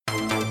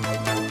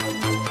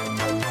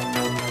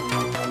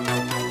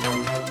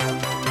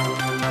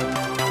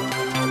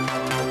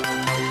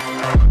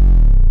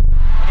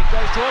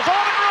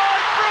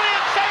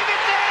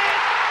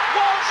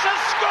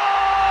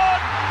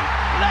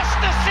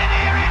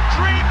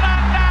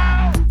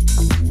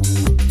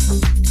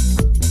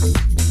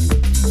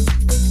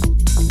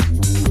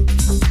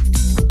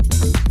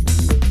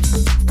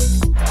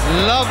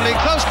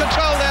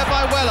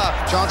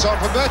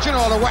Virgin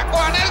all the way.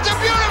 Oh, and it's a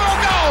beautiful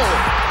goal!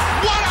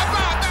 What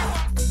about that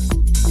one?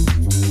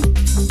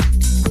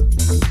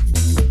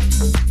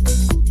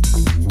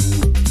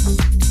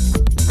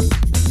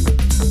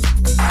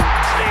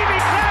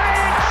 Stevie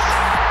Claridge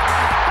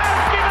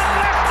has given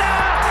Leicester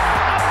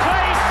a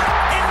place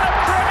in the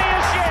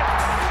Premiership.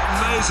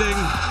 Amazing.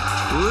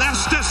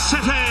 Leicester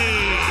City.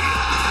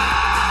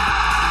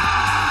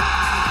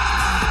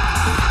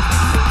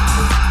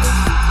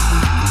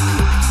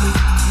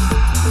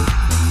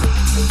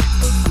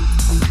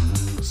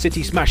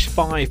 City smashed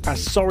 5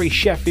 past sorry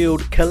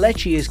Sheffield,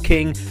 Kelechi is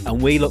king,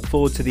 and we look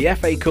forward to the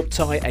FA Cup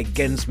tie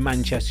against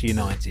Manchester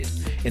United.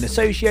 In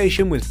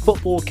association with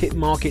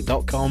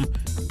footballkitmarket.com,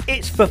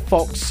 it's For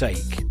Fox's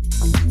Sake.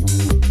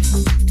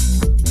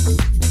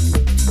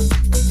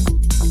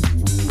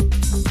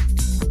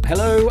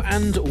 Hello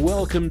and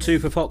welcome to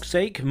For Fox's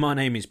Sake. My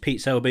name is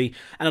Pete Selby,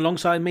 and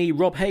alongside me,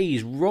 Rob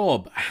Hayes.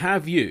 Rob,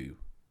 have you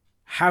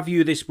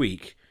this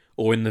week,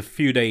 or in the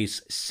few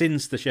days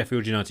since the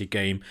Sheffield United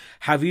game,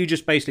 have you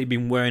just basically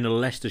been wearing a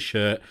Leicester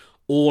shirt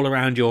all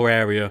around your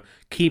area,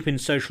 keeping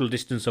social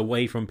distance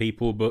away from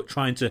people, but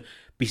trying to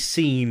be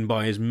seen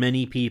by as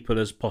many people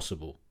as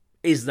possible?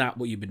 Is that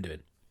what you've been doing?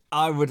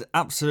 I would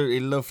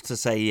absolutely love to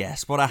say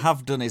yes. What I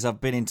have done is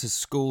I've been into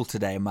school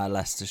today in my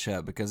Leicester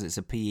shirt because it's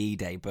a PE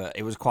day, but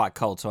it was quite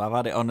cold, so I've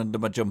had it on under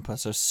my jumper.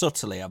 So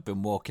subtly, I've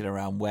been walking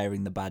around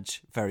wearing the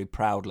badge very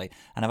proudly.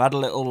 And I've had a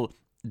little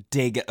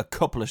dig at a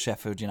couple of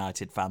Sheffield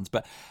United fans,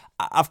 but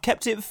I've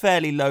kept it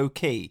fairly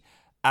low-key.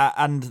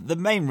 And the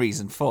main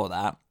reason for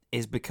that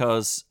is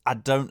because I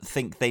don't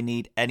think they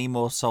need any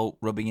more salt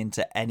rubbing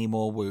into any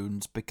more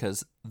wounds,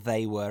 because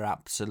they were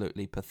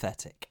absolutely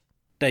pathetic.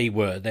 They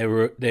were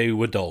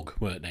dog,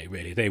 weren't they,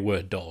 really? They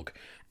were dog.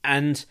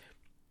 And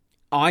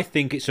I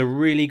think it's a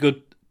really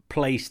good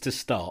place to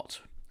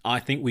start. I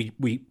think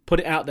we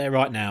put it out there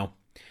right now.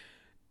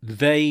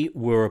 They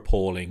were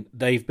appalling.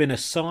 They've been a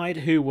side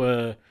who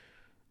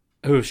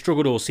have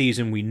struggled all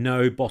season. We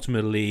know, bottom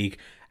of the league,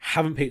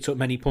 haven't picked up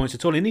many points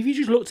at all. And if you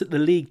just looked at the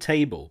league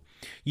table,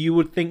 you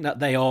would think that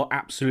they are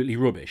absolutely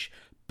rubbish.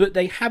 But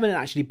they haven't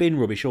actually been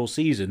rubbish all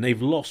season. They've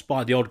lost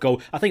by the odd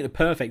goal. I think the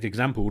perfect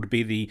example would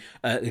be the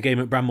game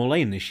at Bramall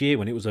Lane this year,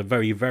 when it was a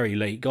very, very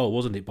late goal,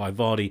 wasn't it, by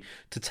Vardy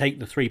to take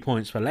the 3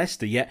 points for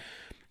Leicester. Yet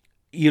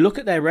you look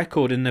at their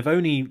record and they've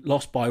only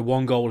lost by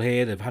 1 goal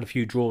here. They've had a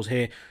few draws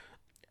here.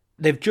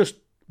 They've just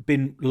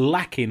been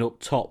lacking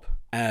up top.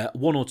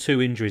 1 or 2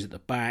 injuries at the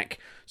back,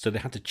 so they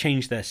had to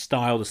change their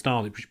style. The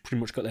style that pretty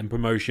much got them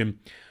promotion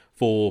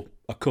for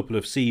a couple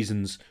of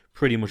seasons,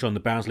 pretty much on the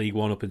bounce, League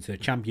One up into the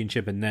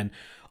Championship, and then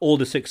all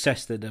the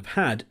success that they've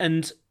had.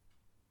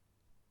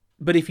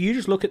 But if you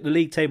just look at the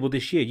league table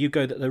this year, you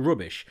go that they're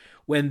rubbish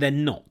when they're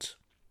not.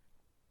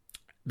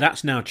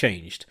 That's now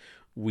changed.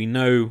 We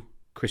know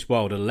Chris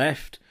Wilder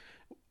left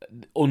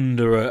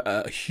under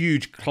a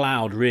huge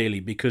cloud,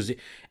 really, because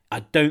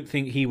I don't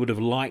think he would have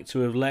liked to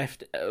have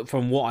left,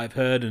 from what I've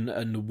heard,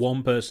 and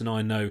one person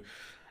I know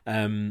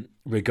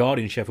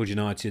regarding Sheffield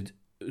United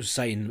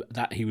saying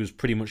that he was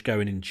pretty much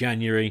going in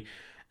January.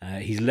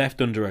 He's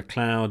left under a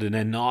cloud, and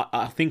then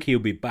I think he'll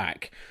be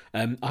back.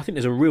 I think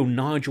there's a real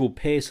Nigel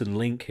Pearson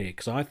link here,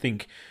 because I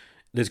think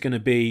there's going to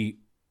be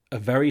a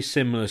very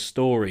similar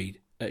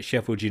story at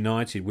Sheffield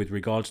United with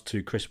regards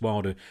to Chris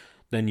Wilder.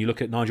 Then you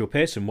look at Nigel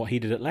Pearson, what he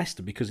did at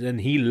Leicester, because then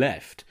he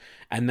left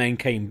and then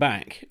came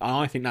back.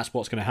 I think that's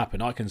what's going to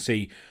happen. I can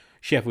see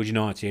Sheffield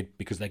United,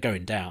 because they're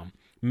going down,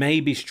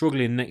 maybe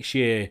struggling next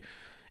year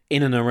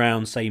in and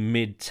around, say,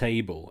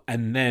 mid-table,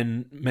 and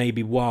then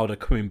maybe Wilder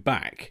coming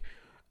back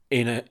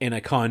in a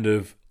kind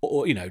of,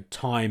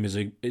 time is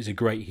a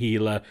great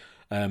healer.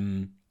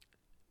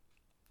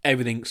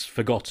 Everything's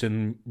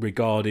forgotten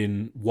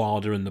regarding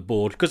Wilder and the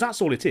board, because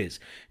that's all it is.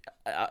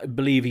 I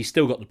believe he's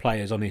still got the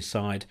players on his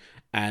side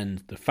and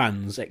the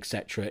fans,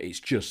 etc.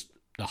 It's just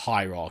the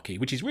hierarchy,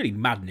 which is really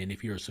maddening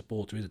if you're a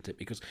supporter, isn't it?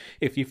 Because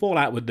if you fall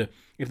out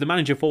if the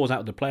manager falls out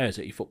with the players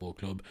at your football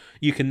club,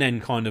 you can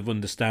then kind of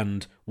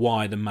understand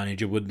why the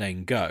manager would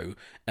then go,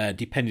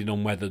 depending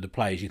on whether the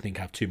players you think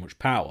have too much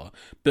power.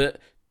 But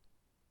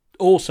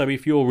also,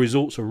 if your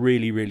results are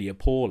really, really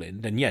appalling,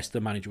 then yes, the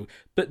manager will.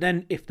 But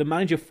then if the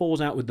manager falls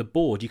out with the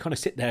board, you kind of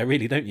sit there,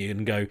 really, don't you,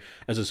 and go,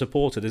 as a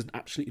supporter, there's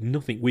absolutely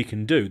nothing we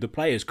can do. The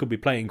players could be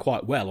playing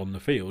quite well on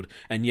the field,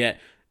 and yet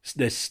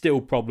there's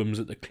still problems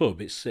at the club.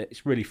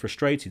 It's really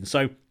frustrating.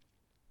 So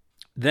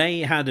they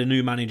had a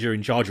new manager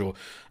in charge, or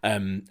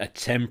a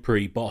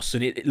temporary boss,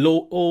 and it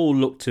all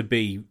looked to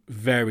be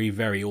very,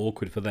 very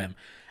awkward for them.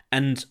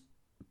 And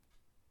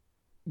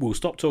we'll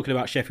stop talking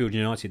about Sheffield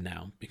United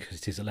now, because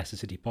it is a Leicester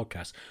City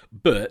podcast.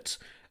 But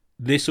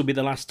this will be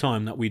the last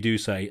time that we do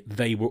say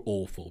they were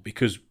awful,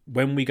 because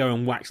when we go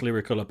and wax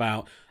lyrical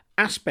about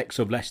aspects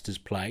of Leicester's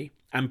play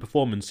and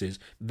performances,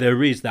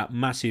 there is that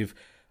massive,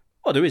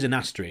 there is an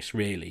asterisk,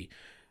 really.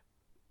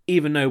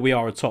 Even though we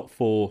are a top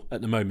 4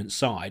 at the moment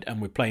side and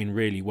we're playing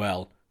really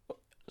well,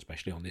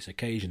 especially on this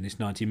occasion, this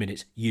 90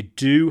 minutes, you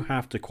do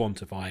have to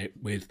quantify it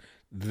with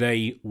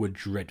they were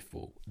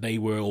dreadful. They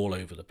were all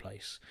over the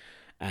place.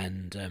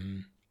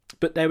 And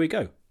but there we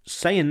go.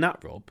 saying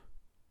that, Rob,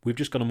 we've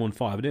just gone and won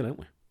 5-0, haven't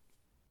we?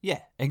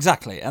 Yeah,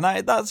 exactly. And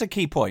that's a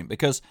key point,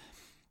 because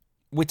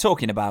we're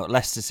talking about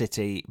Leicester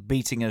City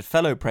beating a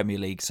fellow Premier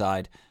League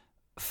side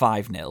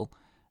 5-0,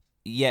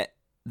 yet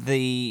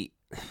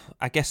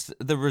I guess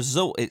the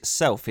result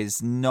itself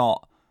is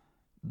not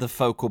the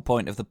focal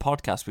point of the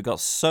podcast. We've got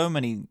so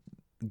many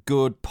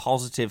good,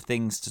 positive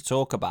things to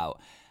talk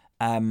about,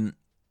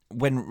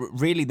 when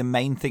really the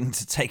main thing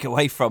to take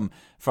away from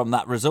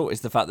that result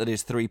is the fact that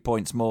it's 3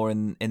 points more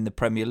in the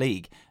Premier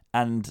League.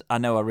 And I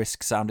know I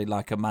risk sounding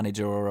like a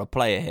manager or a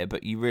player here,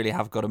 but you really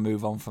have got to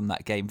move on from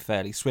that game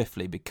fairly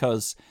swiftly,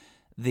 because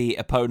the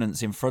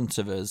opponents in front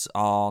of us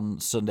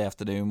on Sunday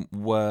afternoon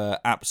were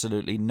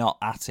absolutely not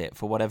at it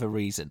for whatever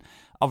reason.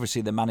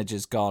 Obviously, the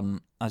manager's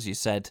gone, as you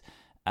said.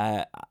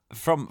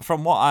 From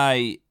what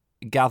I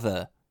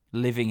gather,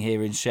 living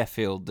here in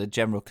Sheffield, the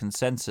general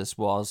consensus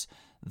was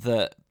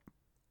that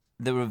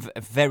there were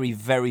very,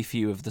 very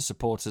few of the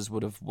supporters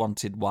would have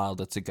wanted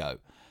Wilder to go,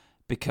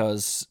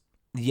 because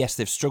yes,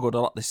 they've struggled a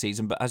lot this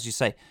season, but as you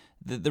say,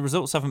 the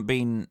results haven't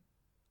been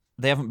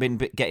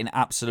getting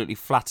absolutely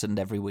flattened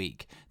every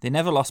week. They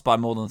never lost by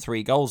more than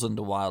 3 goals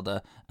under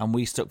Wilder, and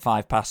we stuck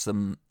 5 past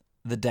them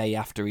the day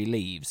after he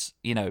leaves.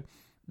 You know,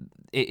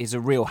 it is a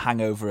real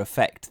hangover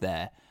effect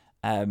there.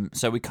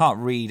 So we can't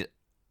read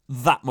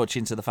that much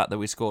into the fact that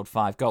we scored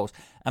 5 goals.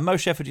 And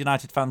most Sheffield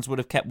United fans would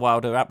have kept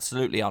Wilder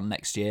absolutely on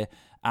next year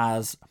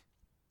as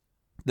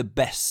the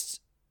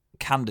best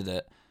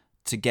candidate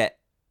to get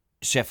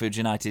Sheffield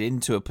United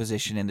into a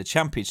position in the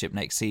Championship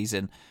next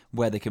season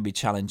where they can be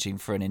challenging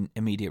for an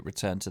immediate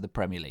return to the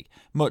Premier League.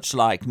 Much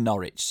like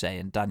Norwich, say,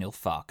 and Daniel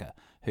Farke,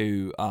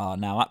 who are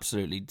now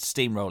absolutely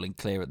steamrolling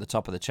clear at the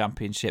top of the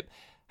Championship,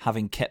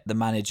 having kept the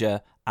manager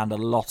and a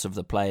lot of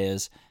the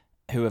players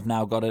who have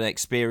now got an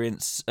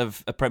experience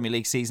of a Premier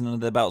League season under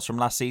their belts from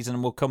last season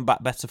and will come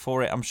back better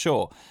for it, I'm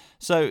sure.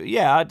 So,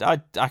 yeah,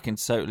 I can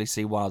totally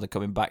see Wilder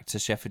coming back to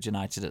Sheffield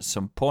United at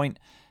some point.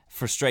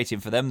 Frustrating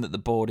for them that the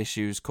board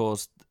issues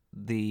caused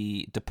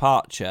the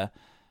departure,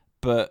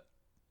 but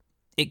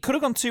it could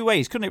have gone 2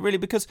 ways, couldn't it, really?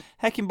 Because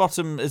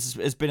Heckingbottom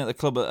has been at the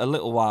club a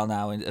little while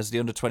now as the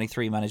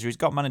under-23 manager. He's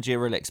got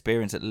managerial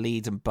experience at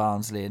Leeds and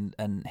Barnsley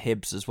and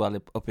Hibs as well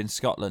up in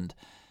Scotland.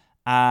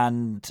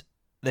 And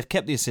they've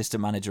kept the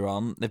assistant manager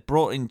on. They've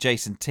brought in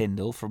Jason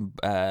Tindall from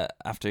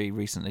after he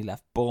recently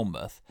left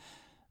Bournemouth.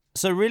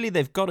 So really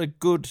they've got a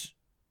good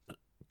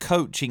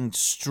coaching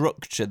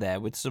structure there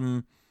with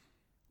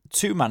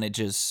two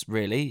managers,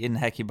 really, in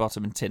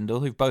Heckingbottom and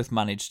Tindall, who've both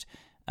managed,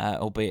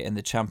 albeit in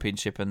the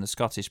Championship and the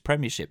Scottish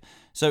Premiership.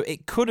 So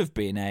it could have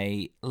been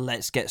a,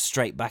 let's get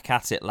straight back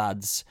at it,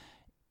 lads.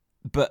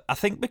 But I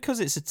think because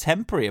it's a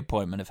temporary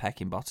appointment of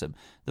Heckingbottom,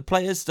 the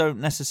players don't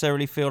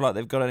necessarily feel like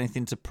they've got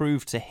anything to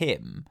prove to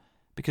him,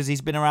 because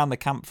he's been around the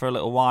camp for a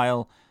little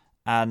while,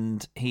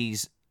 and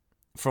he's,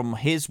 from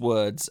his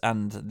words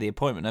and the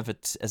appointment of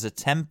as a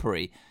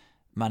temporary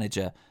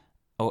manager,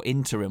 or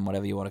interim,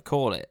 whatever you want to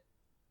call it,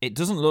 it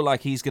doesn't look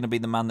like he's going to be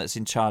the man that's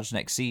in charge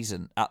next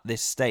season at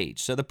this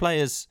stage. So the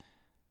players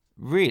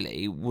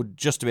really would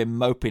just have been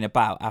moping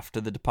about after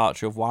the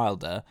departure of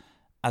Wilder.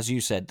 As you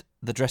said,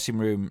 the dressing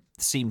room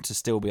seemed to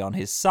still be on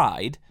his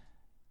side.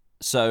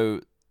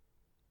 So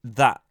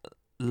that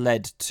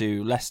led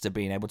to Leicester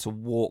being able to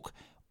walk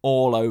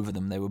all over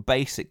them. They were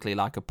basically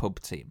like a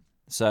pub team.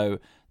 So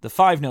the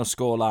 5-0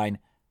 scoreline,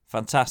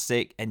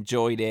 fantastic,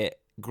 enjoyed it,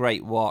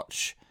 great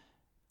watch.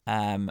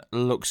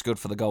 Looks good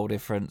for the goal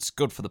difference,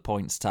 good for the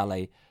points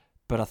tally,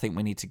 but I think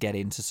we need to get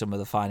into some of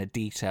the finer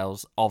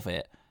details of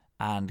it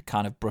and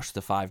kind of brush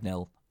the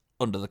 5-0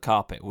 under the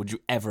carpet. Would you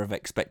ever have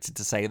expected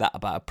to say that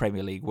about a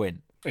Premier League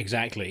win?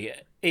 Exactly.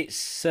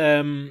 It's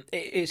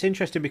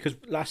interesting because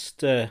last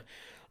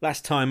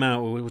time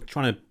out we were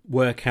trying to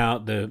work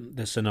out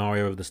the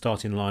scenario of the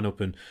starting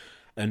lineup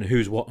and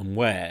who's what and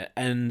where,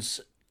 and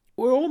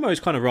we're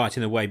almost kind of right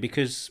in a way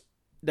because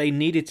they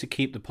needed to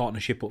keep the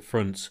partnership up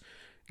front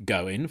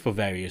going for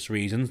various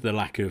reasons. The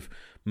lack of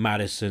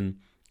Maddison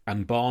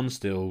and Barnes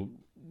still,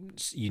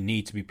 you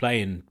need to be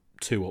playing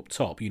 2 up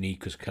top. You need,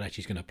 because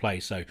Kelechi's going to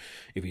play, so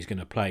if he's going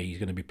to play, he's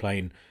going to be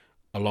playing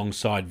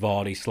alongside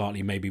Vardy,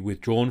 slightly maybe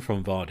withdrawn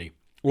from Vardy.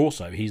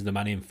 Also, he's the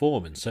man in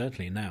form, and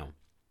certainly now.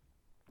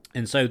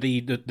 And so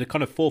the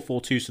kind of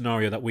 4-4-2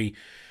 scenario that we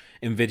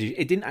envisaged,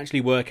 it didn't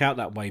actually work out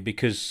that way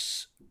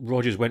because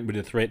Rodgers went with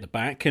the 3 at the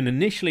back. And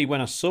initially when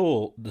I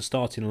saw the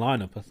starting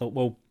lineup, I thought,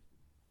 well,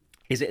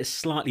 is it a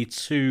slightly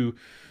too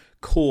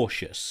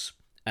cautious?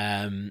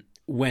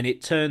 When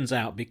it turns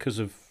out, because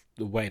of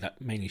the way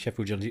that mainly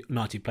Sheffield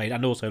United played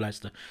and also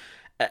Leicester,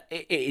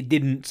 it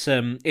didn't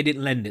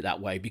lend it that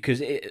way, because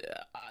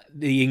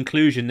the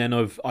inclusion then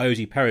of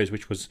Iosi Perez,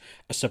 which was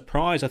a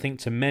surprise I think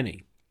to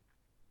many,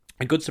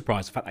 a good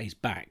surprise, the fact that he's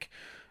back,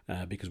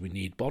 because we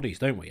need bodies,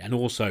 don't we? And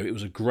also it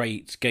was a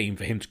great game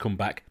for him to come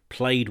back,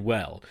 played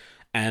well,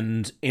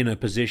 and in a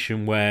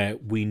position where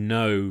we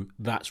know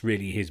that's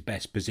really his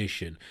best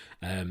position,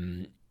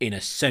 in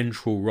a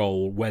central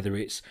role, whether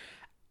it's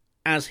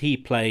as he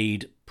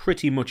played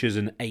pretty much as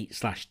an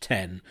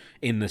 8/10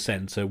 in the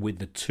centre with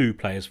the 2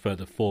 players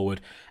further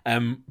forward,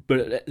 but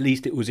at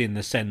least it was in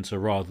the centre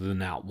rather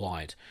than out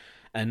wide.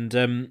 And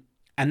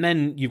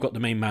then you've got the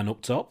main man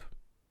up top,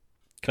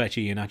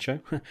 Kelechi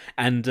Iheanacho,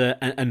 and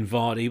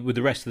Vardy, with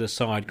the rest of the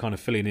side kind of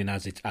filling in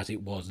as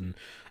it was and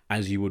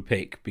as you would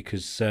pick,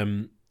 because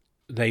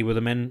they were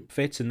the men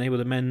fit and they were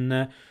the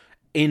men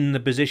in the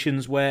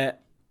positions where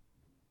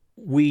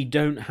we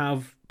don't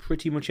have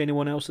pretty much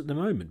anyone else at the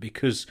moment.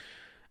 Because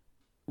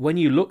when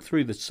you look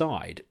through the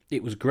side,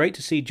 it was great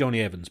to see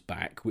Johnny Evans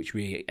back, which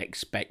we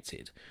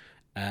expected,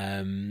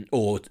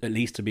 or at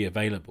least to be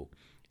available.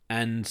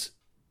 And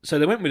so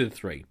they went with the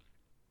 3.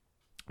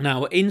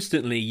 Now,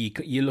 instantly,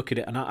 you look at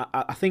it, and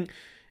I think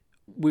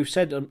we've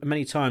said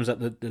many times that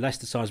the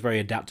Leicester side is very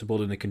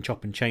adaptable and they can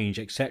chop and change,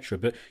 etc.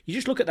 But you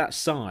just look at that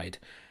side.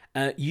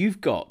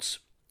 You've got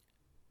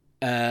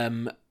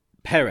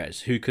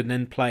Perez, who can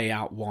then play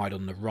out wide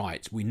on the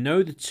right. We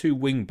know the 2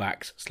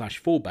 wing-backs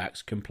 /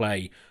 full-backs can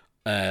play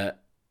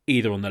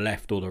either on the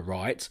left or the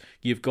right.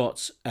 You've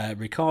got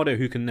Ricardo,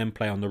 who can then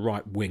play on the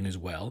right wing as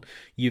well.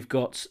 You've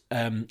got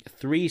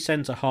 3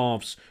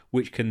 centre-halves,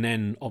 which can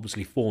then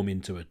obviously form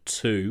into a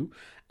 2.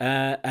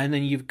 And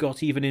then you've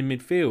got, even in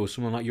midfield,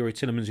 someone like Youri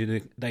Tielemans,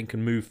 who then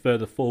can move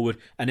further forward,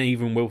 and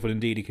even Wilfred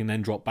Ndidi can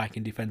then drop back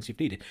in defence if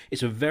needed.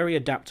 It's a very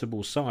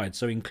adaptable side.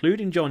 So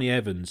including Johnny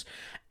Evans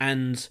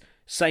and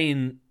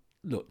saying,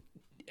 look,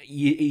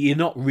 you're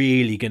not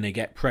really going to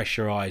get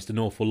pressurised an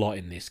awful lot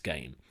in this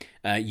game.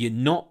 You're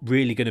not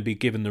really going to be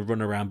given the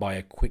runaround by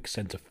a quick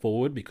centre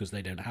forward because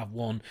they don't have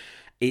one.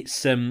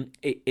 It's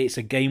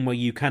a game where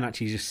you can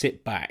actually just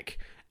sit back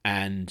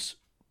and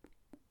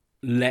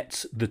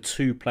let the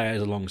 2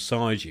 players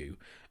alongside you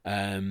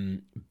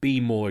be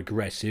more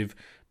aggressive,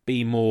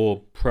 be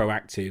more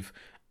proactive,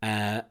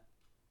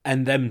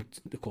 and then,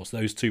 of course,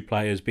 those 2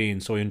 players being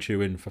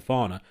Soyuncu and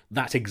Fofana,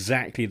 that's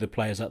exactly the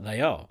players that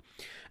they are.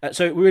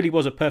 So it really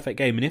was a perfect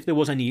game, and if there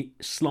was any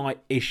slight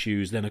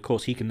issues, then of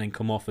course he can then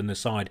come off and the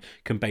side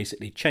can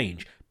basically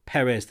change.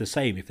 Perez the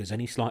same. If there's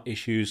any slight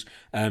issues,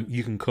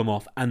 you can come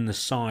off and the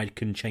side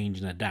can change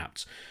and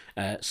adapt.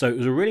 So it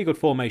was a really good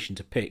formation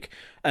to pick.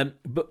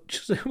 But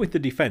just with the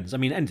defence, I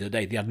mean, end of the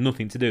day, they had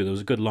nothing to do. There was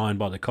a good line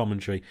by the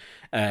commentary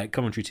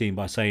team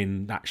by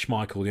saying that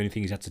Schmeichel, the only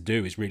thing he's had to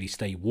do is really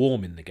stay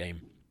warm in the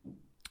game.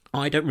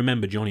 I don't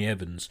remember Johnny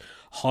Evans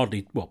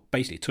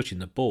basically touching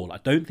the ball. I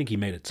don't think he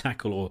made a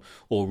tackle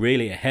or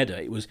really a header.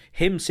 It was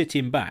him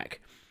sitting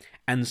back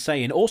and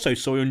saying, also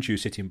Soyuncu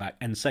sitting back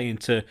and saying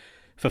to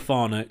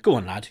Fofana, "Go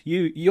on, lad,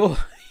 you're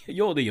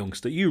the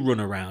youngster, you run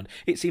around."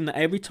 It seemed that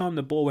every time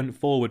the ball went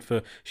forward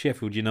for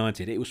Sheffield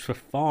United, it was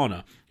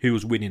Fofana who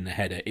was winning the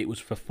header. It was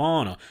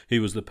Fofana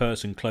who was the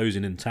person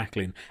closing and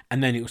tackling,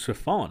 and then it was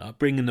Fofana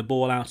bringing the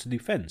ball out of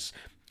defence.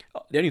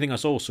 The only thing I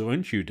saw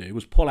Soyuncu do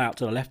was pull out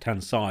to the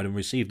left-hand side and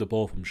receive the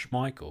ball from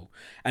Schmeichel,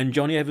 and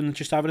Johnny Evans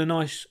just having a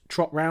nice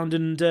trot round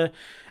and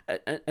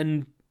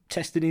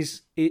testing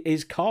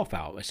his calf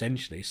out,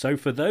 essentially. So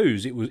for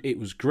those, it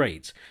was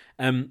great.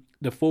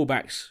 The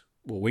fullbacks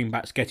or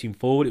wing-backs getting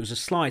forward, it was a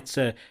slight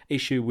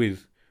issue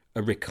with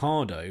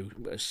Ricardo,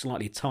 a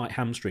slightly tight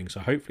hamstring,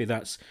 so hopefully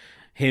that's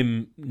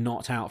him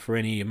not out for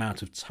any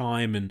amount of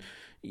time, and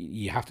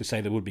you have to say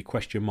there would be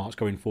question marks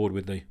going forward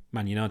with the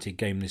Man United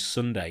game this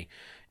Sunday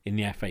in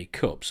the FA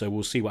Cup, so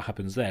we'll see what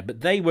happens there.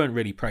 But they weren't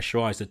really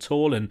pressurised at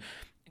all and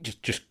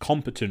just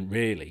competent,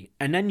 really.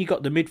 And then you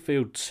got the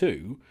midfield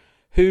 2,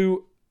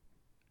 who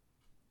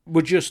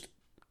were just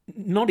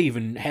not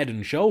even head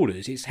and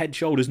shoulders. It's head,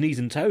 shoulders, knees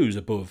and toes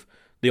above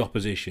the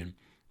opposition.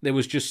 There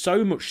was just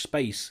so much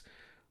space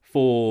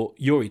for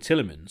Youri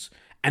Tielemans,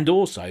 and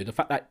also the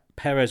fact that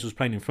Perez was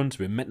playing in front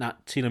of him meant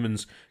that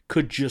Tielemans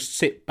could just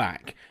sit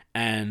back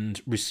and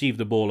receive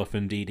the ball off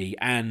Ndidi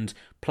and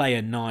play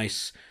a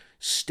nice,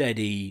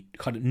 steady,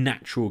 kind of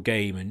natural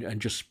game and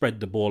just spread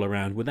the ball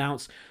around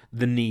without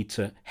the need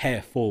to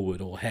hair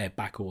forward or hair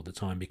back all the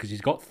time, because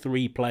he's got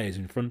 3 players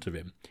in front of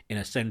him in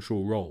a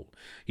central role.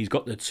 He's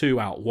got the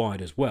 2 out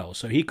wide as well,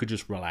 so he could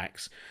just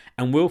relax.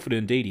 And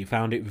Wilfred Ndidi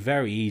found it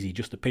very easy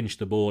just to pinch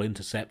the ball,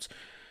 intercept,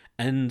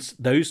 and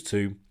those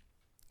 2,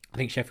 I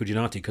think Sheffield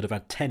United could have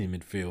had 10 in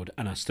midfield,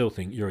 and I still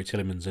think Youri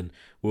Tielemans and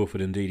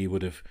Wilfred Ndidi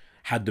would have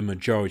had the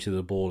majority of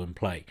the ball and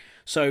play.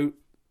 So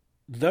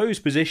those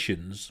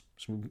positions,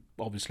 so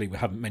obviously we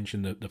haven't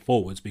mentioned the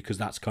forwards because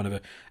that's kind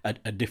of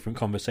a different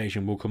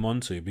conversation we'll come on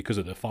to because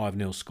of the 5-0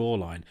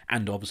 scoreline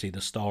and obviously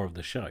the star of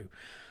the show.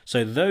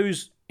 So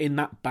those in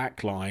that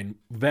back line,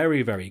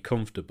 very, very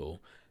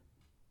comfortable.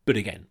 But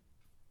again,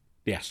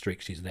 the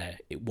asterisk is there.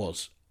 It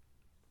was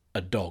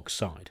a dog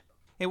side.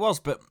 It was,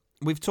 but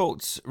we've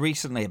talked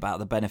recently about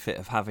the benefit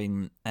of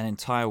having an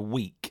entire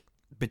week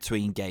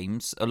between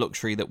games, a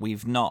luxury that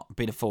we've not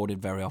been afforded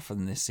very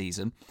often this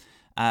season.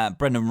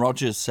 Brendan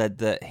Rodgers said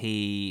that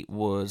he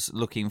was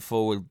looking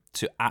forward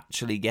to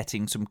actually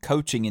getting some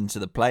coaching into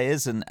the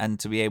players and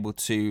to be able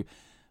to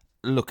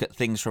look at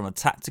things from a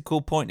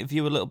tactical point of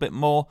view a little bit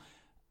more.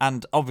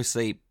 And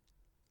obviously,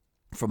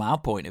 from our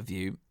point of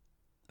view,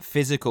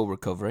 physical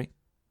recovery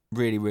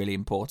really, really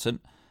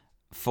important.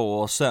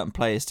 For certain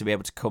players to be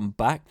able to come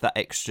back,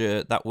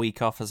 that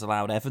week off has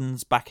allowed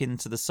Evans back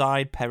into the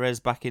side, Perez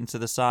back into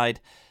the side.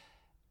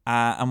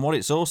 And what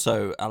it's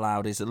also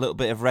allowed is a little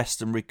bit of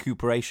rest and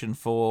recuperation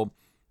for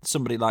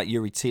somebody like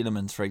Yuri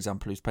Tielemans, for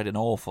example, who's played an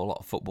awful lot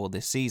of football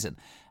this season.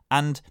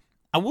 And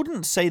I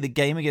wouldn't say the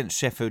game against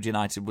Sheffield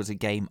United was a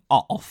game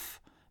off,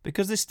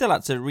 because they still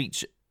had to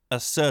reach a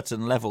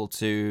certain level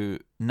to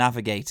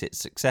navigate it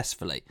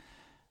successfully.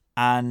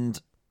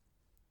 And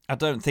I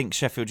don't think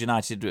Sheffield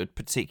United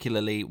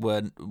particularly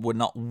were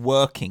not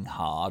working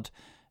hard.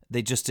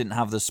 They just didn't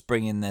have the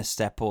spring in their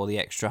step or the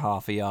extra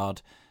half a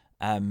yard,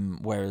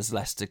 whereas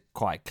Leicester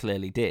quite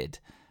clearly did,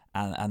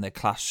 and their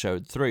class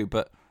showed through.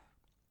 But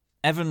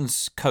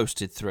Evans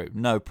coasted through,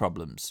 no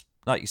problems.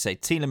 Like you say,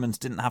 Tielemans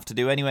didn't have to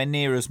do anywhere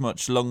near as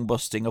much lung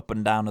busting up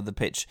and down of the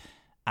pitch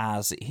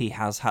as he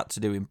has had to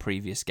do in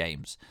previous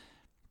games.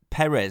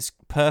 Perez,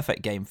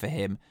 perfect game for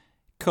him.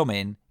 Come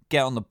in,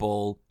 get on the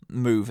ball,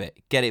 move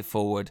it, get it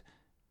forward.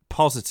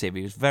 Positive,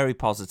 he was very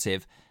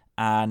positive.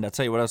 And I'll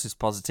tell you what else is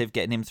positive,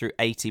 getting him through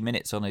 80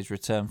 minutes on his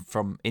return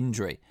from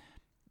injury.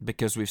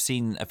 Because we've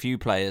seen a few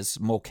players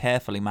more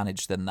carefully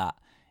managed than that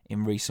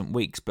in recent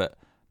weeks. But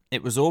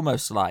it was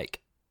almost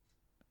like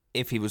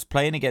if he was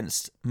playing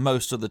against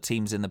most other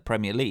teams in the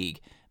Premier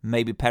League,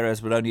 maybe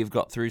Perez would only have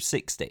got through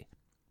 60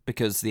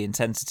 because the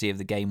intensity of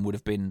the game would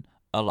have been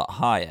a lot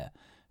higher.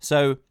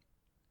 So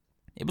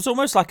it was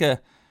almost like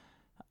it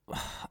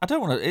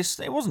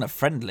wasn't a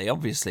friendly,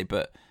 obviously,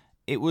 but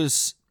it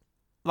was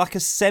like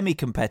a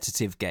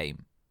semi-competitive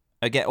game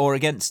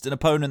against an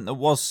opponent that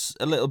was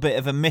a little bit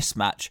of a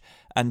mismatch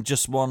and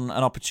just won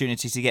an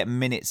opportunity to get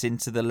minutes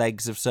into the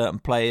legs of certain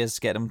players,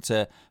 get them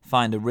to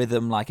find a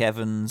rhythm like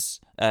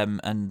Evans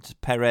and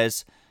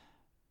Perez.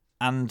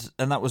 And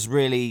that was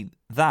really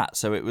that.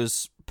 So it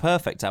was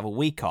perfect to have a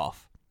week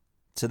off.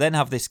 To then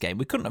have this game,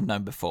 we couldn't have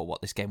known before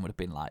what this game would have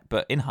been like.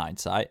 But in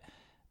hindsight,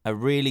 a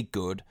really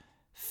good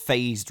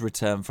phased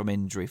return from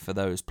injury for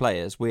those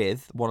players,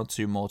 with one or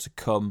two more to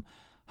come,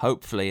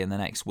 hopefully in the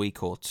next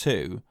week or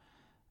two.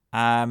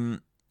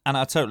 And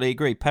I totally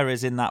agree.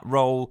 Perez in that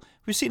role,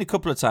 we've seen a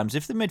couple of times,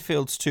 if the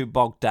midfield's too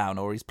bogged down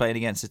or he's playing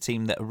against a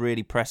team that are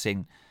really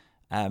pressing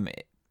us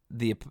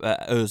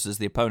as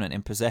the opponent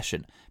in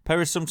possession,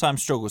 Perez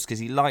sometimes struggles because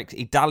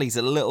he dallies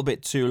a little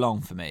bit too long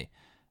for me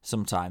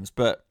sometimes.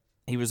 But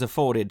he was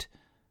afforded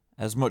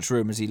as much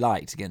room as he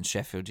liked against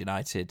Sheffield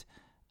United,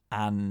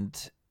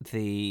 and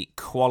the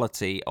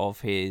quality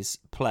of his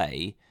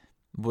play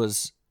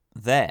was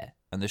there,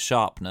 and the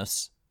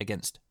sharpness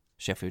against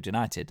Sheffield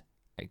United,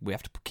 we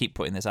have to keep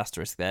putting this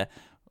asterisk there,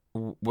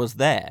 was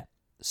there.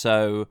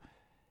 So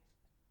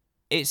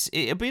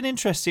it'd be an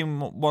interesting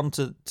one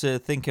to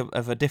think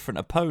of a different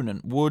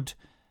opponent. Would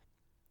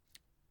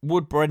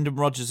Brendan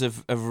Rodgers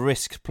have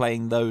risked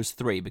playing those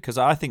three? Because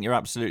I think you're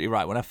absolutely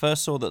right. When I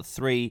first saw that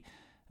we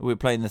were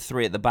playing the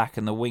three at the back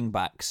and the wing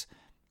backs,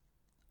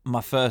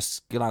 my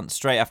first glance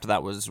straight after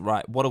that was,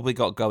 right, what have we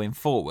got going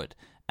forward?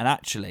 And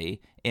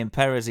actually, in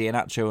Perez,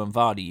 Iheanacho and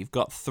Vardy, you've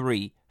got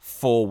three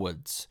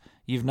forwards.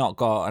 You've not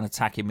got an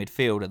attacking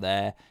midfielder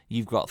there.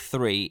 You've got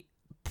three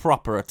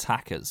proper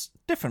attackers.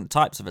 Different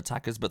types of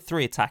attackers, but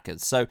three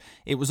attackers. So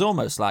it was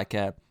almost like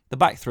the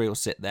back three will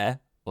sit there,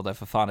 although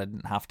Fofana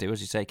didn't have to,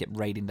 as you say, kept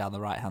raiding down the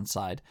right-hand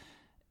side.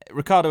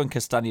 Ricardo and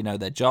Castagne know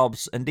their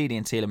jobs. Ndidi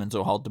and Tielemans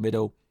will hold the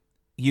middle.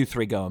 You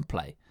three go and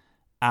play.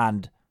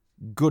 And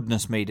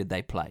goodness me, did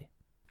they play.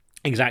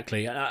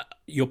 Exactly.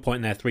 Your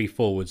point there, three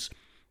forwards,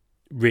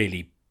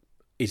 really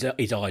is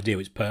ideal.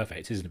 It's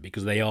perfect, isn't it?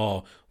 Because they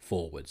are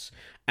forwards.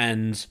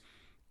 And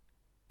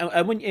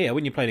when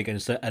you're playing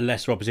against a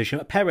lesser opposition,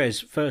 Perez,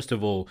 first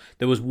of all,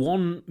 there was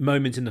one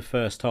moment in the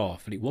first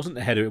half, and it wasn't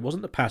the header, it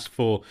wasn't the pass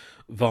for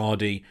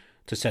Vardy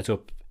to set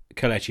up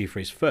Kelechi for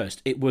his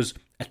first. It was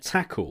a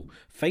tackle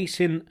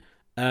facing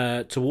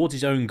towards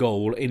his own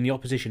goal in the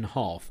opposition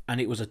half, and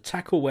it was a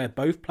tackle where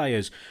both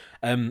players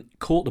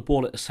caught the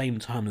ball at the same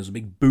time. There was a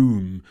big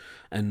boom,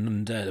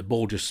 and the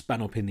ball just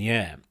span up in the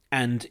air,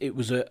 and it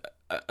was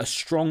a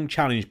strong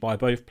challenge by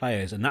both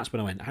players. And that's when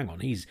I went, hang on,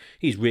 he's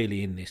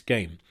really in this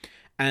game.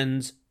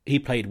 And he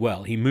played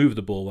well. He moved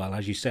the ball well,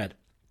 as you said.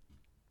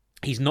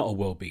 He's not a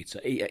world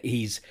beater.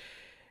 He's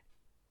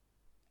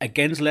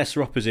against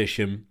lesser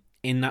opposition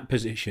in that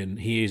position.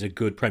 He is a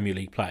good Premier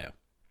League player,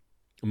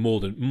 more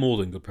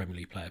than good Premier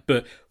League player.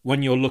 But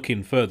when you're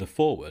looking further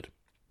forward,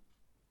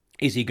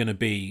 is he going to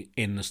be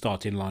in the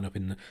starting lineup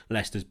in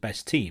Leicester's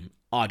best team?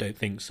 I don't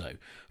think so.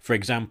 For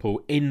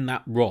example, in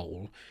that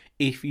role,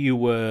 if you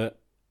were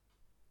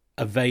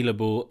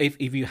available, if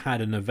you had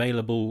an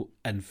available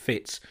and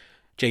fit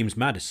James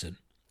Maddison,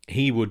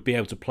 he would be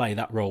able to play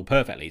that role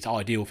perfectly. It's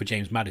ideal for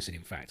James Maddison,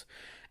 in fact.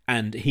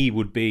 And he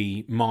would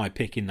be my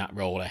pick in that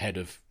role ahead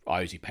of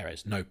Ayoze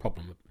Perez. No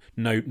problem.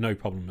 No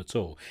problem at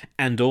all.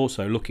 And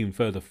also, looking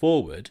further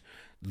forward,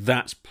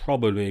 that's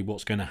probably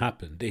what's going to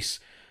happen. This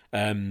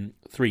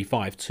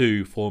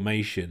 3-5-2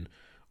 formation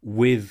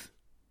with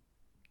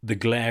the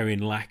glaring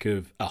lack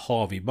of a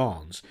Harvey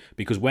Barnes.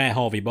 Because where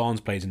Harvey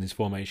Barnes plays in this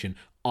formation,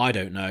 I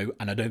don't know,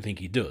 and I don't think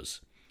he does.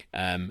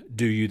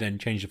 Do you then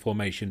change the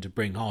formation to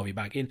bring Harvey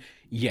back in?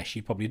 Yes,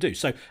 you probably do.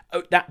 So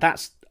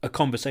that's a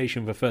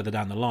conversation for further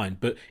down the line.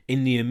 But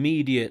in the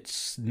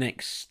immediate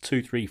next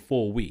 2, 3,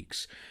 4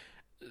 weeks,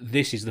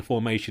 this is the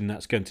formation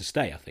that's going to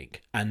stay, I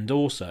think. And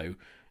also,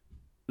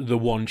 the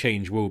one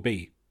change will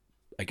be,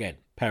 again,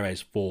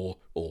 Perez for,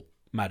 or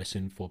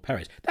Maddison for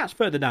Perez. That's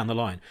further down the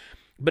line.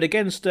 But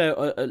against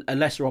a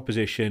lesser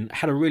opposition,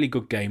 had a really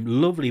good game.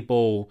 Lovely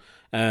ball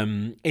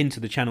into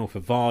the channel for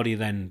Vardy,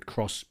 then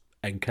cross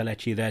and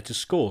Kelechi there to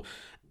score.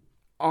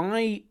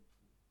 I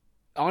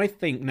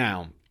think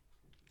now,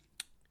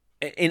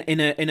 in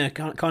a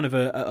kind of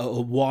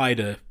a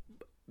wider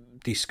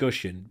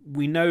discussion,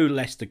 we know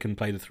Leicester can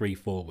play the three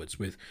forwards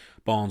with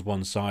Barnes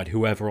one side,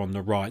 whoever on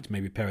the right,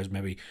 maybe Perez,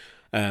 maybe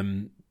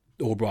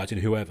or Brighton,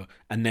 whoever,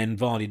 and then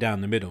Vardy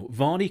down the middle.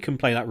 Vardy can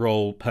play that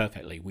role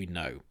perfectly, we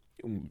know.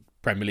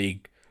 Premier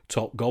League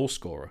top goal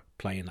scorer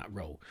playing that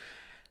role.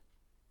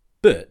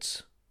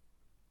 But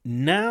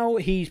now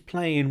he's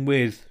playing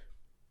with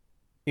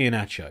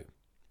Iheanacho.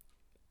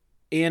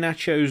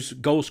 Iheanacho's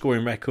goal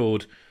scoring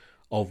record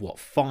of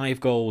 5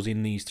 goals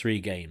in these 3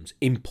 games,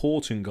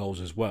 important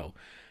goals as well.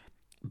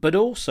 But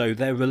also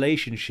their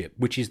relationship,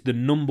 which is the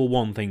number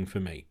one thing for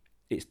me.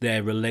 It's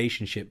their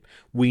relationship.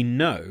 We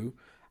know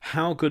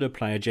how good a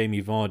player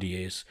Jamie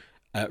Vardy is,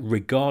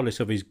 regardless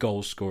of his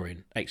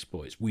goal-scoring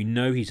exploits. We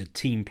know he's a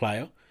team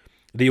player,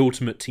 the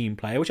ultimate team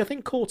player, which I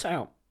think caught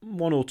out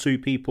 1 or 2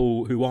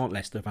 people who aren't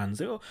Leicester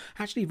fans.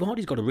 Actually,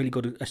 Vardy's got a really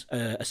good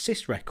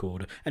assist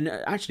record. And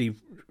actually,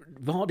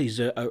 Vardy's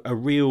a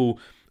real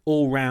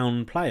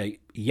all-round player.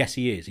 Yes,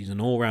 he is. He's an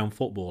all-round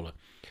footballer.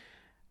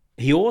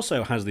 He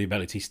also has the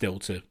ability still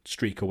to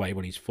streak away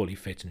when he's fully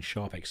fit and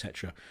sharp,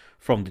 etc.,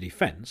 from the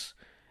defence.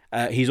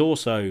 He's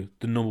also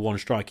the number one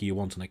striker you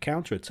want on a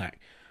counter-attack.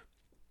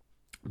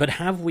 But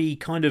have we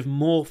kind of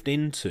morphed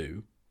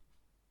into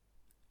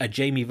a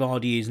Jamie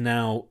Vardy is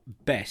now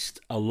best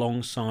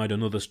alongside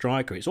another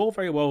striker? It's all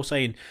very well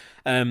saying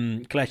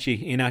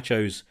Kelechi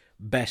Iheanacho's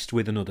best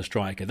with another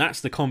striker.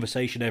 That's the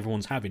conversation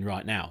everyone's having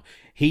right now.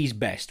 He's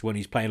best when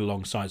he's playing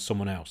alongside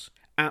someone else.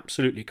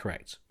 Absolutely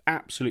correct.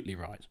 Absolutely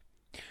right.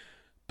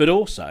 But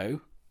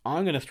also,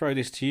 I'm going to throw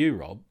this to you,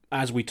 Rob,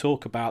 as we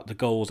talk about the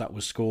goals that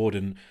were scored,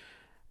 and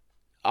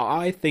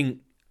I think,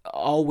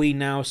 are we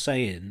now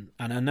saying,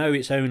 and I know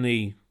it's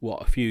only,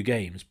 a few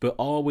games, but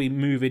are we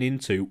moving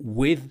into,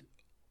 with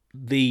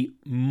the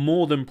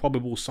more than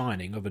probable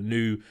signing of a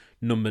new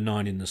number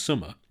 9 in the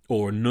summer,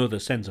 or another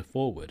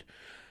centre-forward,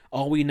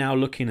 are we now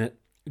looking at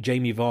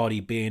Jamie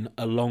Vardy being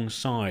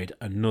alongside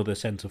another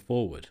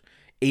centre-forward?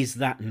 Is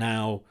that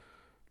now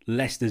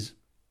Leicester's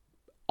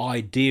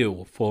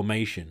ideal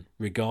formation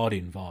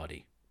regarding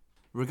Vardy?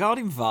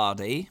 Regarding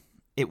Vardy,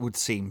 it would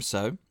seem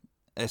so,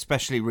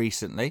 especially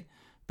recently,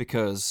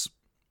 because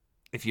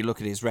if you look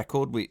at his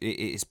record,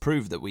 it's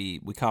proved that we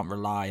can't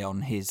rely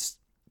on his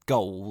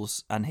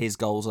goals and his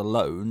goals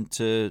alone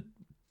to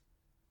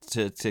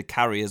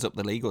carry us up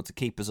the league or to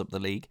keep us up the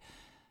league.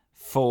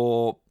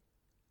 For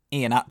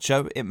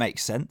Iheanacho, it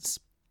makes sense.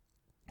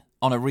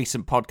 On a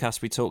recent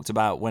podcast, we talked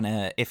about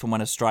if and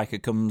when a striker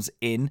comes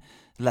in,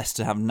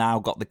 Leicester have now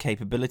got the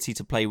capability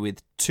to play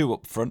with 2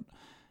 up front,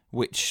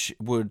 which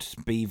would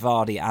be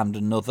Vardy and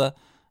another,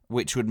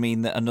 which would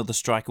mean that another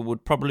striker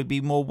would probably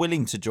be more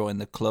willing to join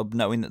the club,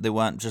 knowing that they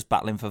weren't just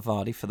battling for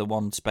Vardy for the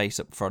one space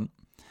up front.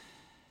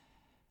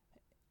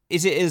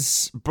 Is it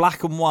as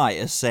black and white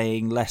as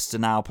saying Leicester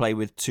now play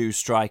with 2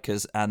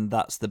 strikers and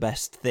that's the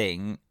best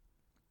thing?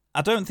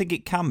 I don't think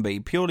it can be,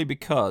 purely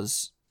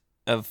because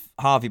of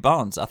Harvey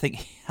Barnes. I think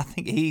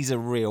he's a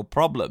real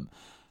problem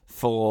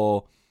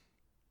for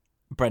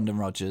Brendan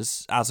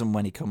Rodgers as and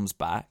when he comes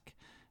back,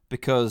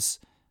 because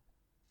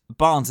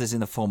Barnes is in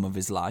the form of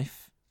his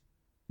life.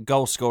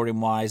 Goal scoring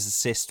wise,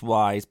 assist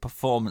wise,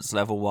 performance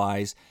level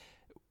wise,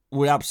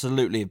 would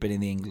absolutely have been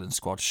in the England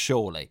squad,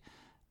 surely.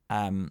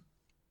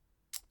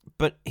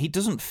 But he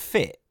doesn't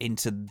fit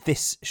into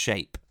this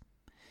shape.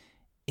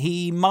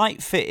 He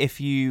might fit if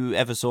you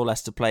ever saw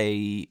Leicester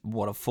play, a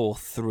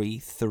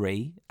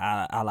 4-3-3,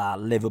 a la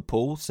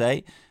Liverpool,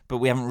 say, but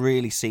we haven't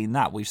really seen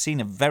that. We've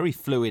seen a very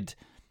fluid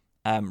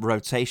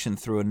rotation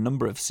through a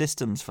number of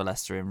systems for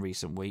Leicester in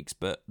recent weeks,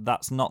 but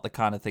that's not the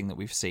kind of thing that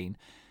we've seen.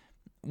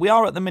 We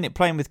are at the minute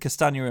playing with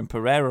Castagna and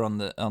Pereira on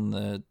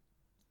the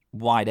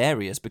wide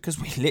areas because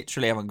we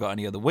literally haven't got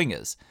any other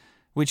wingers,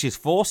 which is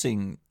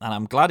forcing, and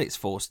I'm glad it's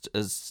forced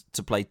us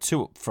to play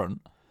 2 up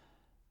front,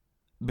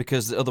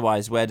 because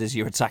otherwise where does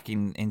your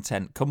attacking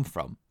intent come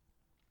from?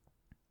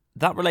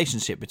 That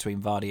relationship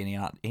between Vardy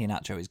and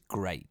Iheanacho is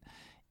great.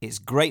 It's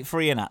great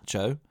for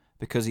Iheanacho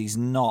because he's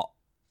not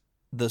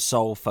the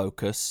sole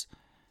focus.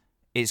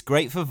 It's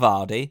great for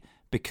Vardy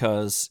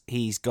because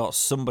he's got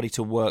somebody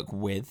to work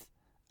with.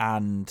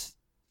 And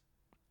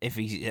if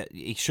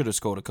he should have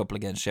scored a couple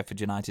against Sheffield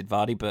United,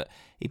 Vardy, but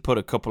he put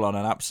a couple on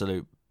an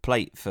absolute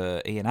plate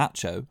for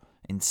Iheanacho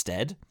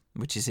instead,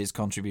 which is his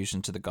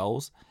contribution to the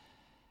goals.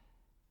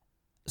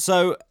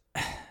 So,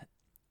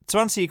 to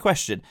answer your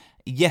question,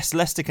 Yes,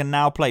 Leicester can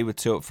now play with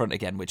two up front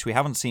again, which we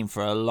haven't seen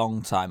for a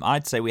long time.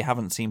 I'd say we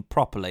haven't seen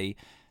properly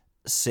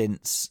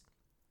since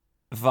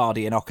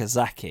Vardy and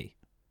Okazaki,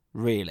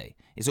 really.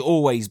 It's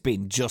always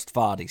been just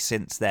Vardy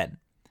since then.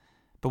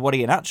 But what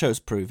Iheanacho's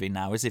proving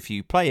now is if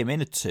you play him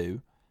in a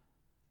two,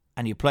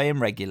 and you play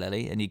him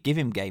regularly, and you give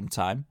him game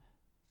time,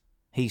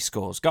 he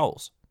scores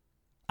goals.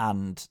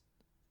 And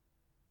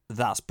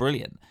that's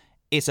brilliant.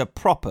 It's a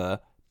proper,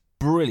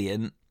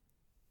 brilliant,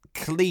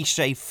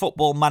 cliche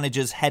football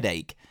manager's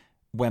headache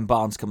when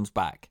Barnes comes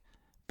back.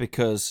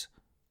 Because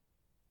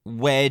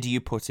where do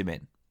you put him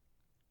in?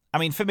 I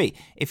mean, for me,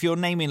 if you're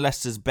naming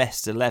Leicester's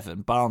best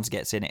 11, Barnes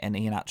gets in it and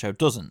Iheanacho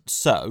doesn't.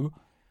 So,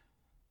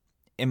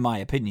 in my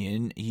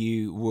opinion,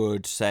 you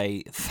would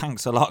say,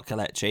 thanks a lot,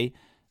 Kelechi.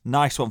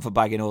 Nice one for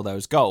bagging all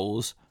those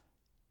goals.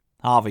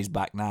 Harvey's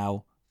back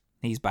now.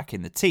 He's back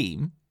in the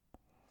team.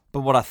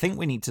 But what I think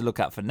we need to look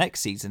at for next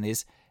season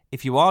is,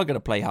 if you are going to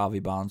play Harvey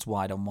Barnes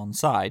wide on one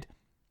side,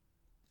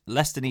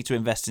 Leicester need to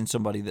invest in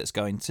somebody that's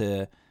going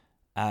to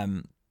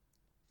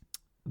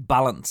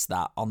balance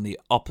that on the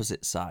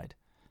opposite side.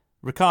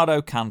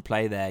 Ricardo can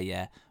play there,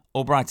 yeah.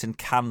 Albrighton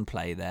can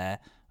play there.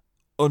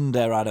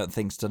 Under, I don't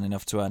think's done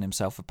enough to earn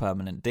himself a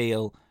permanent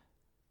deal.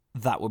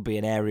 That would be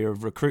an area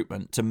of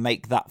recruitment to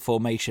make that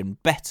formation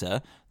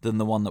better than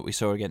the one that we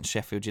saw against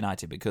Sheffield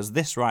United, because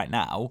this right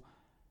now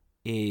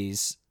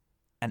is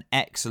an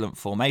excellent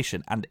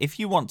formation. And if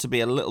you want to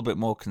be a little bit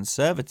more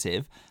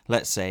conservative,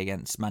 let's say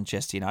against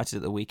Manchester United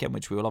at the weekend,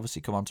 which we will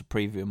obviously come on to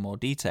preview in more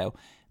detail,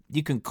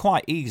 you can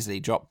quite easily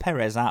drop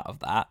Perez out of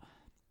that,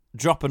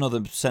 drop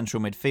another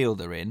central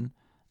midfielder in,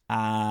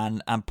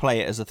 and play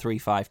it as a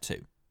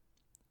 3-5-2.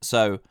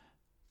 So,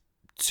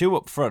 two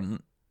up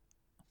front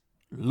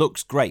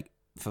looks great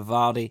for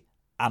Vardy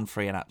and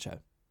for Iheanacho.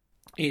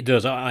 It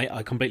does.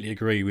 I completely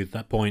agree with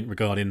that point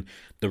regarding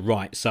the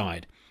right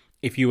side.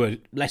 If you were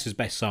Leicester's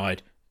best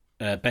side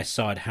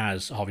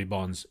has Harvey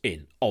Barnes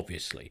in,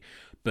 obviously.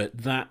 But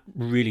that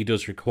really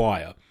does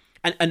require...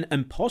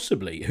 And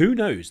possibly, who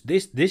knows,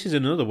 this is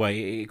another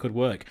way it could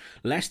work.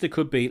 Leicester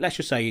could be, let's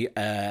just say,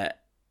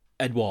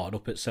 Edouard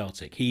up at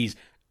Celtic. He's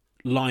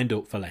lined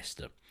up for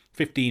Leicester.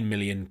 15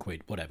 million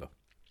quid, whatever.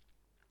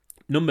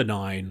 Number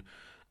 9,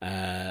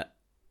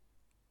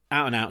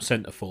 out-and-out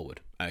centre-forward,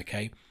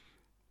 okay?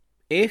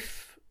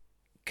 If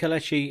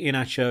Kelechi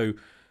Iheanacho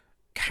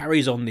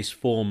carries on this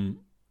form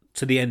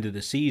to the end of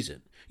the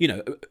season,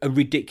 a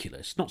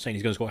ridiculous, not saying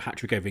he's going to score a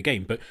hat-trick every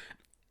game, but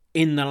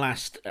in the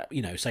last,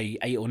 say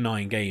 8 or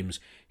 9 games,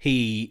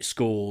 he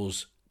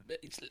scores,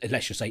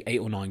 let's just say 8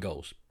 or 9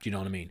 goals. Do you know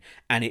what I mean?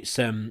 And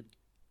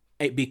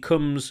it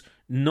becomes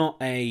not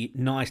a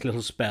nice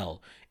little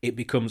spell. It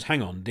becomes,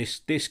 hang on,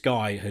 this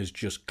guy has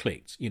just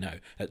clicked.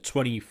 At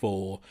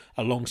 24,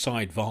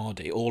 alongside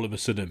Vardy, all of a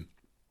sudden,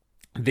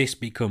 this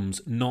becomes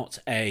not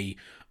a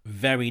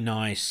very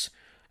nice...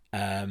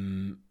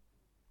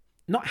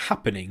 not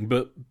happening,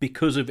 but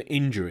because of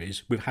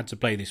injuries, we've had to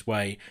play this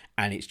way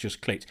and it's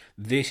just clicked.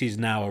 This is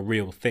now a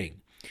real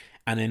thing.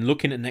 And then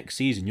looking at next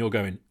season, you're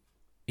going,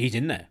 he's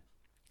in there.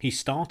 He's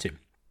starting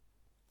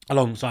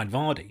alongside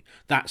Vardy.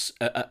 That's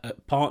a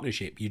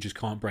partnership you just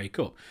can't break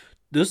up.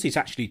 Does this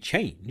actually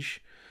change?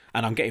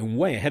 And I'm getting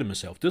way ahead of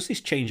myself. Does this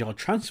change our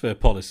transfer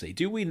policy?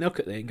 Do we look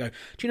at it and go,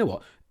 do you know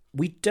what?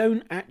 We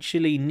don't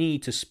actually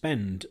need to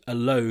spend a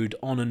load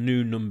on a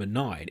new number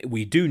 9.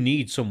 We do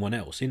need someone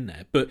else in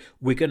there, but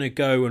we're going to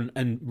go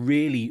and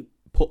really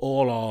put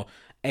all our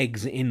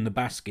eggs in the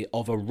basket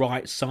of a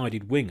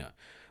right-sided winger.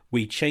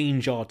 We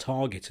change our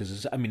target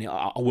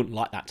I wouldn't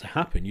like that to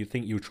happen. You'd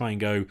think you would try and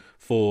go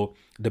for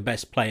the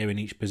best player in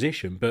each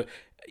position, but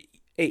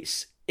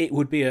it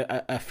would be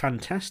a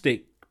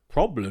fantastic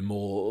problem,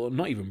 or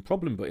not even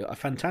problem, but a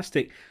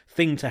fantastic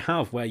thing to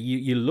have where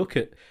you look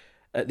at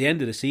the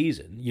end of the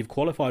season, you've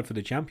qualified for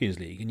the Champions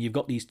League and you've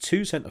got these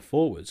 2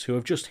 centre-forwards who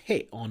have just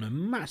hit on a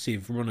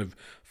massive run of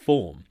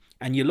form,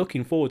 and you're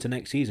looking forward to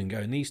next season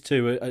going, these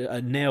two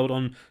are nailed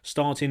on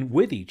starting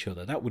with each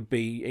other. That would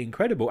be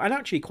incredible, and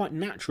actually quite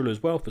natural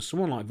as well for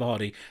someone like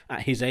Vardy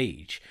at his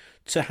age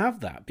to have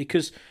that,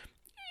 because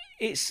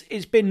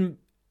it's been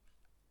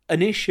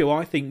an issue,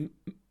 I think,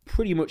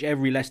 pretty much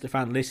every Leicester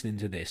fan listening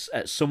to this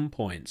at some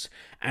points,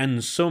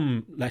 and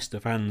some Leicester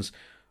fans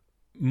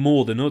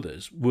more than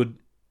others would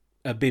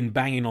have been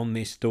banging on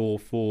this door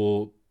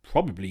for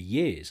probably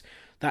years,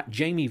 that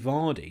Jamie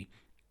Vardy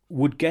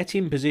would get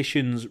in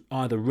positions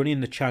either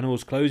running the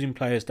channels, closing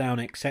players down,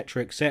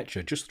 etc.,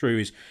 just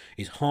through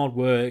his hard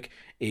work,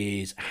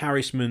 his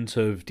harassment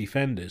of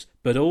defenders,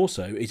 but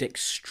also his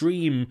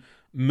extreme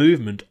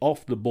movement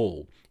off the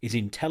ball, his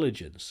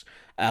intelligence,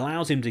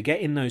 allows him to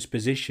get in those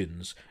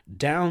positions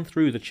down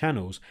through the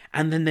channels,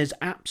 and then there's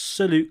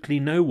absolutely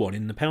no one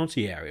in the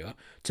penalty area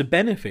to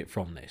benefit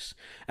from this.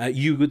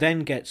 You would then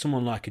get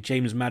someone like a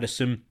James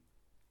Maddison,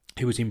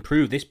 who has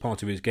improved this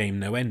part of his game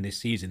no end this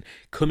season,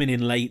 coming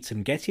in late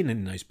and getting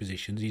in those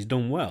positions. He's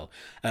done well.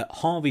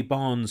 Harvey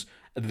Barnes,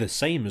 the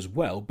same as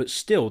well, but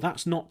still,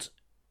 that's not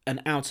an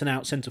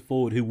out-and-out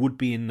centre-forward who would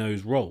be in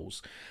those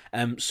roles.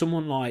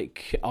 Someone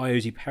like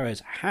Ayoze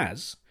Perez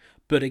has,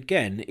 But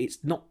again, it's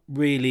not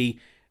really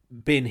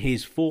been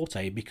his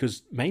forte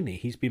because mainly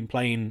he's been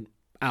playing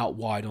out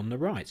wide on the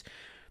right.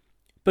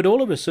 But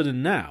all of a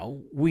sudden now,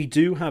 we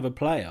do have a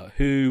player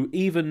who,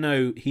 even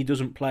though he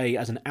doesn't play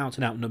as an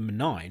out-and-out number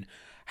 9,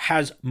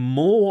 has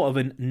more of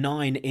a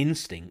 9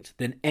 instinct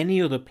than any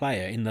other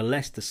player in the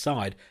Leicester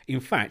side. In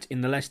fact,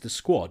 in the Leicester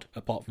squad,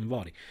 apart from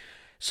Vardy.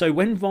 So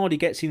when Vardy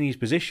gets in these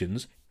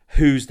positions,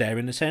 who's there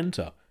in the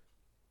centre?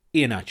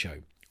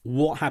 Iheanacho.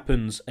 What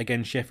happens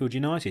against Sheffield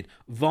United?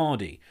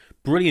 Vardy.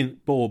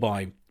 Brilliant ball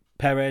by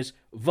Perez.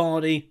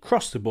 Vardy,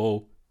 cross the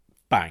ball,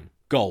 bang,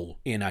 goal.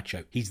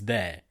 Iheanacho. He's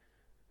there.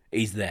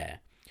 He's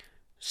there.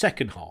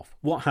 Second half,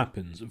 what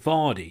happens?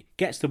 Vardy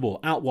gets the ball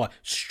out wide,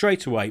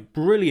 straight away,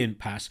 brilliant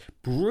pass,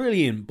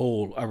 brilliant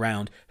ball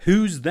around.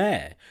 Who's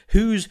there?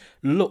 Who's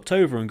looked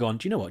over and gone,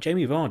 do you know what?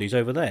 Jamie Vardy's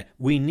over there.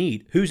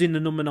 Who's in the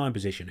number 9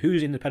 position?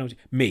 Who's in the penalty?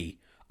 Me.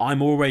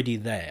 I'm already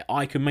there.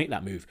 I can make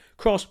that move.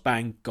 Cross,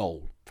 bang,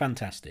 goal.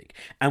 Fantastic.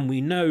 And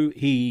we know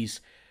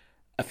he's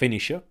a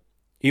finisher.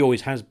 He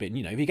always has been.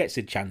 If he gets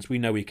a chance, we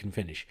know he can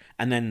finish.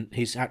 And then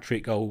his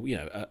hat-trick goal,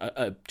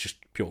 just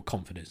pure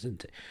confidence,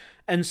 isn't it?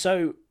 And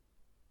so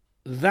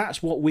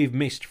that's what we've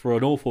missed for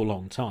an awful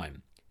long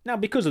time. Now,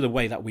 because of the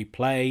way that we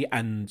play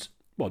and,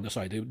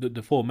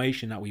 the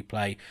formation that we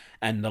play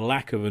and the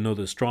lack of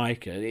another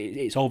striker,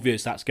 it's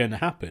obvious that's going to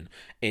happen.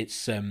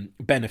 It's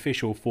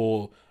beneficial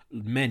for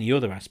many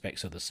other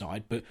aspects of the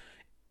side, but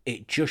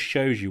it just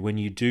shows you when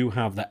you do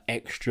have that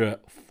extra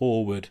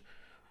forward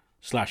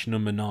 /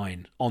 number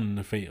 9 on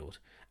the field.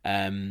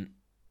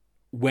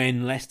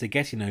 When Leicester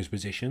get in those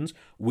positions,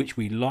 which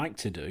we like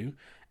to do,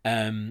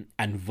 and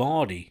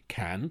Vardy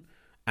can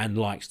and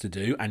likes to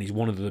do, and he's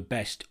one of the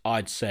best,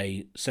 I'd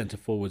say,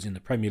 centre-forwards in the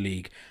Premier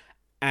League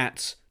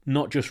at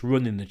not just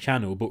running the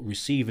channel, but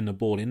receiving the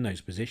ball in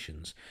those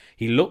positions.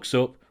 He looks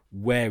up,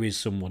 where is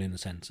someone in the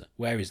centre?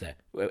 Where is there?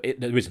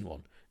 There isn't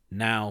one.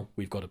 Now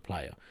we've got a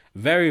player.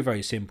 Very,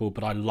 very simple,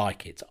 but I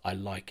like it. I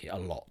like it a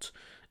lot.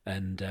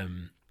 And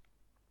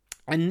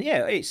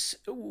yeah,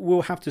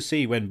 we'll have to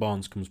see when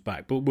Barnes comes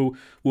back, but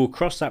we'll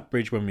cross that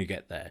bridge when we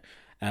get there.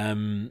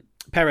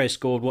 Perez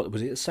scored, what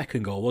was it, a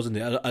second goal, wasn't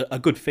it? A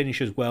good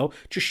finish as well.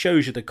 Just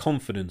shows you the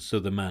confidence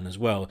of the man as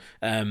well.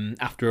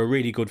 After a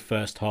really good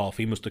first half,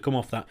 he must have come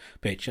off that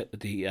pitch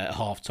at the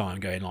half-time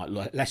going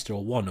like Leicester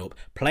are 1-up,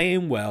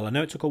 playing well. I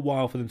know it took a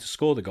while for them to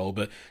score the goal,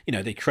 but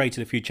they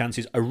created a few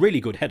chances. A really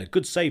good header,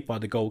 good save by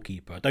the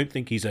goalkeeper. I don't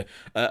think he's a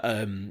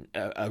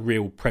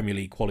real Premier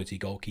League quality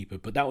goalkeeper,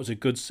 but that was a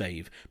good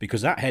save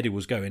because that header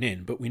was going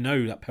in. But we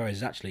know that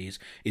Perez actually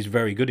is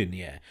very good in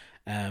the air.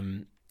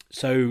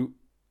 So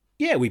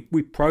yeah, we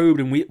probed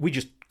and we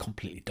just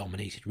completely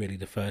dominated really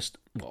the first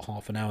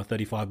half an hour,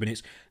 35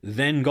 minutes,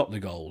 then got the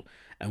goal.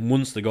 And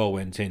once the goal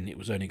went in, it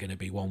was only going to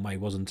be one way,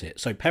 wasn't it?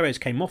 So Perez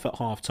came off at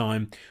half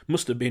time,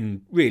 must have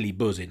been really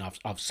buzzing.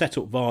 I've set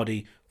up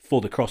Vardy for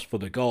the cross for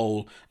the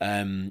goal,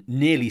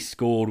 nearly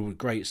scored with a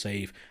great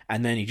save,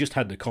 and then he just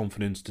had the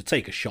confidence to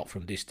take a shot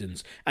from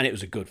distance, and it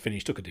was a good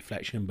finish. Took a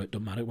deflection, but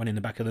doesn't matter, it went in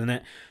the back of the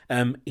net.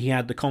 He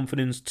had the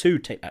confidence to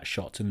take that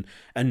shot,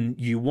 and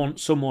you want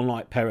someone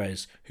like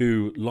Perez,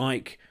 who,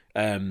 like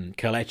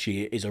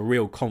Kelechi, is a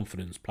real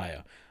confidence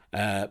player.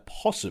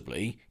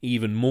 Possibly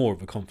even more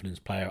of a confidence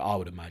player, I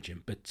would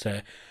imagine. But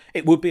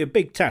it would be a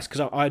big task,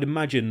 because I'd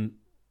imagine,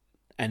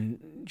 and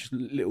just a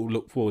little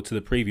look forward to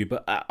the preview,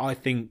 but I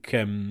think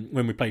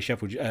when we play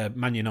Sheffield,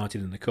 Man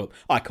United in the Cup,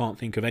 I can't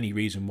think of any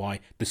reason why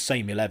the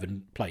same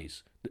 11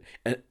 plays.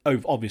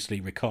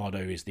 Obviously, Ricardo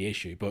is the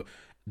issue, but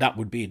that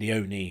would be the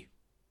only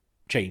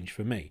change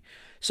for me.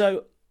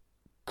 So,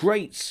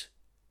 great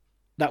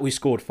that we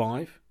scored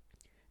 5.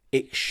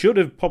 It should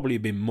have probably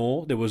been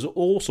more. There was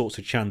all sorts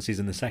of chances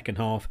in the second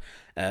half.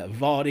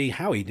 Vardy,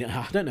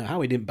 I don't know how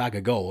he didn't bag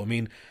a goal. I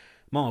mean,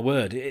 my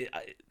word,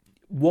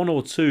 1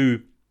 or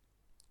 2,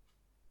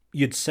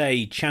 you'd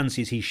say,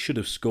 chances he should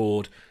have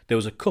scored. There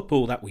was a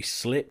couple that we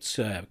slipped,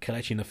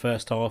 Kelechi in the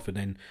first half and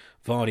then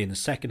Vardy in the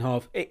second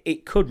half.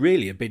 It could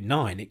really have been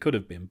 9. It could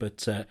have been,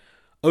 but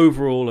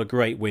overall a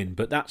great win.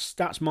 But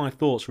that's my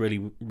thoughts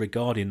really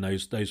regarding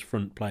those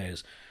front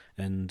players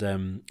and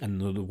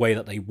the way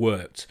that they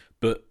worked.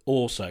 But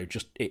also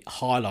just it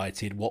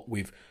highlighted what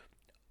we've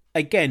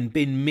again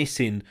been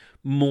missing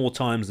more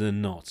times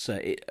than not.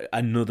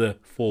 Another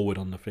forward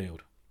on the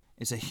field.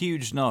 It's a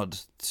huge nod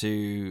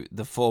to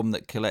the form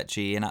that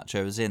Kelechi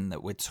Iheanacho is in,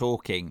 that we're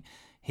talking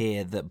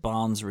here that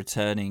Barnes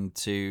returning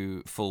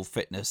to full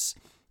fitness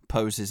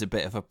poses a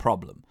bit of a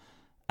problem.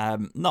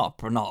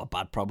 Not a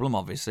bad problem,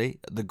 obviously,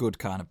 the good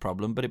kind of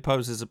problem, but it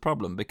poses a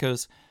problem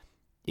because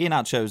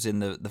Iheanacho's in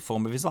the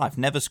form of his life.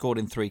 Never scored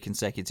in 3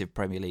 consecutive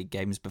Premier League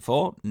games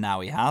before.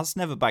 Now he has.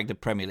 Never bagged a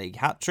Premier League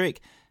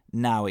hat-trick.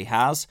 Now he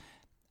has.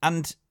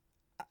 And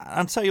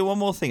I'll tell you one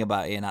more thing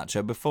about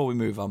Iheanacho before we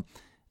move on.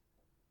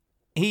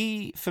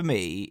 He, for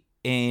me,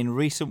 in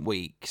recent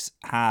weeks,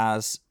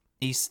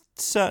 he's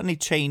certainly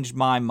changed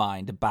my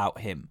mind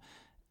about him.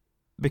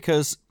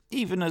 Because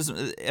even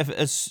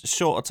as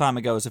short a time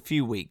ago as a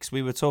few weeks,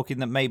 we were talking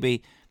that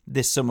maybe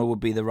this summer would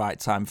be the right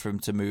time for him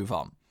to move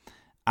on.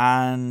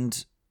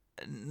 And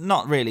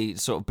not really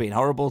sort of being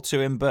horrible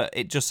to him, but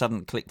it just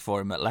hadn't clicked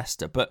for him at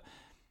Leicester. But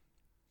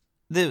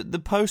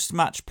the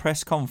post-match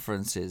press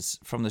conferences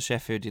from the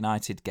Sheffield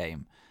United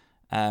game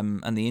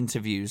and the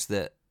interviews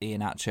that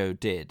Iheanacho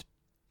did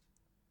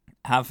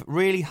have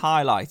really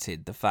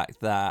highlighted the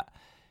fact that,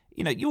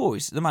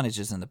 the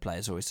managers and the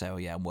players always say, oh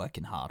yeah, I'm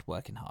working hard,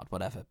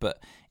 whatever.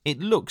 But it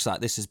looks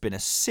like this has been a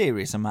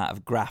serious amount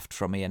of graft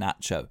from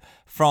Iheanacho,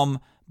 from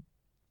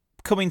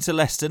coming to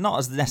Leicester, not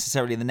as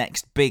necessarily the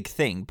next big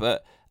thing,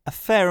 but a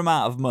fair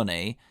amount of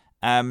money,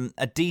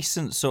 a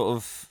decent sort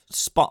of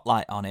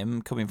spotlight on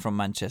him coming from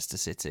Manchester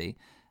City.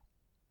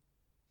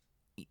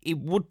 He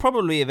would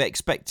probably have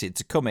expected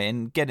to come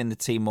in, get in the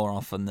team more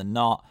often than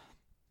not,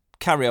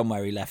 carry on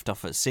where he left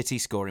off at City,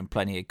 scoring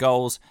plenty of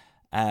goals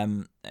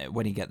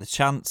when he get the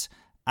chance,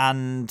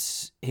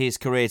 and his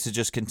career to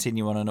just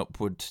continue on an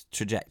upward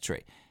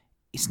trajectory.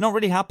 It's not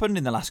really happened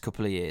in the last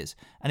couple of years,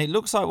 and it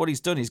looks like what he's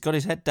done, he's got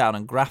his head down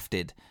and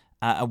grafted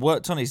and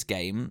worked on his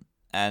game.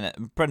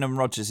 And Brendan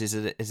Rodgers is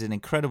an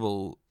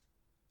incredible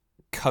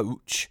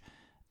coach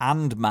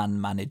and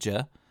man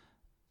manager,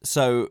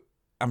 so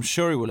I'm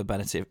sure he will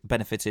have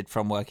benefited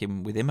from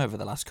working with him over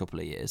the last couple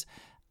of years.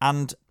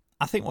 And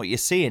I think what you're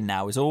seeing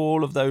now is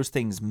all of those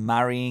things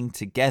marrying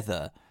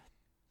together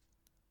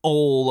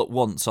all at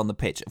once on the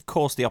pitch. Of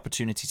course, the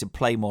opportunity to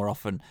play more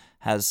often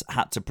has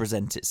had to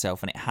present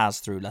itself, and it has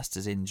through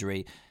Leicester's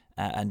injury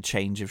and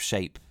change of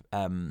shape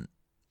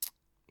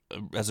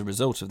as a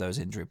result of those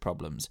injury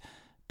problems.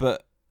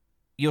 But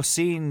you're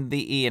seeing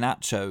the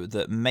Iheanacho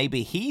that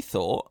maybe he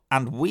thought,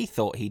 and we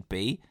thought he'd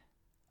be,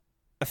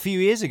 a few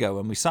years ago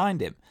when we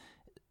signed him.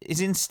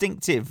 His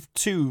instinctive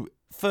 2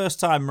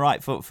 first-time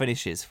right foot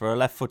finishes for a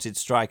left-footed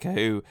striker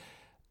who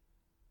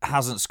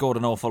hasn't scored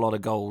an awful lot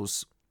of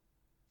goals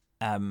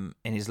in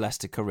his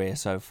Leicester career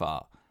so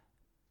far.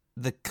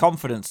 The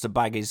confidence to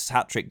bag his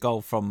hat-trick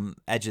goal from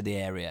edge of the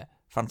area,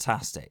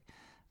 fantastic.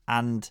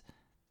 And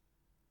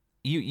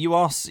he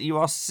was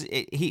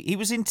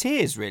in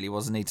tears, really,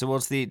 wasn't he,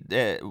 towards at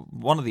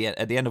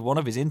the end of one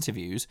of his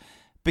interviews,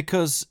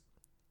 because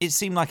it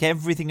seemed like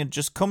everything had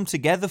just come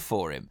together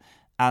for him.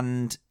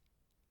 And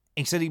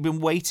he said he'd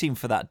been waiting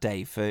for that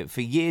day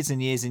for years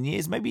and years and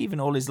years, maybe even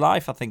all his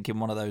life, I think, in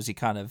one of those he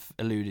kind of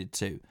alluded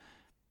to.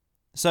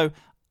 So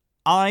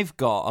I've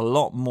got a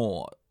lot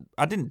more.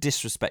 I didn't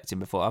disrespect him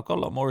before. I've got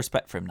a lot more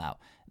respect for him now.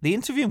 They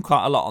interview him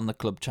quite a lot on the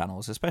club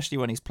channels, especially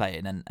when he's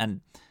playing,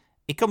 and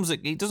he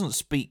doesn't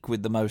speak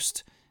with the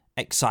most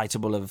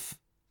excitable of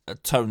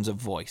tones of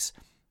voice.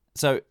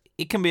 So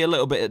it can be a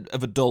little bit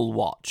of a dull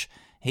watch.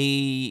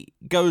 He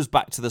goes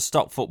back to the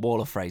stock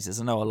footballer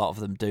phrases. I know a lot of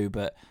them do,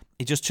 but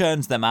he just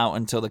churns them out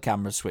until the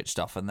camera's switched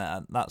off, and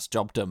that's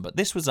job done. But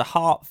this was a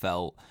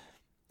heartfelt,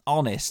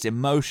 honest,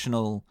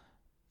 emotional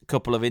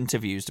couple of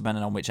interviews,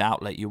 depending on which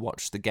outlet you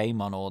watch the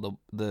game on, or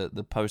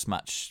the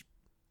post-match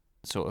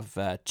sort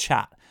of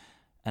chat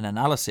and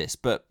analysis.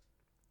 But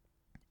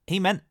he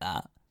meant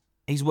that.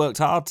 He's worked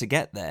hard to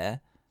get there.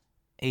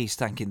 He's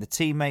thanking the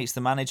teammates,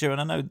 the manager, and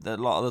I know that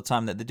a lot of the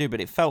time that they do, but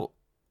it felt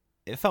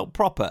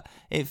proper.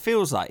 It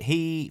feels like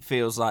he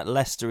feels like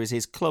Leicester is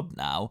his club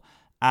now,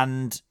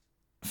 and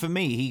for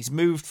me, he's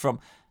moved from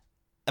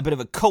a bit of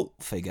a cult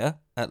figure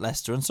at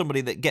Leicester and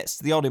somebody that gets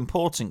the odd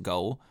important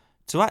goal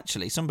to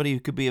actually somebody who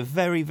could be a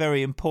very,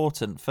 very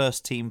important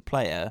first-team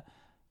player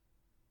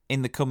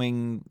in the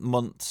coming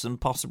months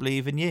and possibly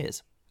even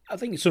years. I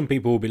think some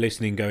people will be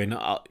listening going,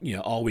 are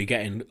we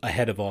getting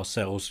ahead of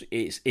ourselves?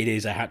 It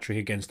is a hat-trick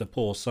against a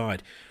poor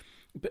side.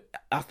 But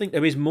I think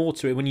there is more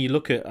to it when you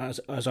look at,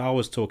 as I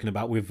was talking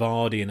about with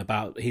Vardy and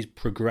about his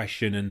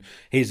progression and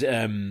his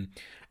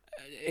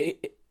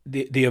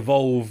the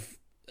evolve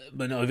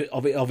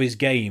of his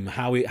game,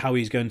 how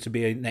he's going to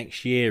be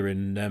next year,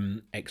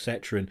 and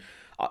etc. And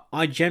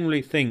I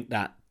generally think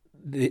that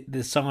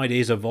the side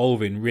is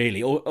evolving,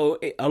 really, or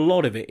a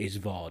lot of it is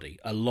Vardy.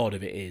 A lot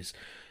of it is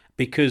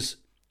because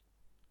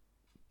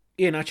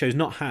Iheanacho's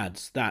not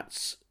had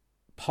that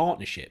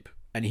partnership,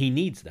 and he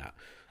needs that.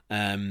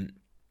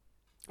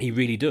 He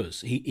really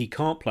does. He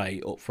can't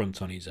play up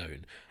front on his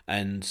own,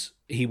 and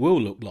he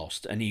will look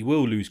lost, and he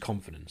will lose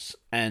confidence,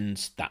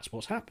 and that's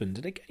what's happened.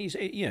 And again, he's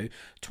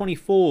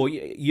 24.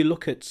 You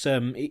look at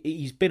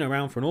he's been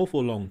around for an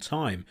awful long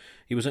time.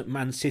 He was at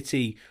Man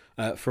City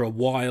for a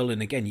while,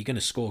 and again, you're going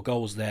to score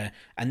goals there,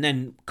 and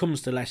then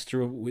comes to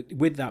Leicester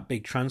with that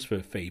big transfer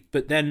fee,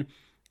 but then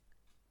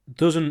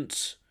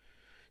doesn't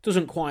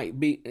quite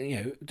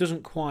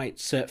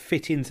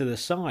fit into the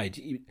side.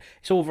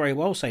 It's all very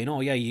well saying, oh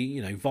yeah,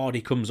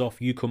 Vardy comes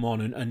off, you come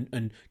on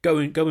and go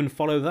and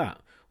follow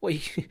that. Well,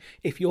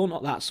 if you're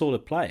not that sort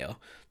of player,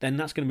 then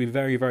that's going to be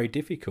very, very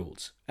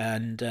difficult.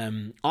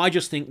 And I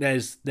just think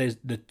there's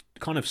the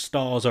kind of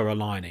stars are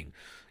aligning.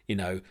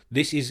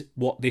 This is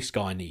what this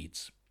guy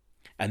needs,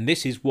 and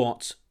this is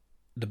what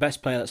the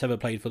best player that's ever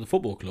played for the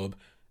football club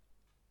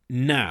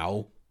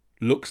now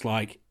looks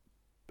like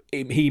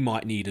he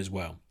might need as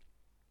well.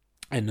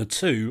 And the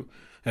two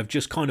have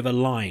just kind of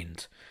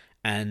aligned,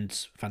 and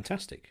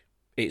fantastic.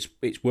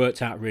 It's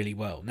worked out really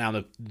well.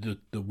 Now,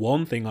 the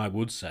one thing I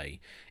would say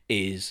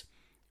is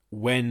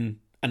when,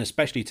 and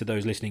especially to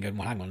those listening going,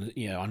 well, hang on,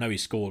 I know he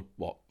scored,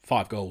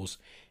 5 goals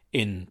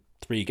in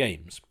 3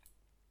 games,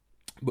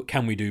 but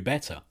can we do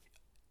better?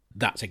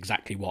 That's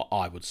exactly what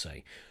I would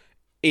say.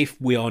 If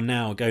we are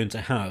now going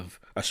to have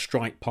a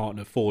strike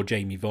partner for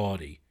Jamie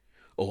Vardy,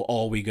 or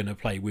are we going to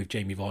play with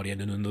Jamie Vardy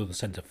and then another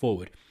centre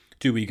forward?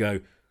 Do we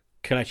go,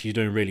 Kelechi's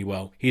doing really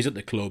well, he's at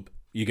the club,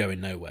 you're going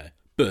nowhere.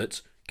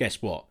 But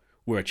guess what?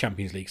 We're a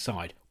Champions League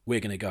side. We're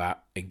going to go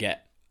out and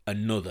get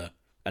another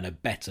and a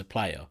better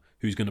player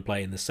who's going to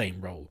play in the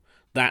same role.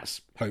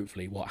 That's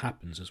hopefully what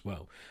happens as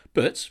well.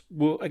 But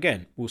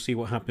we'll see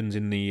what happens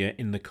in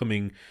the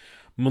coming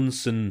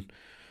months, and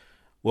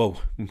when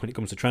it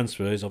comes to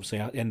transfers, obviously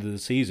at the end of the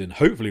season,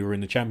 hopefully we're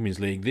in the Champions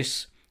League.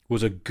 This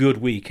was a good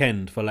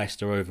weekend for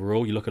Leicester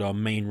overall. You look at our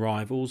main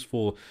rivals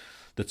for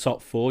the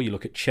top 4. You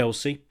look at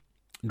Chelsea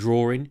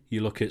drawing.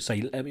 You look at,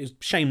 it was a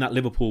shame that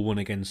Liverpool won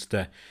against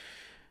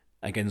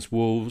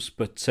Wolves,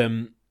 but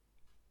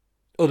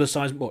other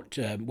sides,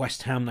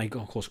 West Ham, they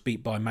got, of course,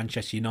 beat by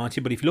Manchester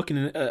United. But if you're looking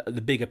at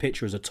the bigger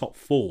picture as a top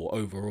 4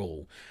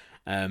 overall,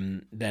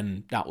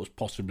 then that was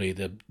possibly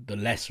the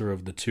lesser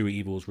of the two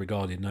evils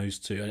regarding those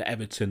two. And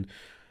Everton,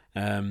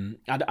 I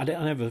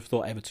never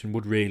thought Everton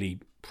would really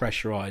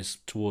pressurise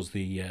towards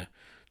the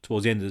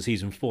end of the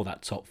season for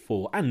that top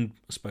 4, and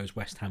I suppose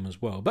West Ham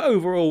as well. But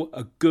overall,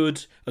 a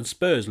good, and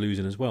Spurs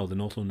losing as well, the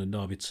North London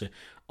derby to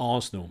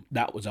Arsenal.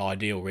 That was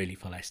ideal really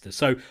for Leicester.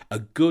 So a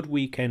good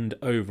weekend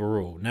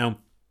overall. Now,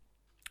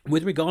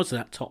 with regards to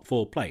that top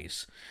 4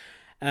 place,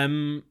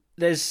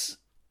 there's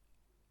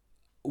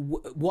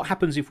what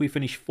happens if we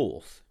finish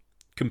 4th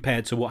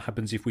compared to what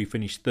happens if we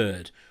finish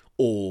 3rd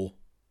or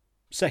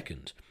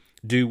 2nd?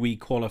 Do we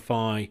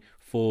qualify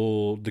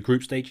for the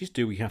group stages?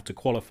 Do we have to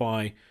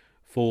qualify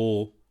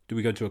for... Do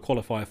we go to a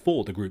qualifier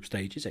for the group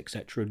stages,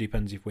 etc.?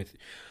 Depends if we're...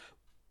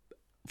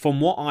 From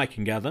what I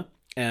can gather,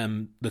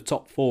 the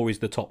top 4 is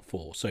the top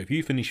 4. So if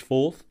you finish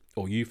 4th,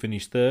 or you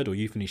finish 3rd, or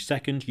you finish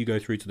 2nd, you go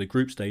through to the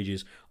group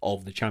stages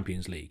of the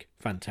Champions League.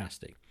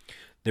 Fantastic.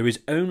 There is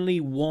only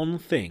one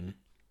thing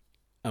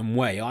and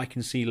way I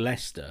can see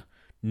Leicester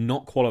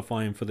not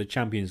qualifying for the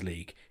Champions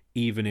League,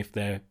 even if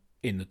they're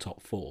in the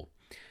top 4.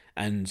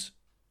 And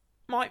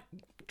might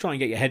try and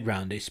get your head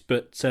around this,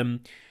 but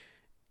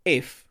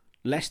if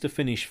Leicester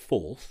finish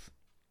 4th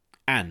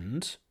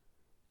and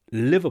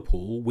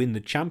Liverpool win the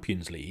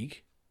Champions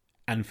League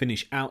and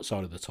finish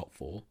outside of the top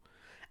 4,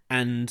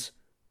 and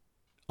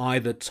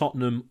either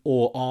Tottenham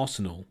or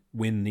Arsenal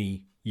win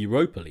the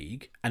Europa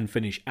League and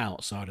finish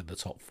outside of the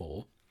top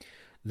 4,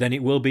 then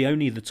it will be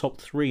only the top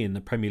 3 in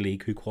the Premier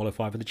League who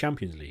qualify for the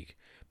Champions League,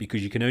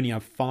 because you can only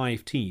have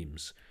 5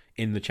 teams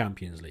in the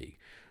Champions League.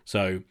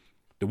 So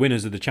the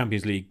winners of the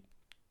Champions League,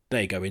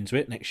 they go into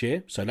it next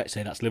year. So let's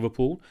say that's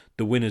Liverpool.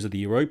 The winners of the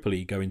Europa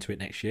League go into it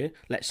next year.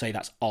 Let's say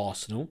that's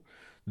Arsenal.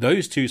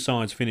 Those two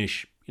sides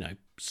finish,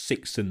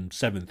 6th and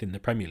 7th in the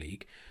Premier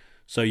League.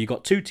 So you've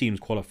got 2 teams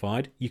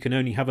qualified. You can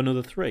only have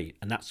another 3,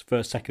 and that's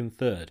 1st, 2nd,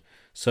 3rd.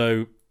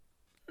 So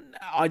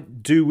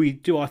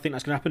do I think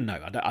that's going to happen? No,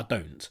 I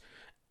don't.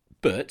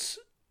 But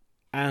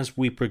as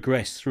we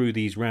progress through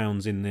these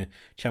rounds in the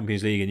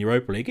Champions League and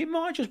Europa League, it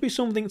might just be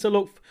something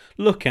to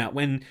look at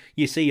when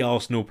you see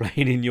Arsenal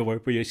playing in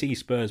Europa, you see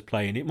Spurs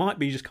playing. It might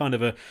be just kind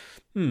of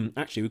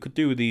actually we could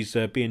do with these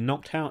being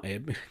knocked out here,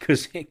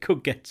 because it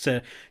could get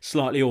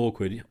slightly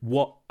awkward.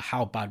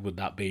 How bad would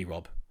that be,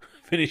 Rob?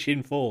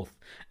 Finishing 4th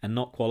and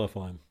not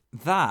qualifying.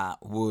 That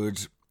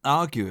would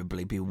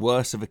arguably be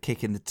worse of a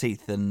kick in the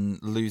teeth than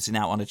losing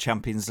out on a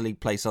Champions League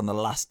place on the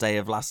last day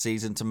of last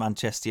season to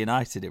Manchester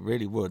United. It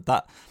really would.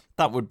 That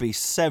would be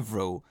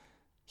several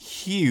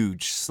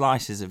huge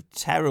slices of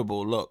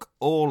terrible luck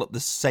all at the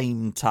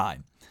same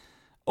time.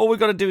 All we've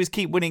got to do is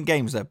keep winning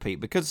games there, Pete,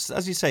 because,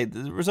 as you say,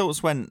 the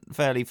results went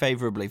fairly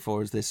favourably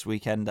for us this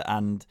weekend,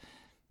 and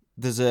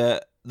there's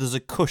a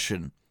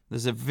cushion.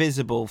 There's a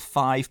visible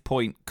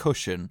 5-point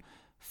cushion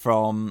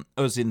from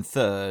us in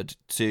 3rd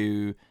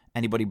to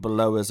anybody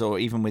below us, or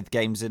even with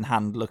games in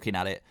hand looking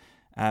at it.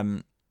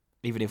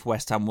 Even if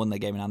West Ham won their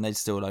game in hand, they'd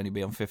still only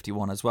be on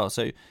 51 as well.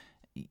 So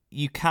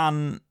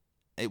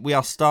we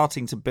are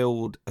starting to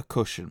build a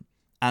cushion.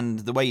 And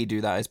the way you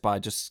do that is by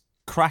just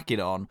cracking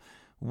on,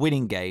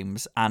 winning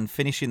games, and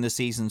finishing the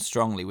season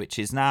strongly, which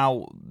is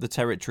now the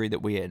territory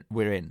that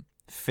we're in,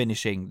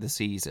 finishing the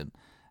season.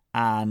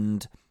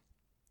 And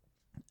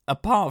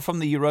apart from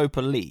the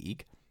Europa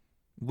League,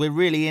 we're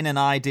really in an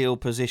ideal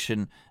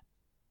position.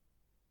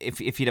 If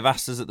you'd have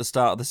asked us at the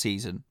start of the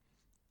season,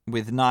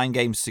 with 9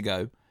 games to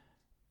go,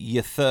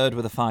 you're 3rd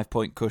with a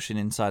 5-point cushion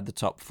inside the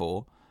top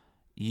 4.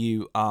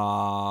 You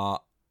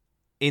are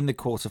in the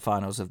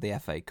quarterfinals of the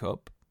FA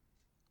Cup.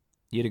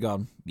 You'd have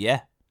gone,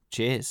 yeah,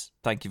 cheers,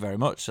 thank you very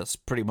much. That's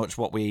pretty much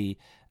what we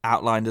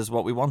outlined as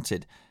what we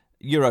wanted.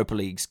 Europa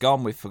League's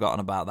gone, we've forgotten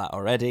about that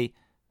already.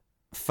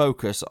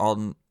 Focus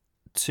on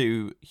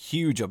 2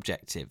 huge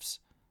objectives,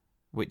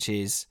 which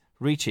is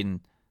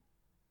reaching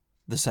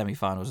the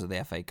semi-finals of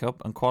the FA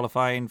Cup and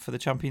qualifying for the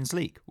Champions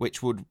League,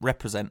 which would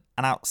represent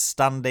an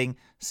outstanding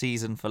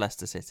season for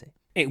Leicester City.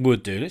 It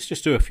would do. Let's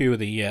just do a few of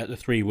the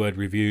three-word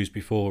reviews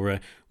before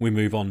we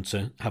move on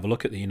to have a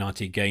look at the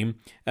United game.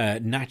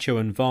 Nacho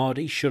and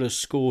Vardy should have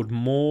scored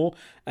more.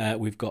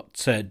 We've got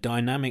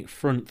dynamic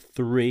front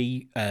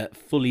three,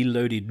 fully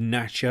loaded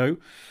Nacho.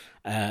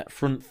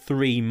 Front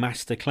three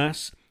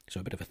masterclass. So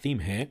a bit of a theme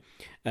here.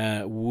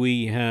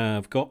 We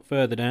have got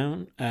further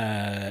down.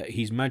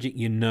 He's magic,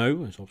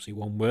 that's obviously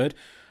one word.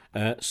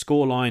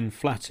 Scoreline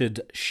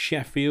flattered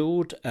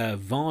Sheffield.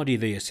 Vardy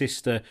the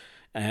assister.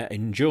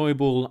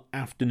 Enjoyable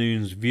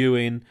afternoon's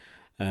viewing.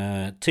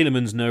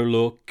 Tielemans no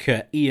look.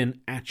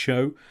 Ian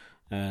Acho.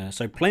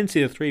 So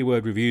plenty of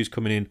three-word reviews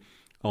coming in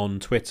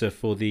on Twitter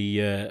for the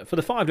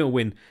 5-0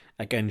 win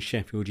against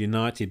Sheffield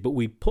United. But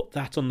we put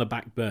that on the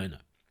back burner.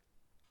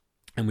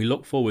 And we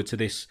look forward to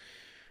this,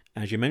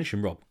 as you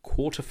mentioned, Rob,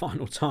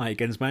 quarter-final tie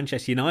against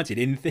Manchester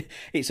United.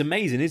 It's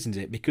amazing, isn't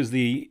it? Because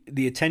the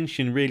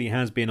attention really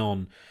has been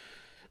on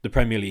the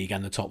Premier League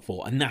and the top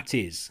four. And that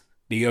is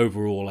the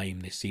overall aim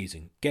this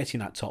season.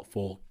 Getting that top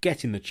four,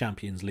 getting the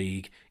Champions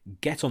League,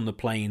 get on the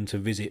plane to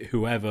visit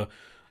whoever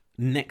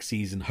next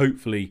season,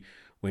 hopefully,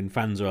 when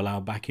fans are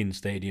allowed back in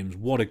stadiums.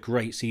 What a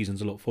great season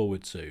to look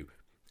forward to.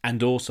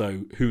 And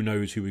also, who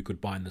knows who we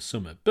could buy in the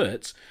summer.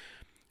 But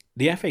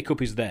the FA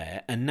Cup is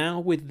there, and now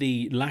with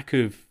the lack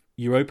of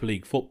Europa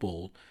League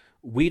football,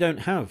 we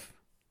don't have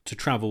to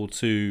travel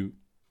to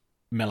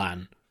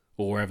Milan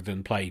or wherever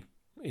and play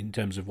in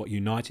terms of what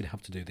United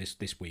have to do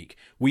this week.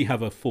 We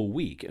have a full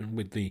week, and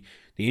with the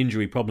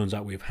injury problems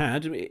that we've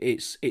had,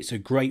 it's a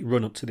great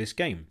run up to this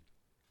game.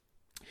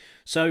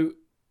 So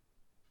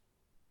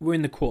we're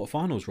in the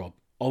quarterfinals, Rob,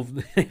 of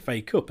the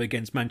FA Cup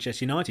against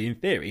Manchester United. In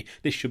theory,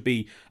 this should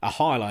be a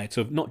highlight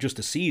of not just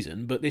a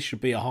season, but this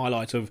should be a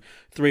highlight of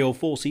 3 or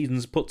 4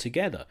 seasons put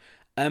together.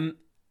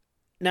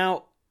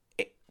 Now,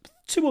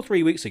 2 or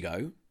 3 weeks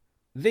ago,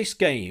 this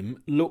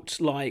game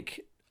looked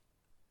like,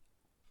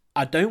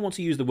 I don't want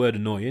to use the word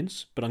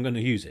annoyance, but I'm going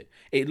to use it.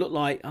 It looked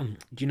like, do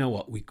you know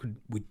what?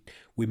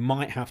 We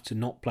might have to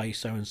not play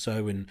so and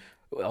so, and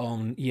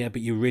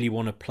but you really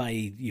want to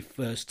play your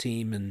first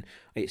team, and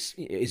is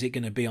it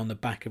going to be on the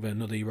back of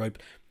another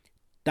Europa?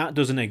 That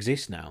doesn't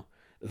exist now.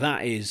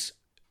 That is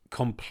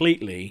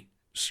completely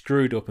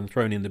screwed up and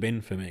thrown in the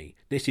bin for me.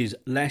 This is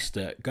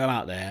Leicester go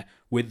out there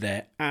with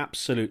their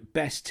absolute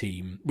best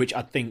team, which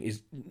I think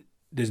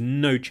there's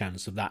no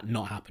chance of that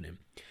not happening,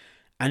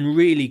 and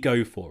really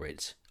go for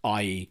it,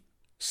 i.e.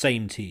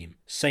 same team,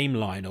 same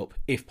lineup,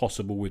 if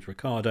possible with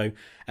Ricardo,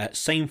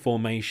 same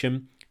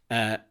formation,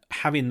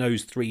 having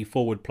those 3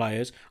 forward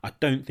players. I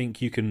don't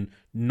think you can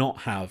not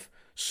have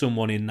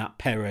someone in that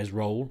Perez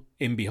role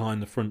in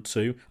behind the front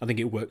 2. I think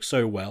it works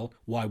so well.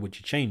 Why would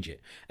you change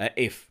it?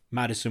 If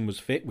Maddison was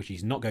fit, which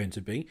he's not going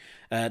to be,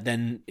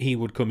 then he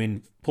would come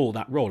in, pull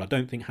that role. I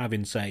don't think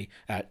having, say,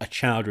 a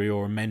Chowdhury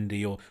or a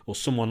Mendy or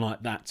someone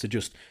like that to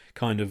just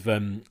kind of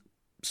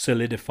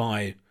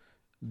solidify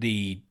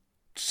the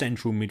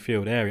central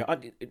midfield area.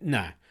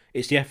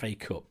 It's the FA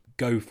Cup.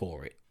 Go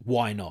for it.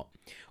 Why not?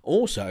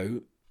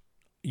 Also,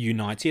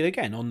 United,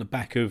 again, on the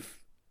back of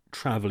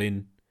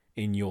travelling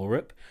in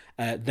Europe,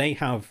 they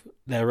have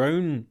their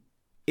own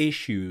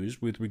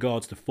issues with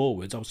regards to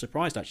forwards. I was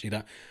surprised, actually,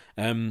 that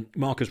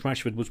Marcus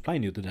Rashford was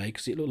playing the other day,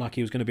 because it looked like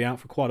he was going to be out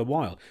for quite a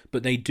while.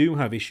 But they do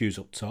have issues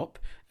up top,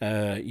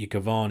 your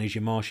Cavani's,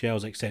 your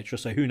Martials, etc.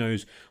 So who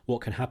knows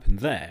what can happen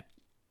there.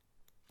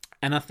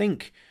 And I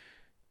think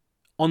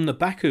on the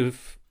back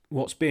of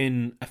what's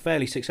been a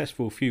fairly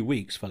successful few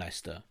weeks for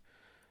Leicester,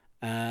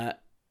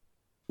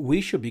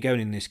 we should be going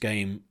in this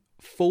game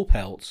full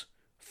pelt,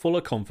 full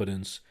of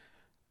confidence,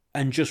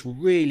 and just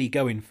really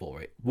going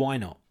for it. Why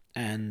not?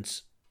 And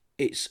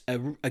it's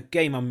a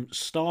game I'm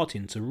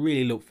starting to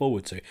really look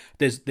forward to.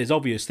 There's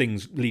obvious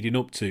things leading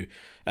up to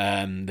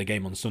the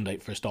game on Sunday.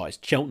 For a start, it's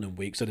Cheltenham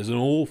week, so there's an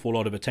awful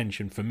lot of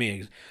attention for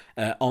me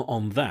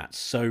on that.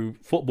 So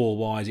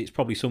football-wise, it's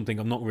probably something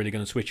I'm not really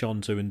going to switch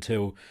on to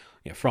until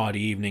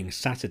Friday evening,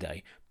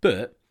 Saturday.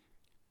 But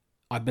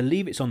I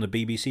believe it's on the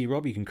BBC,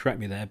 Rob. You can correct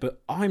me there,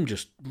 but I'm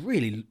just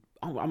really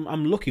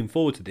I'm looking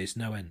forward to this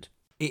no end.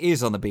 It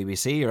is on the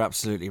BBC, you're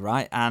absolutely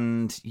right,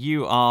 and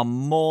you are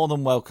more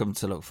than welcome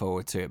to look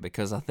forward to it,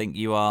 because I think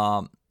you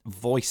are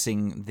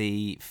voicing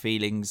the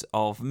feelings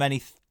of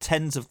many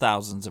tens of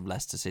thousands of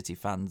Leicester City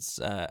fans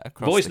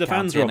across Voice the of the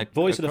fans, county. Rob.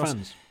 Voice of the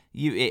fans.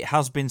 It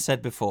has been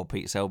said before,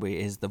 Pete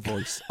Selby is the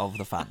voice of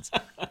the fans.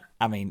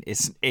 I mean,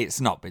 it's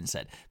not been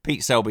said.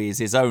 Pete Selby is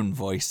his own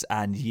voice,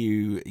 and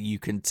you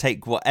can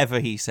take whatever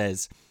he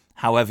says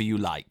however you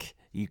like.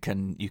 You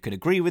can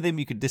agree with him,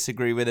 you can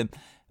disagree with him,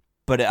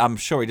 but I'm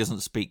sure he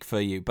doesn't speak for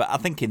you. But I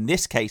think in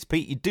this case,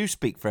 Pete, you do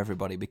speak for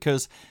everybody,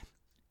 because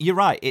you're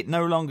right, it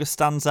no longer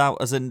stands out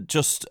as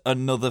just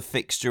another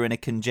fixture in a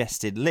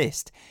congested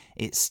list.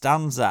 It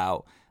stands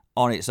out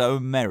on its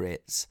own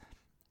merits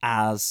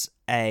as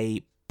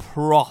a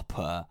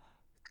proper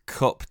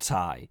cup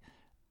tie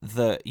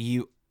that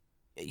you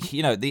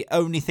the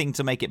only thing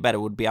to make it better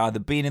would be either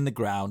being in the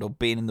ground or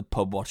being in the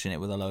pub watching it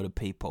with a load of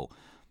people.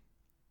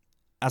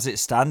 As it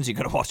stands, you've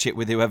got to watch it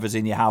with whoever's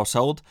in your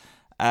household.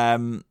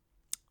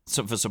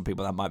 So for some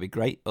people that might be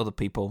great, other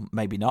people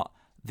maybe not.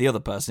 The other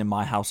person in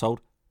my household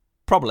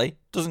probably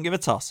doesn't give a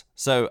toss,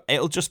 so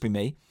it'll just be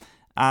me.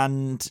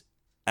 And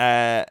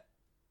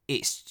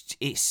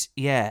it's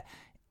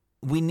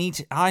we need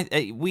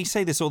to, we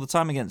say this all the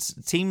time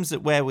against teams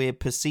where we're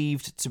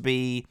perceived to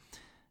be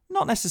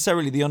not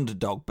necessarily the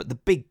underdog, but the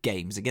big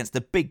games against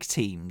the big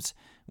teams.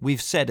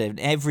 We've said in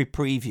every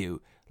preview,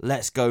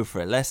 let's go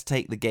for it. Let's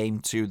take the game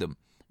to them.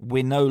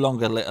 We're no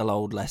longer little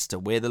old Leicester.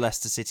 We're the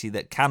Leicester City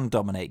that can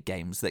dominate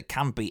games, that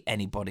can beat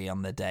anybody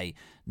on the day,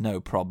 no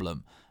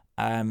problem.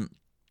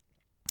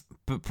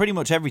 But pretty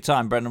much every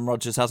time, Brendan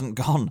Rodgers hasn't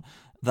gone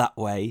that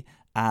way.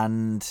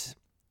 And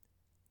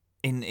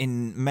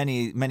in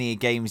many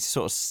games,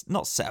 sort of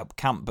not set up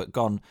camp, but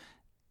gone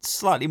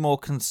slightly more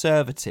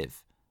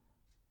conservative.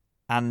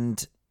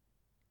 And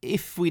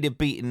if we'd have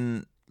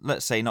beaten,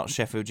 let's say not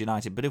Sheffield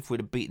United, but if we'd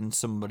have beaten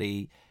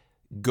somebody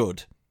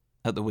good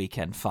at the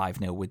weekend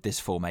 5-0 with this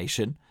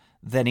formation,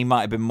 then he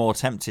might have been more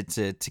tempted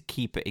to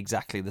keep it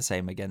exactly the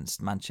same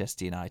against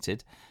Manchester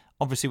United.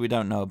 Obviously, we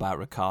don't know about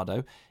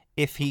Ricardo.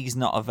 If he's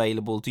not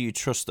available, do you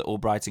trust that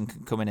Albrighton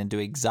can come in and do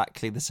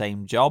exactly the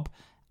same job?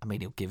 I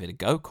mean, he'll give it a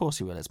go. Of course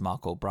he will. It's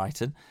Mark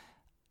Albrighton.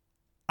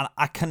 And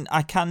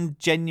I can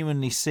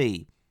genuinely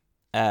see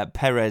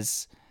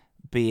Perez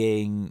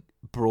being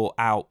brought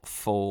out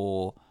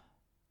for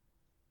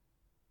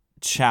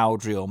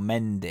Chowdhury or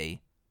Mendy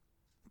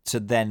to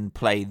then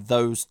play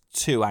those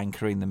two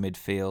anchoring the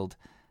midfield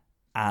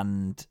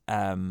and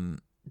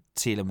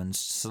Tielemans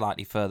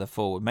slightly further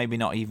forward. Maybe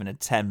not even a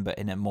 10, but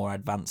in a more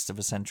advanced of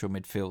a central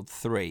midfield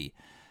 3.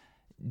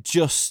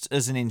 Just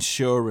as an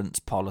insurance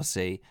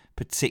policy,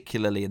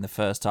 particularly in the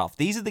first half.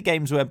 These are the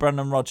games where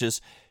Brendan Rodgers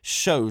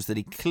shows that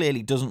he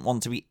clearly doesn't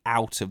want to be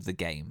out of the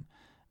game.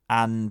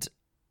 And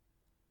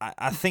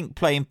I think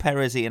playing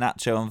Perez,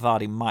 Iheanacho and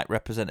Vardy might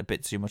represent a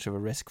bit too much of a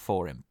risk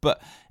for him.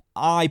 But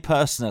I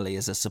personally,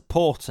 as a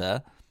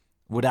supporter,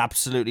 would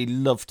absolutely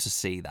love to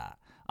see that.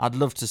 I'd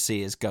love to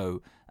see us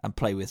go and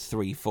play with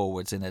 3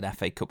 forwards in an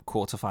FA Cup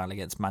quarter-final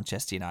against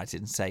Manchester United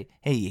and say,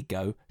 here you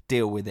go,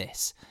 deal with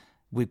this.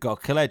 We've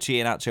got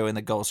Kelechi Iheanacho in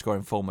the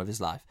goal-scoring form of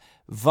his life.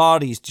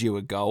 Vardy's due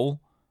a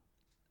goal,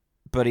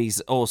 but he's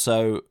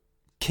also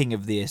king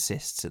of the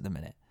assists at the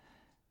minute.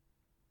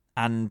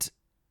 And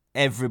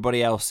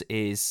everybody else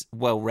is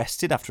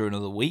well-rested after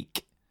another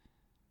week.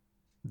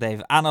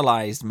 They've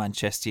analysed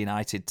Manchester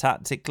United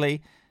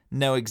tactically,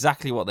 know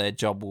exactly what their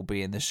job will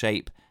be in the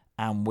shape,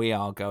 and we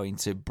are going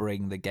to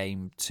bring the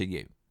game to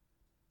you.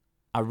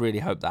 I really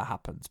hope that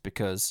happens,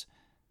 because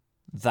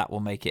that will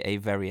make it a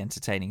very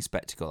entertaining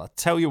spectacle. I'll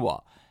tell you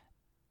what,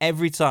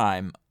 every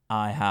time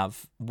I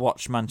have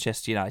watched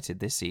Manchester United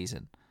this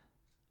season,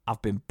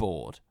 I've been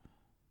bored.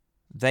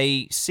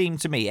 They seem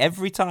to me,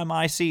 every time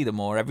I see them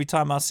or every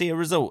time I see a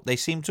result, they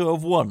seem to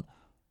have won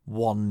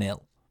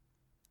 1-0.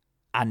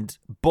 And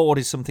bored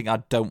is something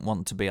I don't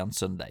want to be on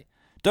Sunday.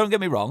 Don't get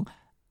me wrong,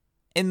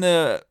 in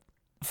the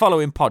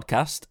following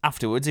podcast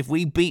afterwards, if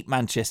we beat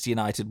Manchester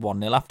United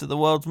 1-0 after the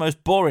world's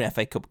most boring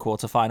FA Cup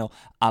quarter-final,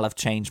 I'll have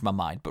changed my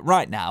mind. But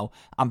right now,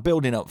 I'm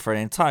building up for an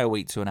entire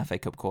week to an FA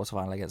Cup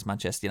quarter-final against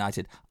Manchester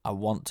United. I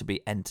want to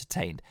be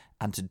entertained.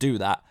 And to do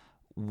that,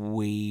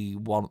 we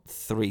want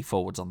 3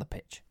 forwards on the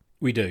pitch.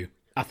 We do.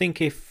 I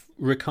think if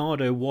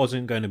Ricardo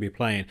wasn't going to be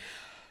playing,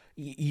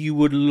 you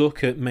would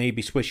look at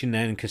maybe switching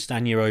then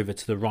Castagna over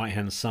to the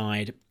right-hand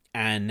side,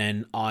 and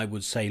then I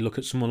would say look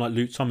at someone like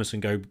Luke Thomas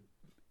and go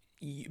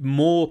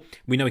more.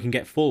 We know he can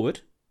get forward,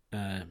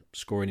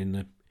 scoring in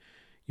the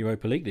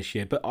Europa League this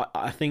year, but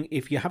I think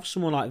if you have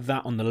someone like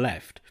that on the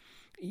left,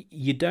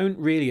 you don't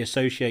really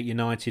associate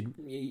United.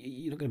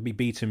 You're not going to be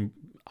beaten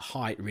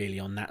height really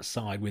on that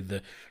side with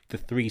the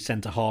 3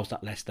 centre-halves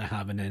that Leicester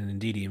have and then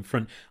Ndidi in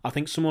front. I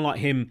think someone like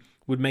him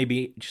would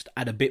maybe just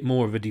add a bit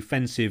more of a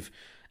defensive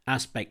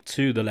aspect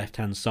to the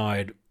left-hand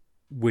side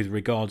with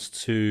regards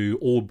to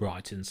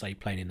Albrighton, say,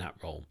 playing in that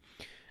role.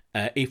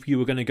 If you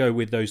were going to go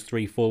with those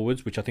 3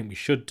 forwards, which I think we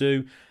should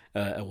do,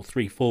 or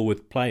 3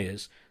 forward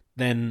players,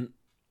 then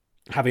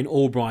having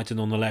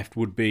Albrighton on the left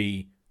would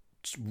be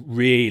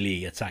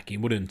really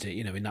attacking, wouldn't it?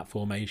 In that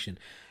formation.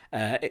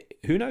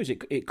 Who knows?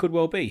 It could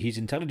well be. He's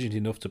intelligent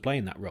enough to play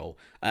in that role.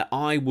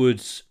 I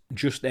would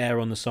just err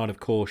on the side of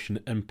caution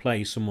and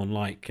play someone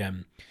like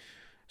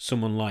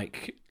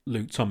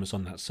Luke Thomas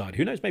on that side.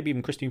 Who knows? Maybe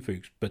even Christian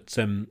Fuchs. But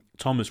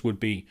Thomas would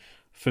be,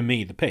 for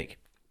me, the pick.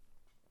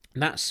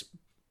 And that's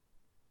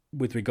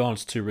with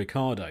regards to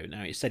Ricardo.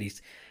 Now, he said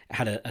he's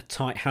had a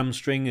tight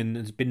hamstring and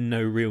there's been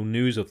no real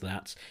news of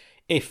that.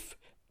 If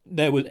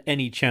there was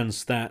any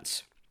chance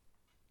that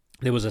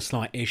there was a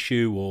slight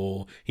issue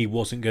or he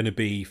wasn't going to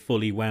be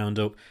fully wound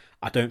up,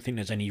 I don't think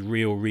there's any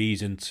real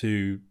reason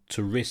to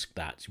risk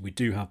that. We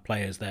do have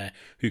players there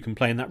who can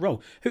play in that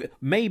role. Who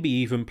maybe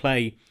even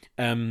play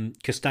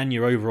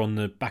Castagna over on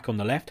the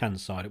left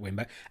hand side at wing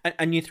back,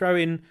 and you throw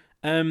in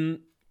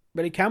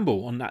Billy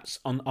Campbell on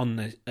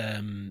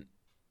the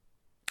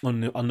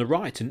on the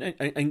right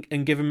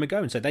and give him a go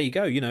and say, there you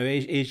go,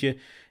 here's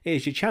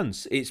your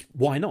chance. It's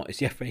why not? It's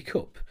the FA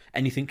Cup.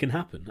 Anything can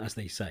happen, as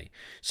they say.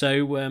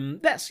 So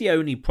that's the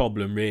only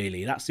problem,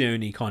 really. That's the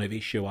only kind of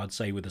issue I'd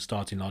say with the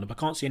starting lineup. I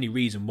can't see any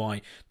reason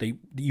why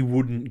you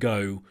wouldn't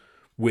go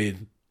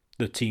with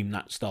the team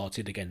that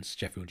started against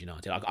Sheffield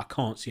United. I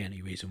can't see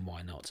any reason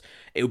why not.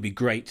 It would be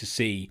great to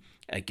see,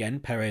 again,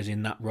 Perez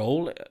in that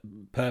role.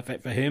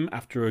 Perfect for him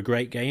after a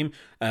great game.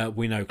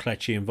 We know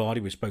Kelechi and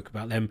Vardy, we spoke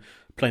about them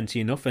plenty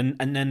enough. And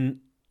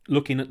then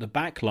looking at the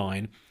back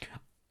line,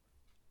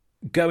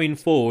 going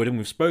forward, and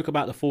we've spoke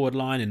about the forward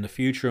line in the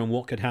future and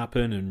what could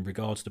happen in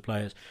regards to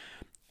players,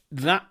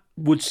 that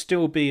would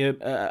still be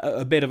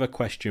a bit of a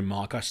question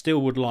mark. I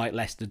still would like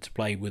Leicester to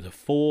play with a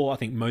 4. I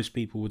think most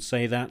people would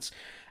say that.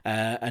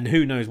 And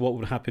who knows what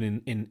would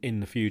happen in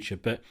the future.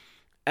 But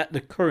at the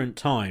current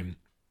time,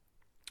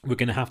 we're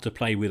going to have to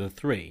play with a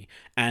 3.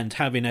 And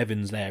having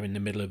Evans there in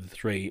the middle of the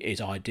 3 is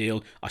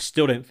ideal. I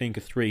still don't think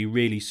a 3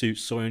 really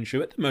suits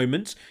Soyuncu at the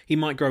moment. He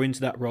might grow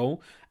into that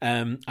role.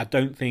 I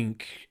don't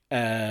think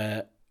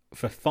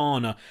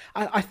Fofana...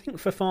 I think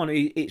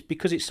Fofana, it's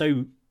because he's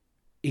so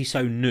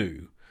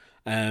new.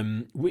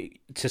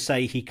 To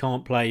say he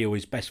can't play or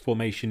his best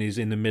formation is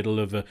in the middle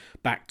of a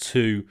back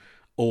 2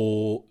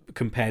 or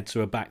compared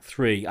to a back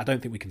 3, I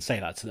don't think we can say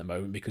that at the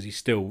moment because he's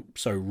still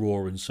so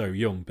raw and so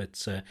young.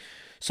 But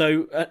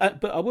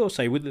I will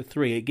say with the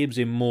 3, it gives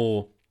him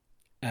more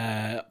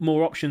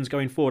options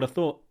going forward. I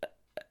thought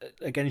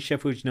against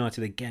Sheffield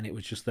United, again, it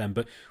was just them.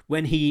 But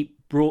when he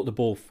brought the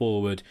ball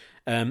forward,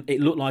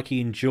 it looked like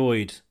he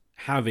enjoyed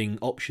having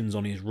options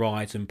on his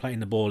right and playing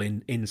the ball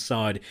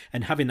inside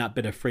and having that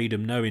bit of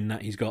freedom, knowing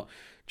that he's got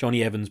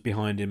Johnny Evans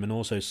behind him and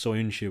also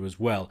Soyuncu as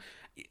well.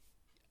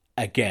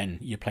 Again,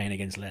 you're playing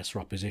against lesser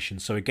opposition.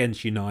 So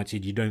against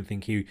United, you don't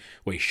think he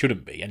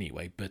shouldn't be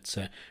anyway, but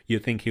you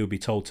think he'll be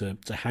told to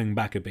hang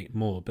back a bit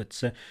more. But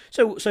so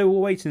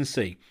we'll wait and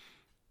see.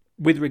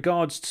 With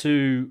regards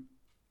to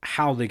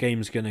how the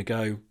game's going to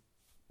go,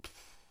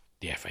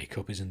 the FA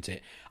Cup, isn't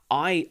it?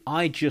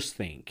 I just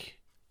think,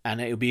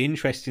 and it'll be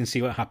interesting to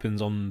see what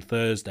happens on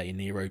Thursday in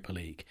the Europa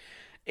League.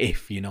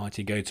 If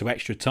United go to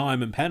extra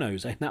time and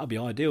penalties, that would be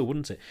ideal,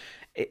 wouldn't it?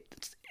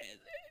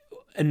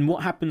 And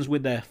what happens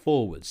with their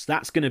forwards?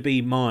 That's going to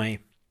be my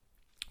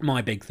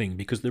big thing,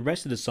 because the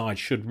rest of the side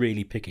should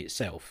really pick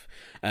itself.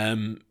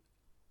 I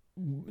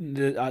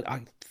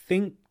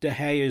think De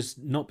Gea's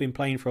not been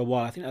playing for a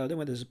while. I don't know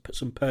whether there's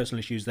some personal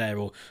issues there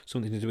or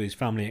something to do with his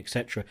family,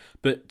 etc.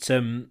 But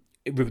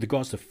with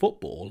regards to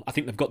football, I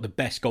think they've got the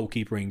best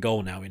goalkeeper in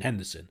goal now in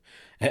Henderson.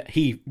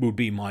 He would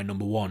be my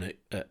number 1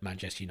 at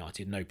Manchester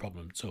United, no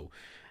problem at all.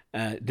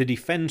 The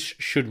defence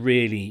should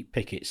really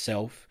pick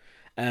itself.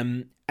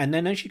 And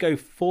then as you go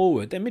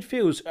forward, their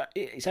midfield's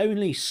it's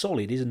only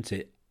solid, isn't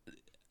it?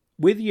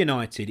 With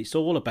United, it's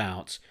all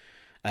about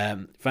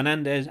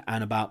Fernandes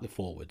and about the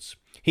forwards.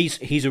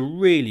 He's a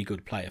really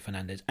good player,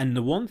 Fernandes, and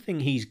the one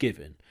thing he's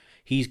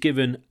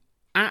given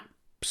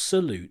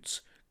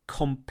absolute,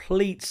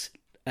 complete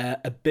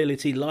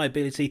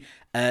liability,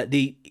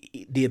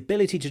 the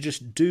ability to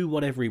just do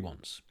whatever he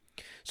wants.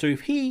 So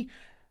if he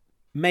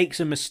makes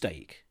a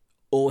mistake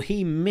or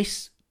he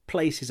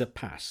misplaces a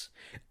pass,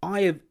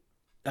 I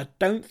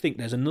don't think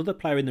there's another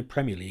player in the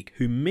Premier League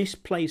who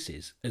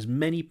misplaces as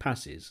many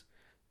passes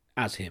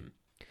as him.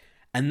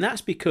 And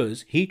that's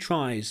because he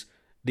tries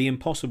the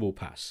impossible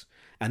pass.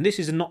 And this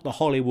is not the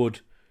Hollywood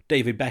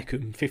David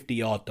Beckham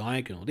 50-yard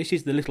diagonal. This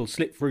is the little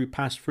slip-through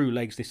pass through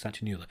legs, this, that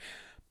and the other.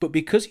 But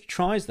because he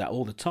tries that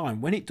all the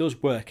time, when it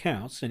does work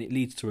out and it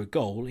leads to a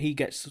goal, he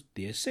gets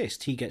the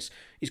assist.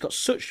 He's got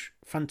such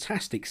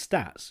fantastic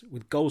stats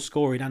with goal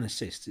scoring and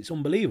assists. It's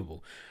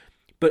unbelievable.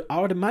 But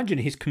I would imagine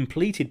his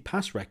completed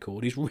pass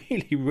record is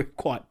really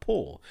quite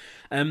poor.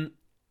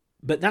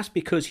 But that's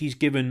because he's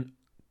given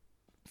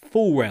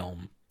full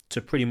realm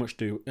to pretty much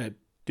do what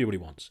he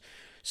wants.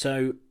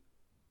 So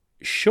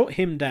shut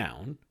him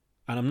down,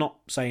 and I'm not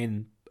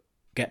saying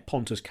get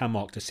Pontus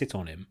Kamark to sit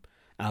on him,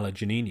 a la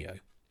Juninho.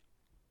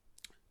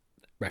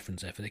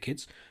 Reference there for the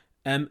kids.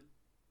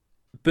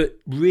 But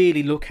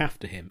really look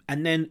after him.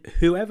 And then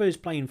whoever is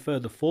playing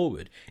further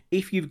forward,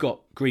 if you've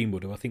got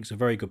Greenwood, who I think is a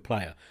very good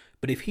player,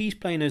 but if he's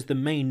playing as the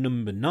main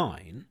number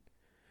 9,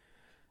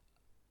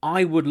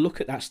 I would look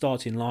at that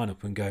starting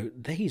lineup and go,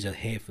 these are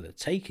here for the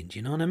taking. Do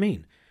you know what I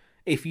mean?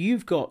 If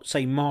you've got,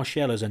 say,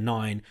 Martial as a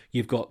 9,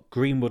 you've got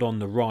Greenwood on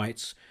the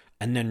right,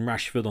 and then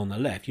Rashford on the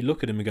left, you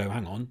look at him and go,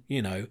 hang on,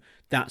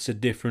 that's a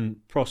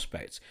different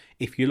prospect.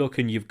 If you look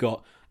and you've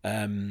got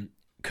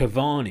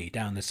Cavani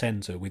down the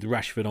centre with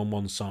Rashford on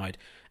one side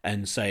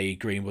and, say,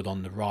 Greenwood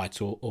on the right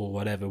or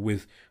whatever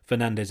with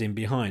Fernandes in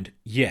behind,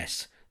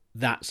 yes,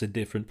 that's a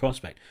different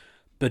prospect.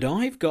 But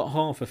I've got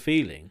half a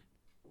feeling,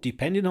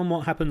 depending on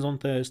what happens on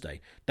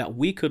Thursday, that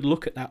we could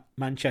look at that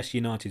Manchester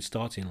United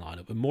starting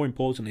lineup, and more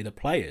importantly, the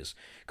players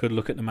could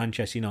look at the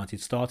Manchester United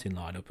starting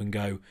lineup and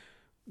go,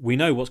 we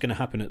know what's going to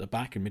happen at the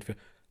back and midfield.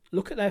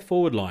 Look at their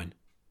forward line.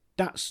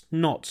 That's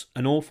not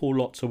an awful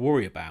lot to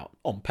worry about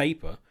on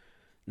paper.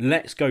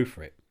 Let's go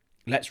for it.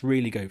 Let's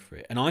really go for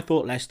it. And I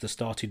thought Leicester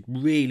started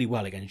really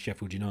well against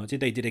Sheffield United.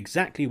 They did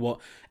exactly what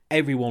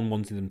everyone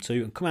wanted them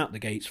to and come out the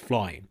gates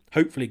flying.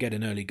 Hopefully get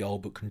an early goal,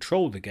 but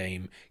control the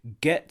game,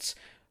 get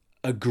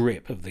a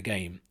grip of the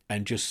game,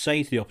 and just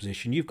say to the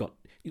opposition,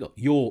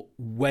 you're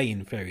way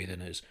inferior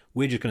than us.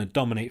 We're just going to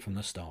dominate from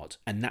the start.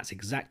 And that's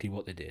exactly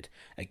what they did.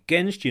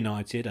 Against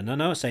United, and I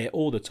know I say it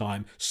all the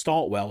time,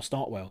 start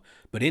well.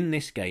 But in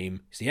this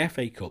game, it's the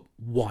FA Cup,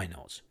 why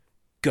not?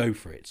 Go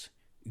for it.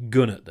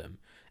 Gun at them.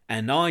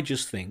 And I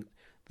just think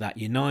that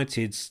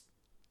United's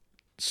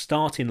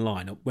starting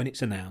lineup, when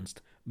it's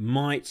announced,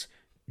 might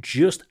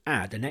just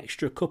add an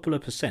extra couple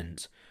of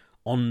 %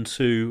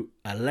 onto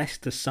a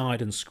Leicester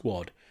side and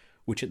squad,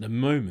 which at the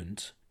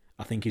moment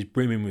I think is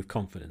brimming with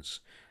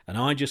confidence. And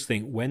I just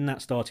think when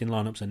that starting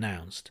lineup's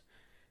announced,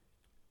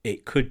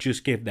 it could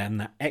just give them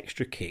that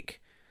extra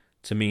kick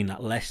to mean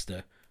that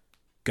Leicester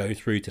go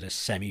through to the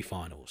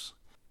semi-finals.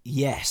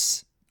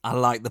 Yes, I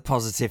like the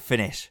positive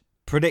finish.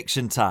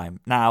 Prediction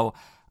time. Now,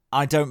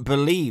 I don't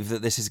believe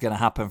that this is going to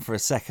happen for a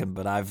second,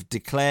 but I've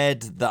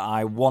declared that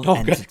I want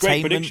entertainment.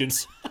 Great prediction.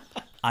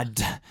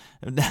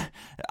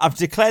 I've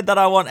declared that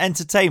I want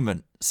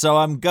entertainment, so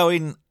I'm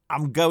going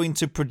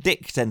to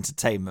predict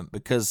entertainment,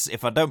 because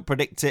if I don't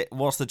predict it,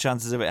 what's the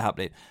chances of it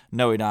happening?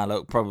 Knowing I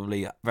look,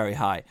 probably very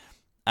high.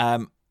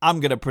 I'm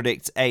going to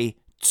predict a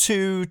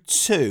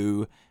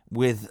 2-2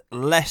 with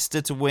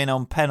Leicester to win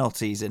on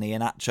penalties and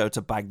Iheanacho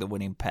to bag the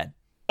winning pen.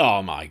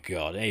 Oh my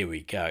God, here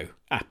we go.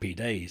 Happy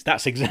days.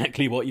 That's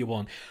exactly what you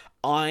want.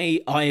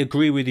 I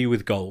agree with you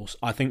with goals.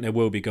 I think there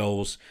will be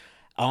goals.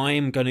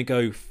 I'm going to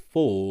go for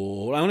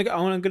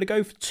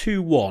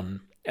 2-1.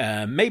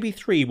 Maybe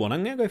 3-1.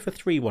 I'm going to go for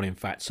 3-1, in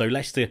fact. So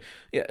Leicester,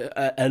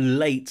 a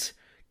late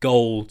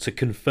goal to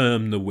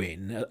confirm the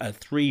win. A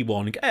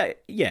 3-1.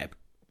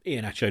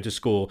 Iheanacho to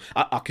score.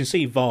 I can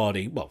see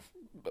Vardy. Well,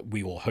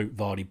 we all hope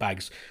Vardy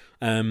bags.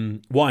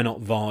 Why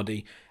not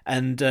Vardy?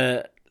 And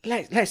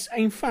let's.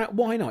 In fact,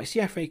 why not? It's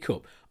the FA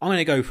Cup. I'm going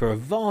to go for a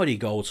Vardy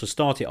goal to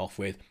start it off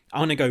with. I'm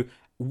going to go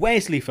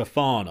Wesley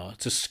Fofana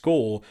to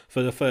score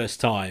for the first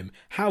time.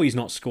 How he's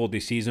not scored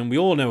this season. We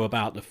all know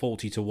about the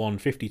 40-1,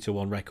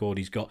 50-1 record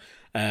he's got,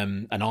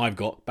 and I've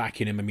got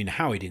backing him. I mean,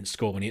 how he didn't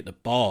score when he hit the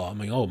bar. I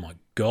mean, oh my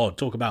God,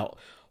 talk about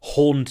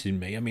haunting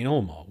me. I mean,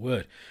 oh my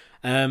word.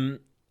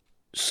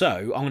 So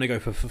I'm going to go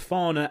for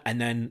Fofana, and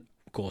then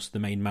of course the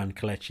main man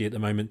Kelechi at the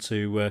moment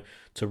to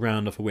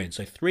round off a win.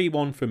 So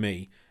 3-1 for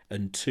me.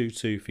 And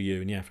 2-2 for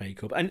you in the FA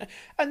Cup. And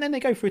then they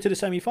go through to the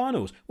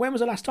semi-finals. When was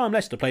the last time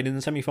Leicester played in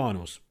the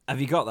semi-finals? Have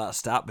you got that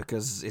stat?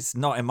 Because it's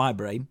not in my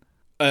brain.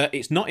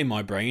 It's not in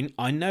my brain.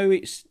 I know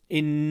it's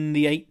in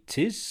the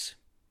 80s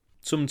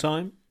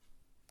sometime.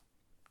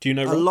 Do you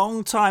know? A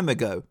long time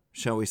ago,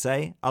 shall we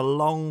say? A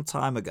long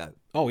time ago.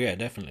 Oh, yeah,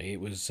 definitely.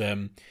 It was,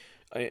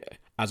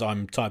 as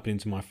I'm typing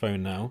into my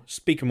phone now,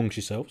 speak amongst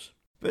yourselves.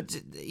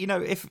 But, you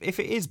know, if it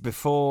is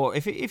before,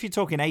 if you're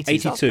talking 80s,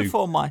 82. that's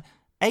before my...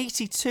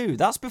 82,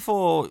 that's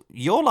before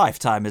your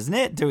lifetime, isn't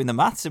it? Doing the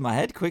maths in my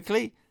head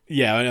quickly.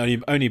 Yeah,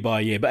 only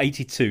by a year, but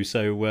 82.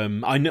 So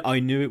I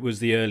knew it was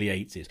the early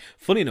 80s.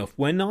 Funny enough,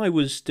 when I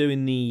was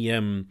doing the...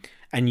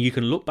 and you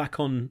can look back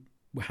on,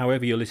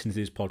 however you're listening to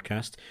this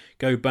podcast,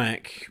 go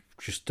back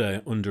just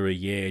under a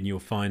year and you'll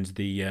find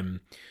the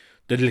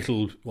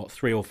little,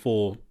 3 or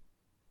 4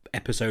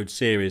 episode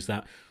series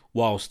that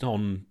whilst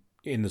on...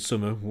 in the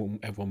summer,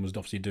 everyone was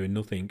obviously doing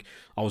nothing.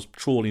 I was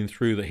trawling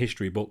through the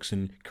history books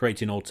and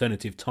creating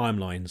alternative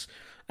timelines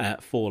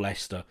for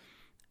Leicester.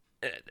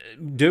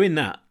 Doing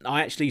that,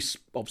 I actually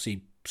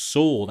obviously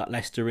saw that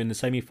Leicester in the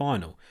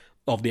semi-final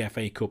of the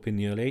FA Cup in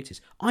the early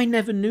 80s. I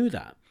never knew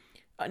that.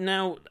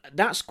 Now,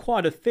 that's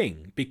quite a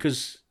thing,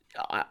 because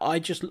I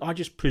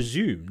just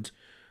presumed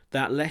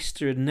that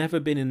Leicester had never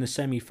been in the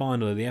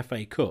semi-final of the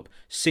FA Cup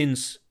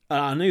since,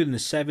 I knew in the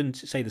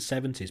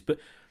 70s, but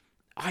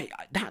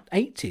that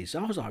 80s,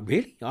 I was like,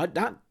 really?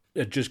 That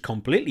just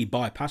completely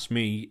bypassed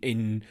me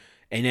in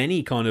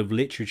any kind of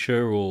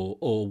literature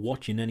or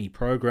watching any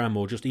program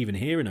or just even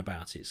hearing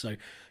about it. So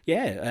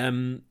yeah,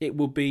 it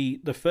will be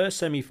the first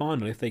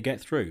semi-final if they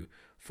get through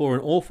for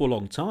an awful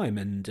long time.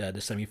 And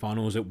the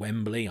semi-finals at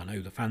Wembley, I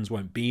know the fans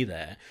won't be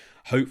there.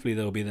 Hopefully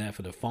they'll be there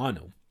for the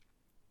final.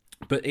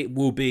 But it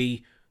will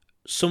be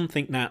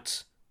something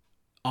that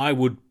I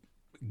would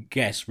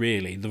guess,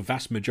 really, the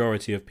vast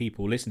majority of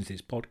people listening to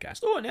this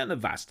podcast, or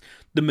not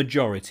the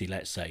majority,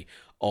 let's say,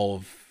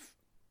 of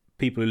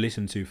people who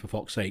listen to For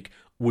Fox's Sake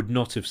would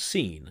not have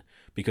seen,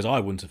 because I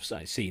wouldn't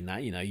have seen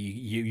that. You know,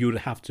 you would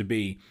have to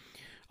be,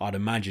 I'd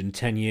imagine,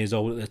 10 years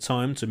old at the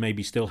time to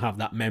maybe still have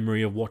that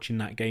memory of watching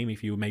that game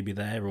if you were maybe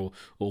there or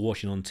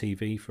watching on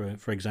TV,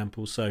 for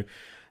example. So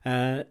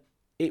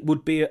it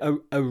would be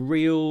a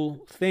real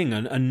thing,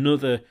 and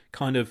another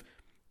kind of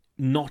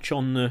notch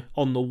on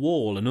the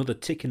wall, another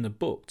tick in the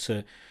book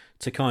to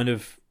kind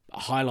of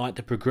highlight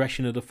the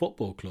progression of the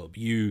football club.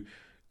 You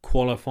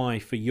qualify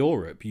for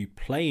Europe, you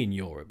play in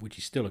Europe, which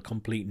is still a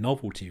complete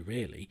novelty,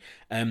 really.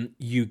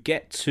 You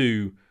get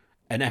to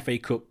an FA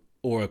Cup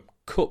or a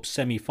Cup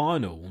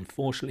semi-final.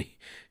 Unfortunately,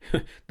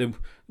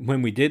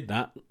 when we did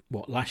that,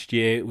 last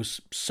year it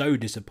was so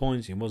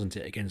disappointing, wasn't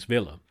it, against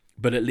Villa?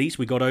 But at least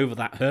we got over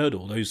that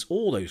hurdle.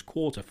 All those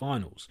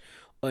quarter-finals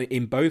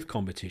in both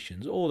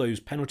competitions, all those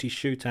penalty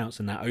shootouts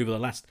and that over the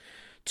last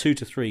 2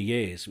 to 3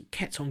 years, we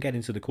kept on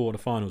getting to the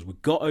quarter-finals. We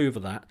got over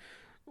that.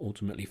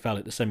 Ultimately, fell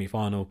at the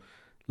semi-final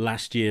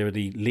last year of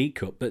the League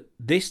Cup, but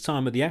this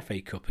time of the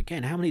FA Cup,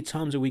 again, how many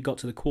times have we got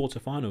to the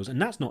quarterfinals?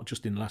 And that's not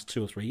just in the last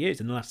 2 or 3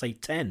 years. In the last, say,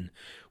 10,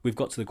 we've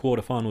got to the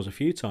quarterfinals a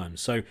few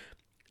times. So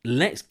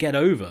let's get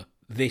over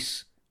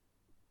this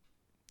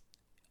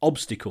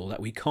obstacle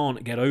that we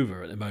can't get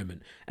over at the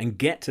moment and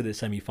get to the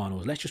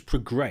semi-finals. Let's just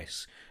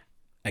progress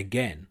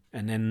again,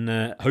 and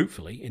then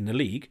hopefully in the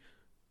league,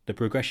 the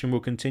progression will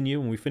continue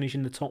and we finish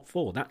in the top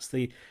 4. That's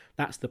the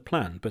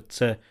plan.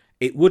 But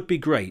it would be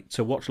great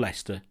to watch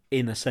Leicester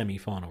in a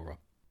semi-final, Rob.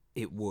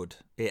 It would.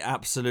 It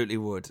absolutely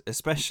would.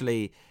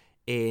 Especially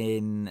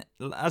in,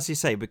 as you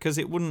say, because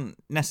it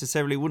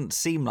wouldn't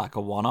seem like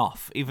a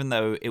one-off, even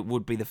though it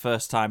would be the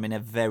first time in a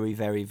very,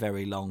 very,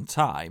 very long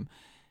time.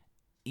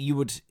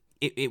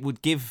 It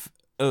would give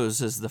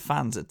us as the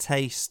fans a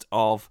taste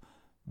of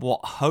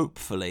what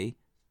hopefully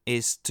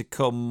is to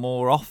come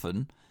more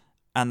often,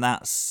 and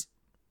that's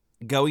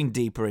going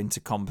deeper into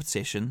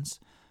competitions,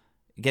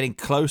 getting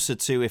closer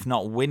to, if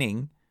not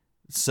winning,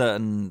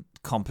 certain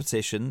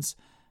competitions,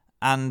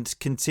 and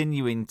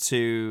continuing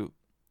to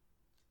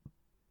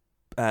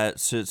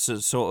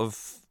sort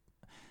of,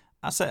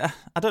 I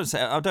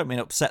don't mean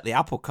upset the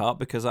apple cart,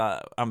 because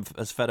I'm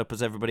as fed up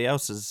as everybody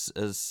else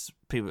as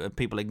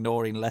people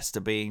ignoring Leicester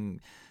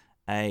being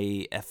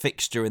a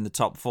fixture in the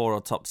top 4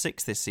 or top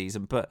 6 this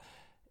season, but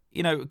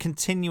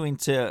continuing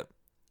to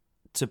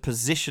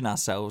position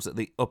ourselves at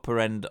the upper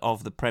end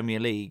of the Premier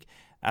League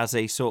as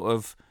a sort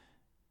of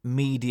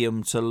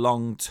medium to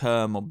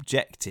long-term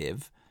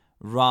objective,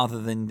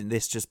 rather than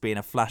this just being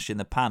a flash in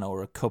the pan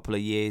or a couple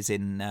of years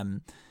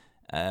in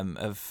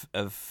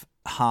of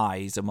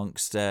highs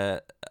amongst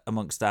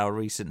our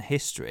recent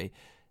history.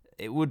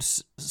 It would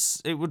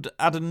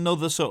add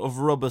another sort of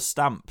rubber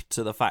stamp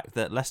to the fact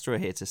that Leicester are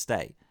here to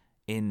stay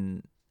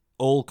in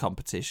all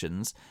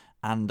competitions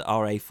and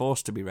are a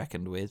force to be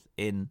reckoned with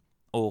in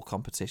all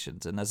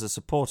competitions. And as a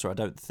supporter, I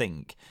don't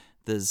think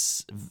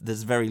there's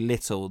very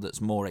little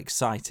that's more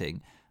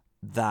exciting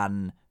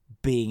than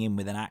being in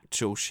with an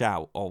actual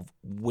shout of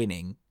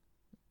winning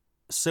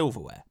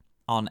silverware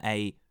on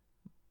a,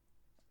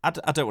 I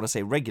don't want to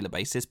say regular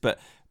basis, but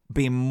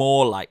being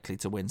more likely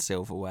to win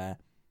silverware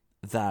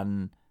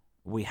than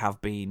we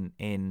have been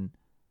in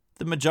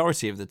the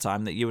majority of the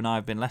time that you and I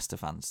have been Leicester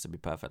fans, to be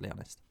perfectly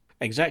honest.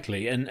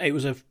 Exactly, and it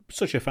was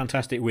such a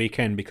fantastic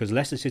weekend because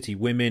Leicester City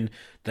women,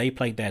 they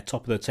played their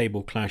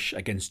top-of-the-table clash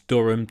against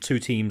Durham, 2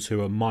 teams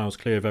who are miles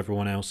clear of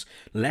everyone else.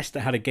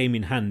 Leicester had a game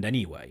in hand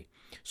anyway,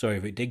 so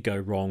if it did go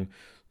wrong,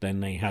 then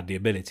they had the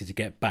ability to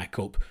get back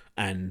up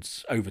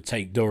and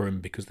overtake Durham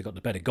because they got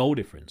the better goal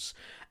difference.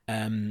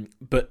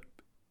 But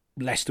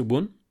Leicester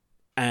won,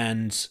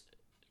 and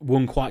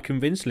won quite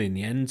convincingly in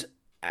the end,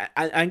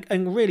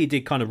 and really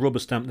did kind of rubber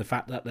stamp the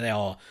fact that they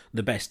are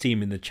the best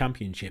team in the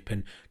Championship.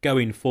 And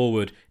going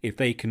forward, if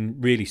they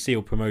can really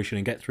seal promotion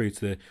and get through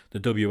to the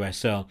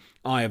WSL,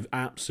 I have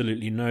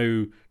absolutely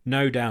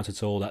no doubt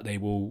at all that they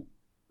will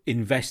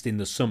invest in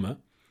the summer.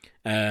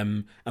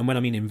 And when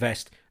I mean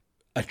invest,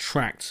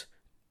 attract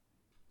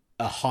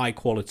a high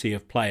quality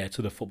of player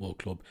to the football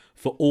club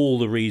for all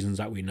the reasons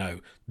that we know.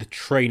 The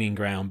training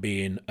ground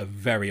being a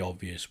very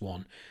obvious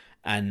one,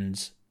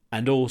 and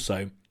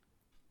also,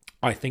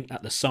 I think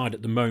that the side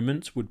at the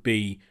moment would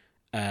be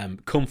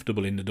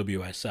comfortable in the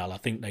WSL. I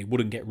think they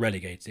wouldn't get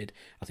relegated.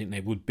 I think they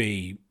would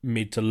be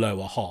mid to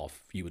lower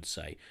half, you would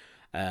say.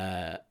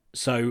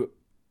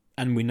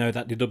 And we know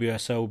that the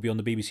WSL will be on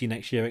the BBC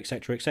next year,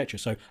 etc., etc.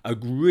 So a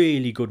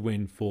really good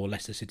win for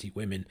Leicester City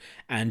women,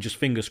 and just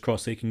fingers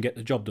crossed they can get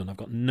the job done. I've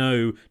got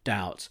no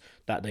doubt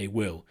that they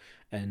will,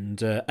 and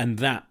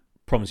that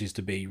promises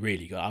to be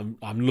really good.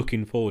 I'm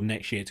looking forward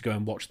next year to go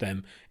and watch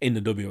them in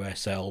the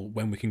WSL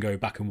when we can go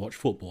back and watch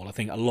football. I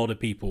think a lot of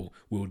people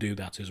will do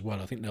that as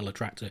well. I think they'll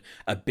attract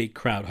a big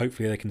crowd.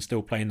 Hopefully they can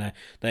still play in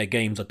their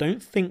games. I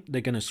don't think they're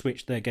going to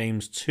switch their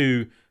games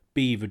to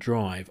Beaver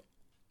Drive.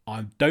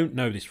 I don't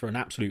know this for an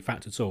absolute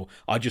fact at all.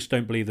 I just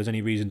don't believe there's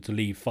any reason to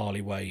leave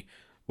Farley Way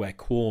where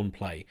Quorn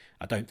play.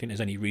 I don't think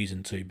there's any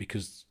reason to,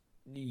 because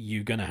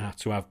you're going to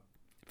have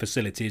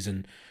facilities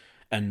and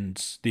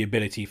the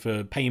ability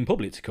for paying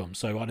public to come.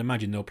 So I'd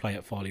imagine they'll play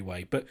at Farley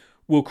Way. But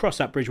we'll cross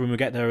that bridge when we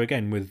get there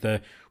again with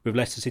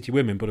Leicester City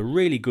women. But a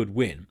really good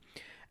win.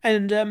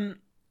 And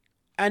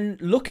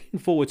looking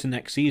forward to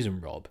next season,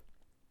 Rob,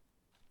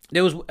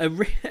 there was a...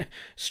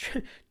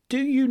 Do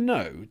you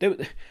know?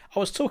 I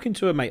was talking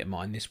to a mate of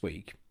mine this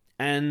week,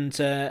 and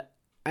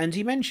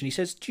he mentioned, he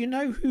says, do you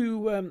know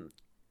who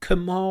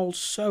Kamal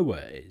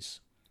Sowa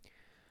is?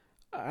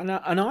 And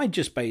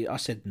I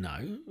said,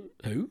 no.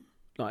 Who?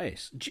 Like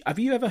this. Have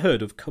you ever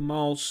heard of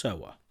Kamal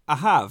Sowa? I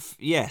have,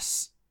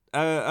 yes.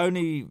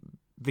 Only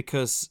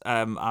because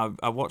I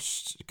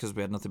watched, because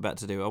we had nothing better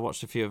to do, I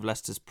watched a few of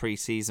Leicester's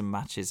pre-season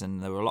matches,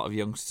 and there were a lot of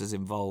youngsters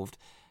involved,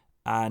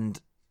 and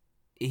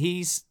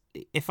he's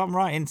if I'm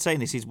right in saying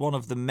this, he's one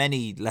of the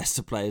many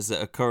Leicester players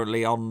that are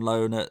currently on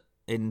loan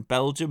in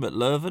Belgium at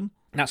Leuven.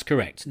 That's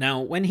correct. Now,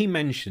 when he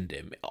mentioned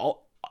him,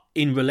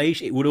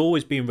 it would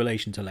always be in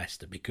relation to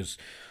Leicester because,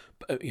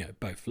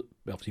 both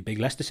obviously big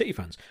Leicester City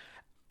fans.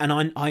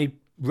 And I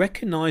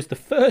recognised the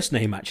first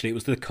name, actually. It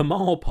was the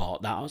Kamal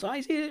part that I was like,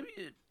 is he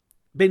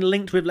been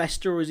linked with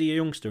Leicester or is he a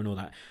youngster and all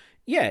that?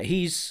 Yeah,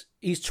 he's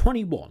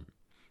 21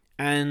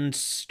 and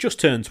just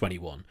turned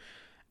 21.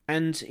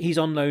 And he's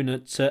on loan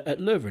at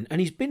Leuven. And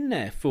he's been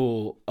there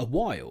for a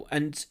while.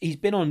 And he's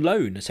been on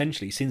loan,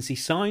 essentially, since he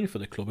signed for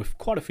the club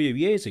quite a few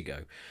years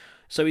ago.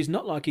 So it's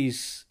not like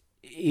he's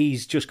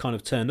just kind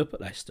of turned up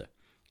at Leicester.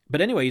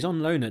 But anyway, he's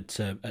on loan at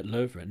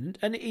Leuven.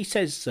 And he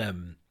says,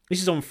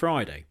 this is on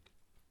Friday.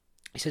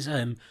 He says,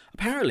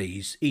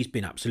 apparently he's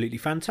been absolutely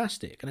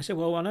fantastic. And I said,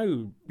 well, I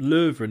know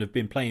Leuven have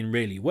been playing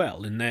really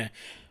well. And they're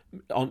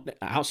on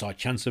outside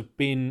chance of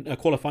being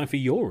qualifying for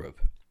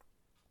Europe.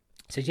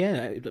 He said,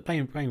 yeah,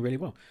 playing really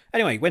well.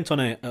 Anyway, went on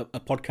a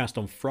podcast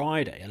on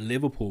Friday, a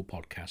Liverpool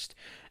podcast,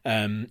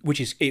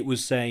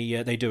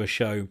 they do a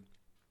show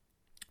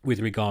with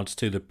regards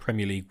to the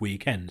Premier League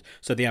weekend.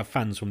 So they have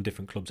fans from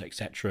different clubs,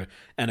 etc.,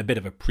 and a bit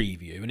of a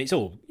preview, and it's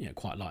all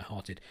quite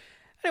light-hearted.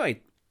 Anyway,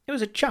 there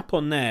was a chap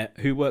on there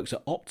who works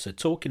at Opta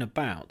talking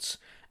about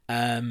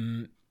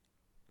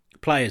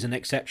players and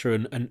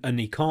etc., and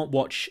he can't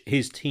watch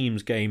his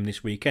team's game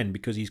this weekend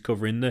because he's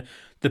covering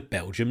the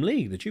Belgium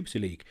League, the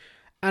Jupiler League.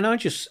 And I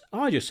just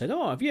said,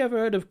 have you ever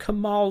heard of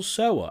Kamal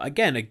Soa?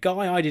 Again, a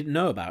guy I didn't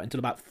know about until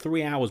about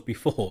 3 hours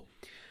before.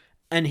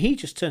 And he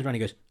just turns around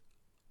and goes,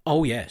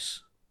 oh, yes.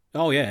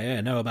 Oh,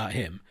 yeah, know about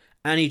him.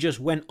 And he just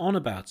went on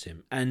about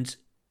him. And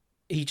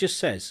he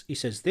says,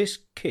 this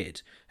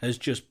kid has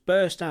just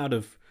burst out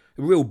of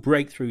a real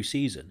breakthrough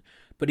season.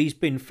 But he's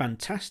been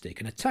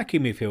fantastic. An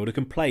attacking midfielder,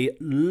 can play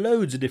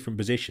loads of different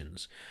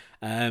positions.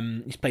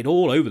 He's played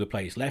all over the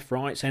place, left,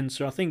 right,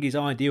 centre. I think his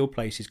ideal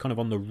place is kind of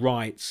on the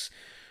right,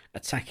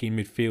 attacking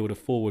midfielder,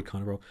 forward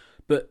kind of role.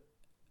 But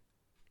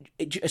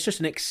it's just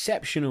an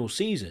exceptional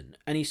season.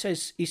 And he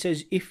says,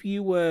 if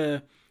you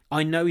were...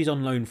 I know he's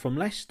on loan from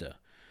Leicester.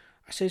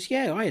 I says,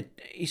 yeah.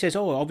 He says,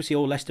 obviously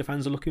all Leicester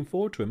fans are looking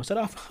forward to him. I said,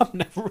 I've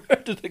never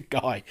heard of the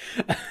guy.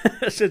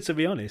 I said, to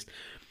be honest.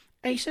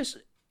 And he says,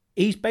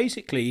 he's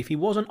basically, if he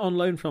wasn't on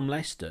loan from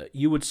Leicester,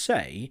 you would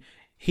say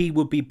he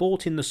would be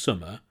bought in the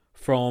summer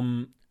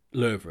from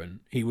Leuven.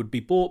 He would be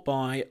bought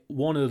by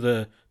one of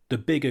the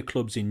bigger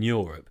clubs in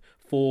Europe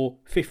for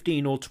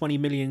 15 or 20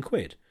 million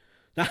quid.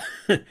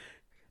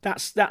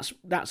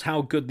 That's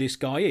how good this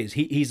guy is.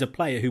 He's a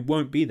player who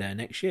won't be there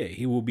next year.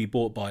 He will be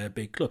bought by a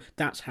big club.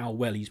 That's how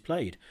well he's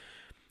played.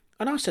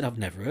 And I said, I've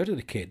never heard of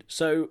the kid.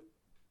 So,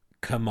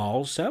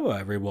 Kamal Soa,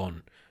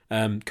 everyone.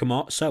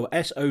 Kamal Soa,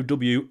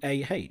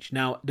 S-O-W-A-H.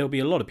 Now, there'll be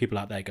a lot of people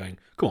out there going,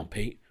 come on,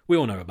 Pete, we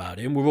all know about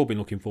him. We've all been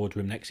looking forward to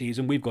him next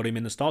season. We've got him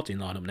in the starting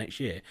lineup next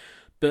year.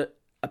 But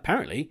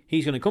apparently,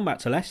 he's going to come back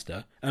to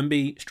Leicester and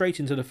be straight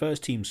into the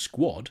first team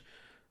squad.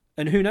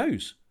 And who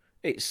knows?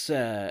 It's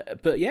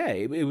but yeah,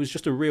 it was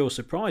just a real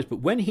surprise.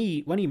 But when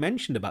he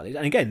mentioned about this,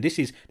 and again, this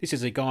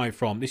is a guy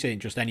from, this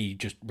ain't just any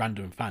just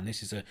random fan.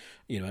 This is an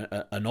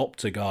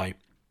Opta guy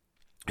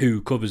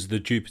who covers the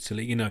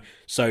Jupiler League.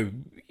 So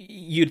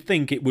you'd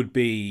think it would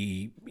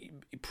be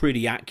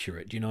pretty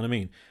accurate. Do you know what I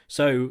mean?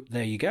 So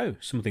there you go,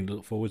 something to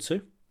look forward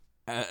to.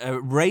 A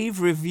rave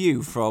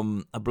review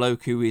from a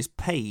bloke who is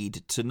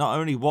paid to not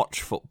only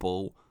watch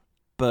football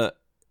but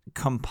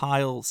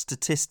compile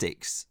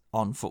statistics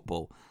on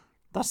football.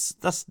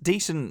 That's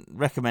decent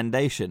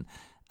recommendation.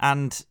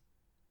 And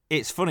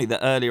it's funny that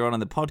earlier on in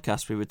the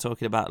podcast we were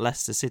talking about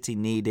Leicester City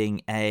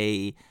needing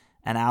an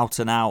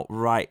out-and-out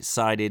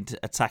right-sided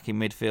attacking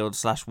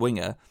midfield /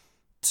 winger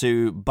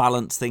to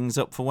balance things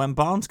up for when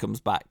Barnes comes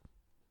back.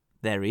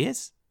 There he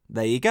is.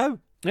 There you go.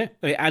 Yeah,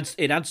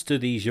 it adds to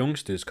these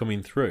youngsters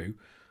coming through,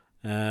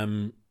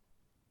 making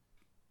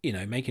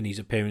these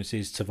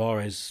appearances,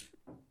 Tavares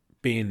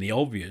being the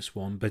obvious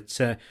one, but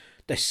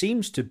there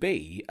seems to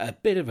be a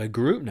bit of a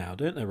group now,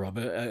 don't there, Rob?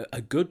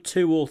 A good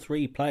 2 or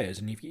 3 players,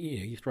 and if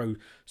you throw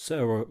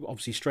Soa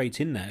obviously straight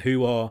in there,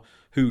 who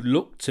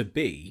look to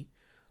be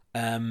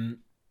out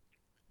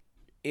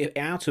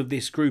of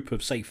this group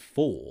of say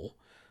 4.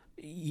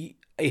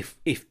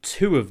 If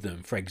 2 of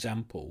them, for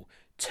example,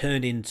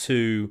 turn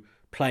into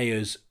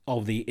players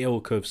of the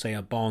ilk of say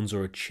a Barnes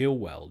or a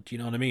Chilwell, do you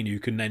know what I mean? Who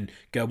can then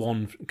go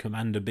on,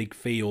 command a big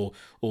fee,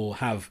 or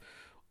have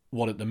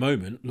what at the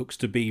moment looks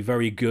to be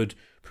very good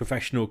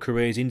professional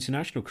careers,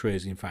 international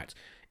careers, in fact.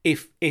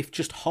 If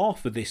just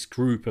half of this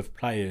group of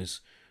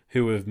players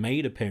who have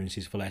made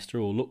appearances for Leicester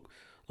or look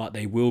like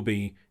they will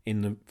be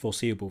in the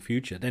foreseeable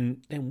future,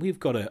 then we've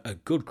got a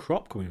good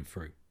crop coming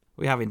through.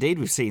 We have indeed.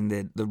 We've seen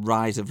the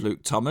rise of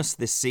Luke Thomas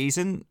this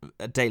season.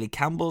 Daley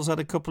Campbell's had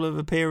a couple of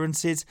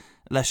appearances.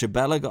 Lesha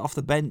Bella got off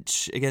the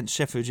bench against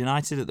Sheffield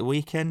United at the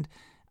weekend.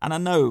 And I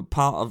know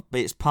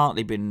it's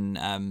partly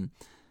been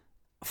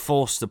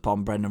forced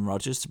upon Brendan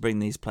Rodgers to bring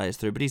these players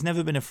through, but he's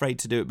never been afraid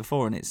to do it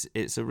before, and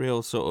it's a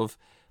real sort of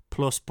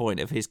plus point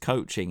of his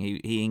coaching.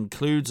 He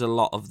includes a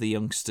lot of the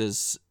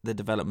youngsters, the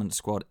development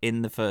squad,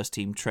 in the first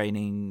team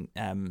training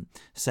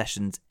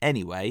sessions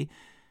anyway.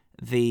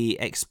 The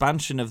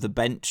expansion of the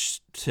bench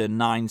to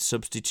 9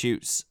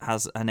 substitutes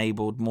has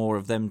enabled more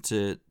of them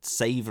to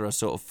savour a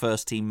sort of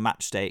first team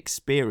matchday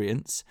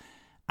experience.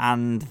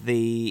 And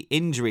the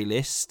injury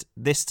list,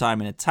 this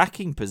time in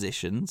attacking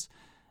positions,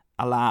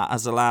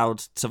 has allowed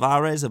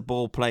Tavares, a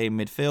ball-playing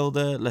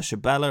midfielder,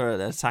 Lechabella,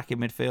 an attacking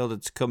midfielder,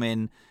 to come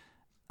in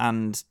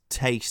and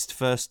taste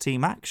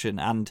first-team action.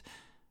 And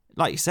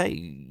like you say,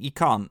 you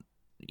can't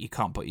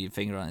put your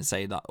finger on it and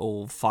say that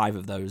all 5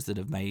 of those that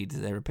have made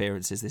their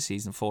appearances this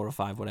season, 4 or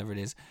 5, whatever it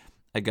is,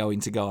 are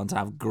going to go on to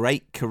have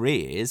great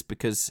careers,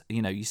 because,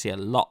 you see a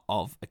lot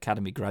of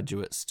academy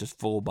graduates just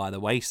fall by the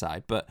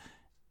wayside. But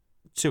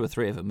 2 or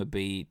 3 of them would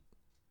be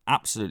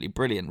absolutely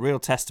brilliant. Real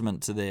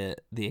testament to the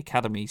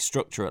academy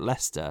structure at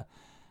Leicester,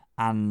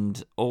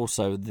 and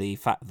also the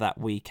fact that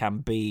we can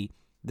be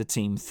the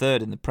team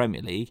 3rd in the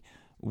Premier League,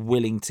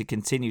 willing to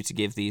continue to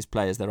give these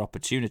players their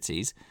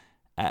opportunities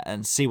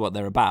and see what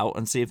they're about,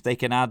 and see if they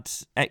can add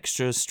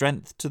extra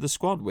strength to the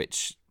squad,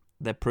 which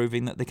they're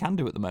proving that they can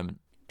do at the moment.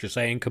 Just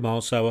saying,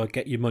 Kamal Soa,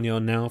 get your money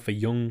on now for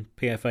Young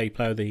PFA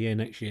Player of the Year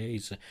next year.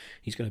 He's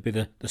going to be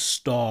the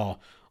star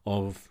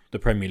of the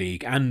Premier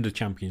League and the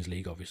Champions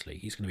League, obviously.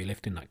 He's going to be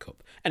lifting that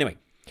cup. Anyway,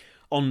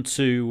 on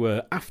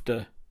to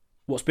after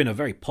what's been a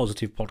very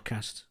positive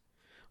podcast,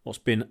 what's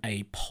been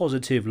a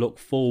positive look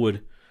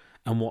forward,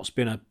 and what's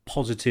been a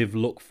positive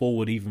look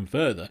forward even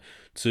further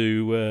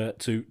to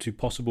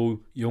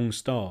possible young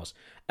stars.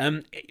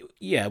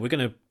 We're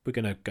gonna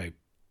go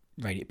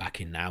rein it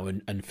back in now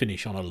and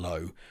finish on a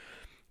low,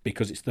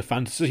 because it's the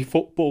Fantasy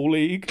Football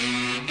League.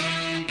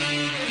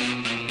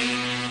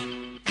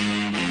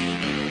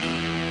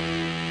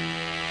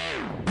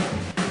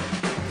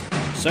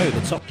 So,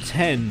 the top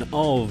 10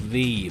 of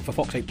the For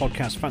Fox 8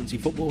 Podcast Fantasy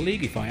Football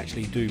League. If I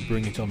actually do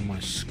bring it on my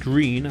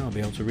screen, I'll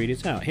be able to read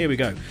it out. Here we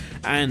go.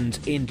 And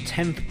in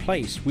 10th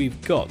place, we've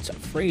got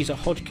Fraser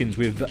Hodgkins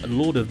with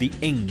Lord of the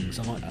Ings,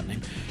 I like that name,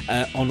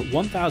 on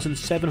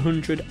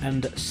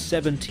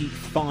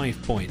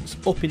 1,775 points.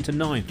 Up into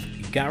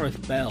 9th,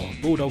 Gareth Bell,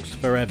 Bulldogs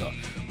Forever,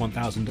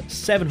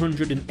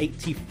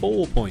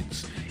 1,784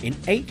 points. In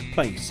 8th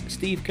place,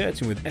 Steve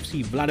Curtin with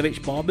FC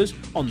Vladovic Barbers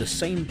on the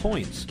same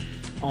points.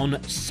 On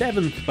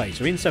 7th place,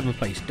 or in 7th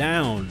place,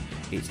 down,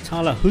 it's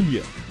Tala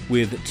Hunya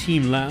with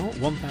Team Lao,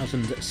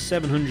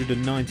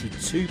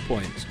 1,792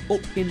 points.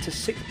 Up into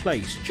 6th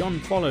place, John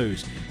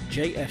Follows,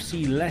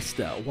 JFC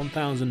Leicester,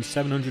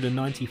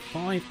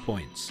 1,795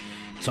 points.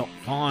 Top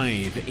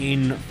 5,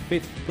 in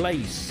 5th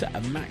place,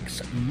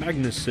 Max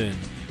Magnussen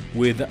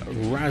with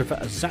Rav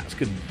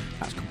Zatskin.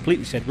 That's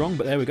completely said wrong,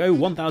 but there we go,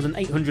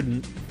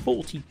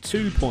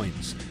 1,842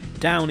 points.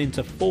 Down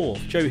into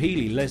 4th, Joe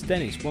Healy, Les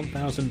Dennis,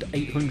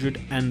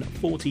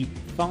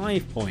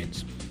 1,845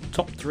 points.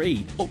 Top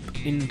 3, up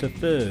into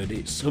 3rd,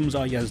 it's Hamza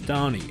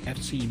Yazdani,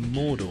 FC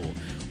Mordor,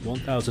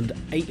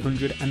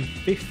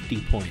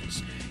 1,850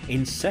 points.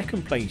 In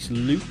 2nd place,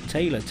 Luke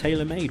Taylor,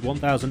 TaylorMade,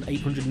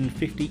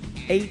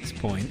 1,858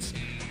 points.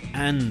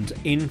 And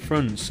in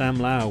front, Sam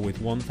Lau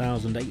with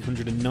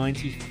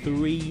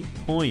 1,893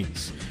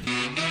 points.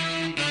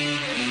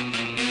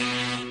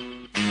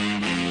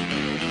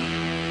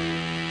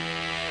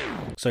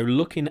 So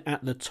looking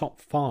at the top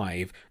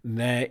 5,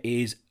 there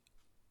is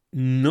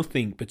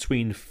nothing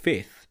between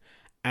 5th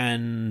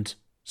and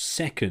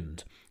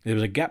 2nd. There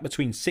was a gap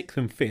between 6th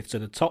and 5th, so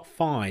the top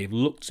 5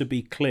 looked to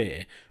be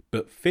clear,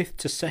 but 5th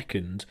to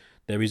 2nd,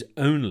 there is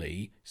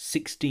only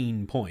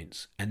 16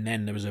 points. And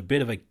then there was a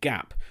bit of a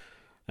gap,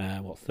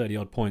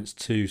 30-odd points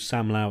to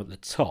Sam Lau at the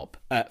top.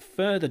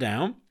 Further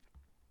down,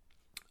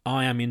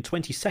 I am in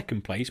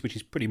 22nd place, which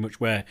is pretty much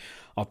where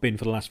I've been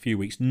for the last few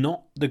weeks.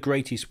 Not the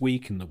greatest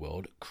week in the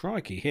world.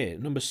 Crikey, here.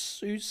 Number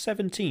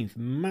 17th,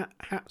 Matt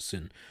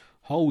Hatson.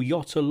 Whole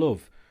Yotta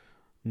Love.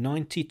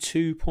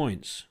 92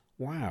 points.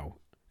 Wow.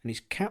 And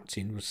his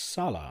captain was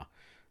Salah.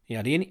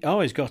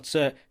 He's got...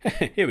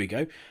 here we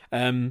go.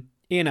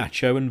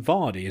 Iheanacho and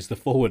Vardy as the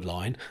forward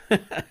line.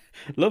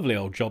 Lovely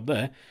old job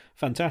there.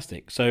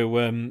 Fantastic. So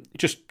it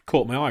just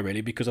caught my eye really,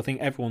 because I think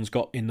everyone's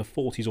got in the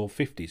 40s or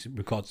 50s in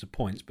regards to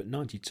points, but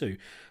 92,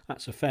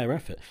 that's a fair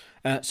effort.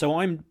 So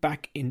I'm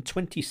back in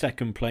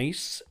 22nd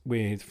place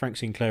with Frank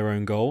Sinclair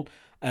own goal.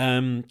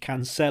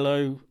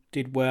 Cancelo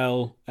did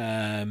well.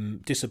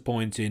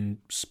 Disappointing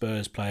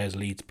Spurs players,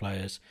 Leeds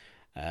players.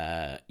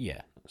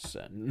 It's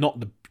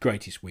not the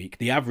greatest week.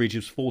 The average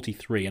was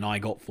 43 and I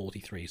got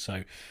 43.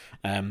 So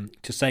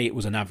to say it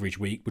was an average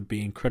week would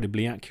be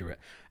incredibly accurate.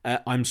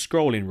 I'm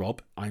scrolling,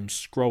 Rob. I'm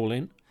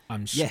scrolling.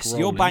 Yes,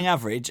 you're bang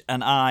average,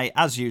 and I,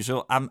 as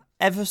usual, am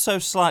ever so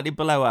slightly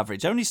below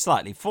average. Only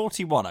slightly.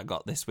 41 I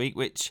got this week,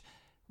 which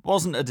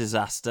wasn't a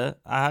disaster.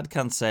 I had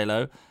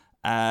Cancelo.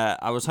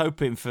 I was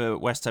hoping for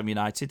West Ham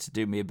United to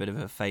do me a bit of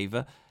a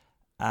favour.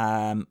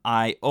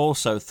 I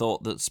also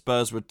thought that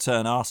Spurs would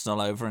turn Arsenal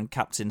over and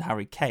captain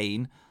Harry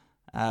Kane,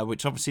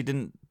 which obviously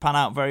didn't pan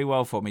out very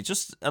well for me.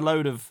 Just a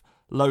load of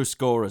low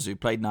scorers who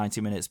played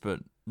 90 minutes but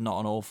not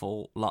an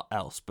awful lot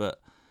else. But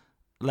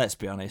let's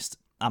be honest,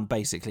 I'm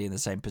basically in the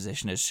same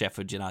position as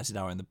Sheffield United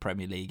are in the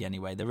Premier League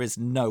anyway. There is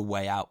no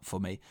way out for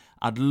me.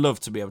 I'd love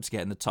to be able to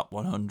get in the top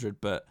 100,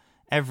 but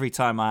every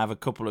time I have a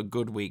couple of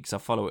good weeks, I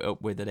follow it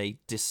up with a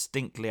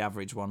distinctly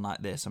average one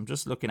like this. I'm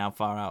just looking how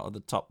far out of the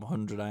top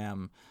 100 I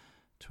am.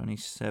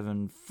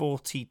 27,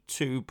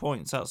 42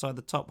 points outside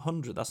the top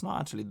 100. That's not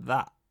actually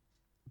that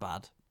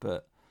bad,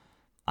 but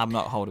I'm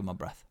not holding my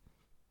breath.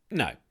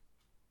 No.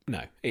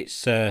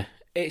 It's going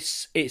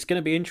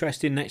to be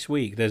interesting next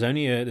week. There's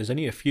only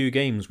a few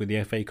games with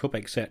the FA Cup,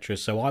 etc.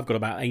 So I've got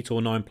about 8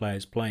 or 9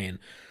 players playing.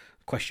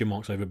 Question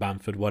marks over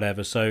Bamford,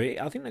 whatever. So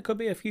I think there could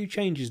be a few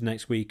changes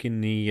next week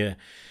in the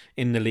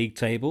league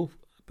table.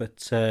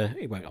 But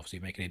it won't obviously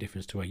make any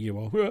difference to where you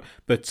are.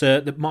 But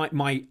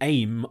my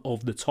aim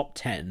of the top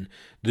 10,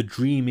 the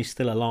dream is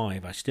still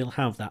alive. I still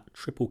have that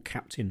triple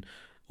captain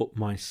up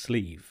my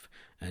sleeve.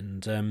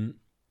 And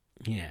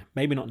yeah,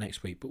 maybe not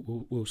next week, but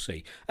we'll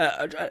see.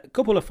 A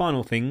couple of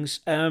final things.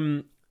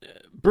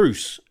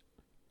 Bruce,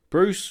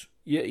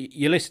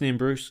 you're listening,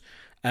 Bruce.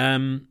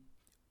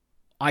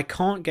 I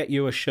can't get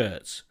you a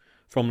shirt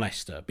from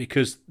Leicester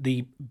because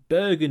the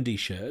burgundy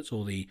shirts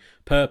or the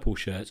purple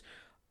shirts,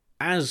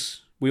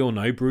 as we all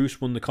know,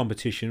 Bruce won the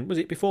competition. Was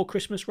it before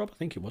Christmas, Rob? I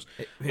think it was.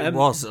 It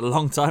was a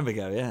long time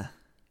ago, yeah.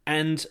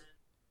 And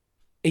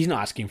he's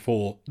not asking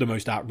for the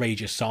most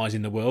outrageous size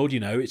in the world.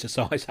 It's a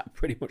size that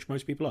pretty much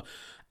most people are.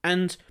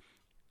 And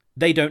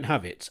they don't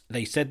have it.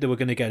 They said they were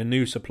going to get a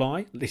new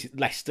supply. This is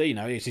Leicester,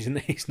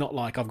 it's not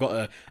like I've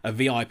got a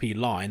VIP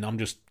line. I'm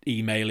just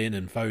emailing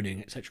and phoning,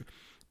 etc.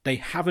 They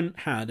haven't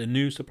had a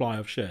new supply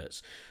of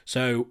shirts.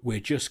 So we're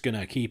just going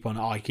to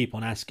I keep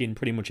on asking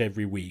pretty much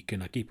every week,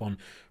 and I keep on,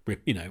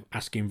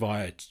 asking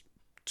via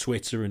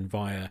Twitter and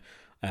via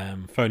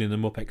phoning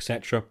them up,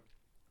 etc.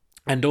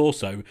 And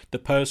also, the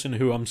person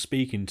who I'm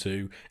speaking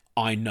to,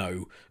 I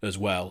know as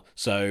well.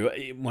 So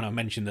when I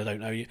mentioned I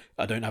don't know you,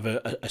 I don't have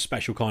a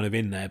special kind of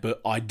in there,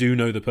 but I do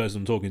know the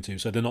person I'm talking to,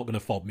 so they're not going to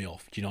fob me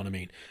off. Do you know what I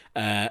mean?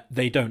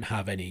 They don't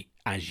have any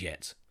as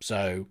yet.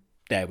 So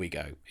there we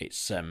go.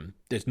 It's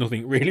there's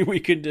nothing really we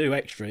can do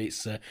extra.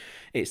 It's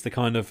the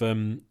kind of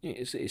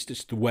it's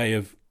just the way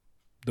of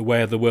the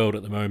world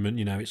at the moment.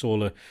 It's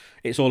all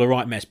a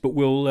right mess. But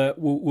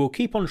we'll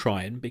keep on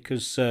trying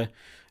because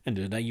end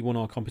of the day you won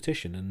our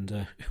competition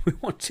and we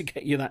want to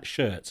get you that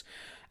shirt.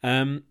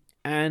 And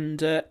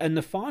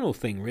the final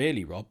thing,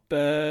 really, Rob.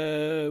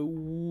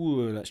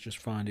 Let's just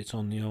find it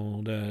on the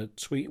old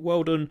tweet.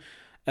 Well done.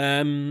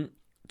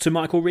 To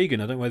Michael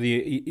Regan, I don't know whether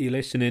you're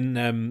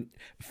listening,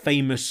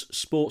 famous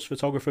sports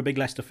photographer, big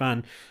Leicester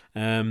fan,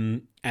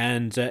 and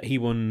he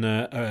won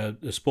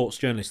the Sports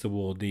Journalist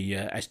Award, the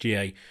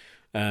SGA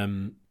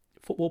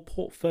Football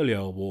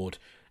Portfolio Award,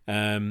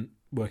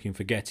 working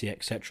for Getty,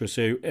 etc.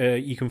 So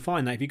you can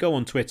find that. If you go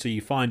on Twitter, you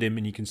find him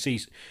and you can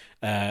see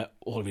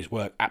all of his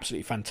work.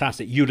 Absolutely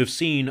fantastic. You'd have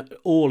seen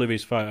all of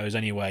his photos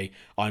anyway,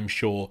 I'm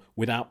sure,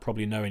 without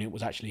probably knowing it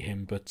was actually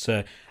him. But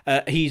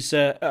he's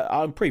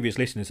a previous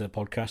listener to the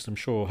podcast. I'm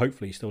sure,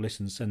 hopefully, he still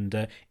listens.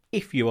 And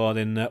if you are,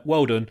 then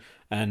well done.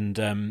 And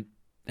there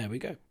we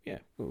go. Yeah,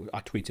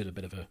 I tweeted a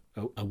bit of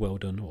a well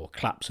done or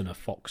claps and a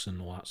fox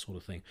and all that sort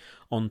of thing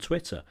on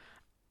Twitter.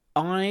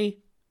 I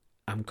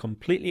am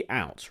completely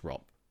out,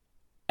 Rob.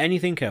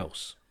 Anything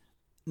else?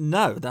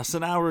 No, that's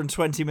an hour and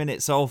 20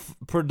 minutes of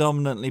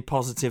predominantly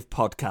positive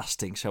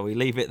podcasting. Shall we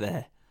leave it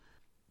there?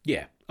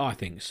 Yeah, I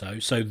think so.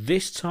 So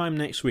this time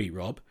next week,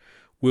 Rob,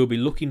 we'll be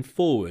looking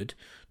forward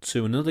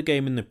to another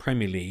game in the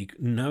Premier League,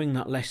 knowing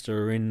that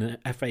Leicester are in the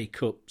FA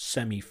Cup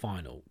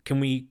semi-final. Can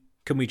we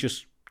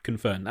just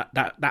confirm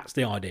that's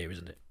the idea,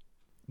 isn't it?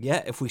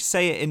 Yeah, if we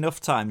say it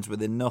enough times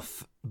with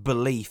enough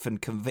belief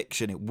and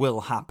conviction, it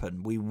will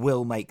happen. We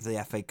will make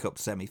the FA Cup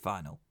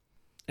semi-final.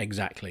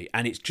 Exactly.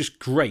 And it's just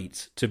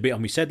great to be,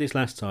 and we said this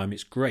last time,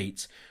 it's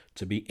great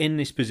to be in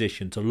this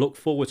position, to look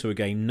forward to a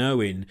game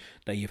knowing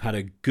that you've had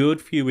a good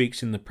few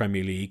weeks in the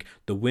Premier League.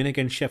 The win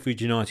against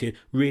Sheffield United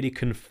really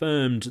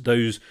confirmed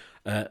those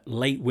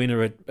late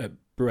winner at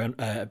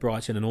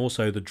Brighton and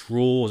also the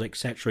draws,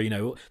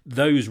 etc.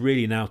 Those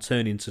really now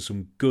turn into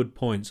some good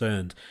points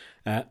earned,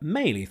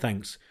 mainly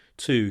thanks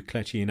to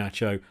Kelechi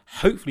Iheanacho.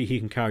 Hopefully he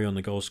can carry on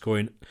the goal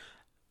scoring.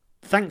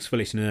 Thanks for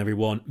listening,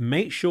 everyone.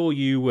 Make sure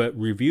you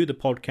review the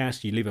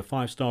podcast. You leave a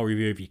 5-star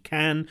review if you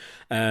can.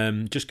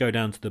 Just go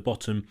down to the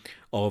bottom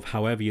of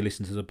however you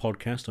listen to the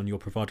podcast on your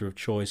provider of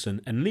choice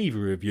and leave a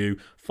review.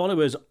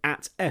 Follow us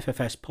at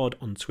FFSPod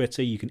on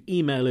Twitter. You can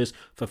email us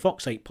for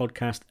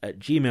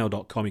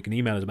fox8podcast@gmail.com. You can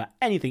email us about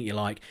anything you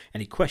like,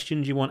 any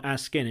questions you want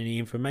asking, any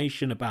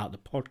information about the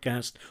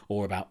podcast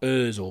or about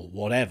us or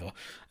whatever.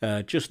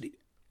 Just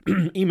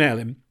email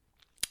him.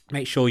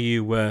 Make sure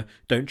you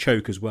don't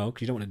choke as well, because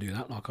you don't want to do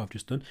that like I've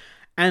just done.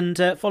 And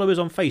follow us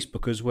on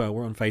Facebook as well.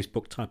 We're on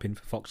Facebook. Type in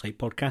for Fox 8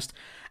 Podcast.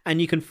 And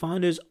you can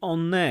find us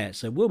on there.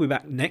 So we'll be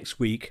back next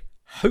week,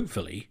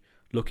 hopefully,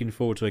 looking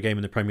forward to a game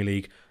in the Premier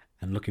League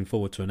and looking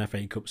forward to an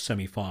FA Cup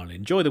semi-final.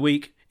 Enjoy the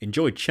week,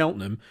 enjoy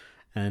Cheltenham,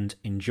 and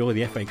enjoy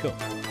the FA Cup.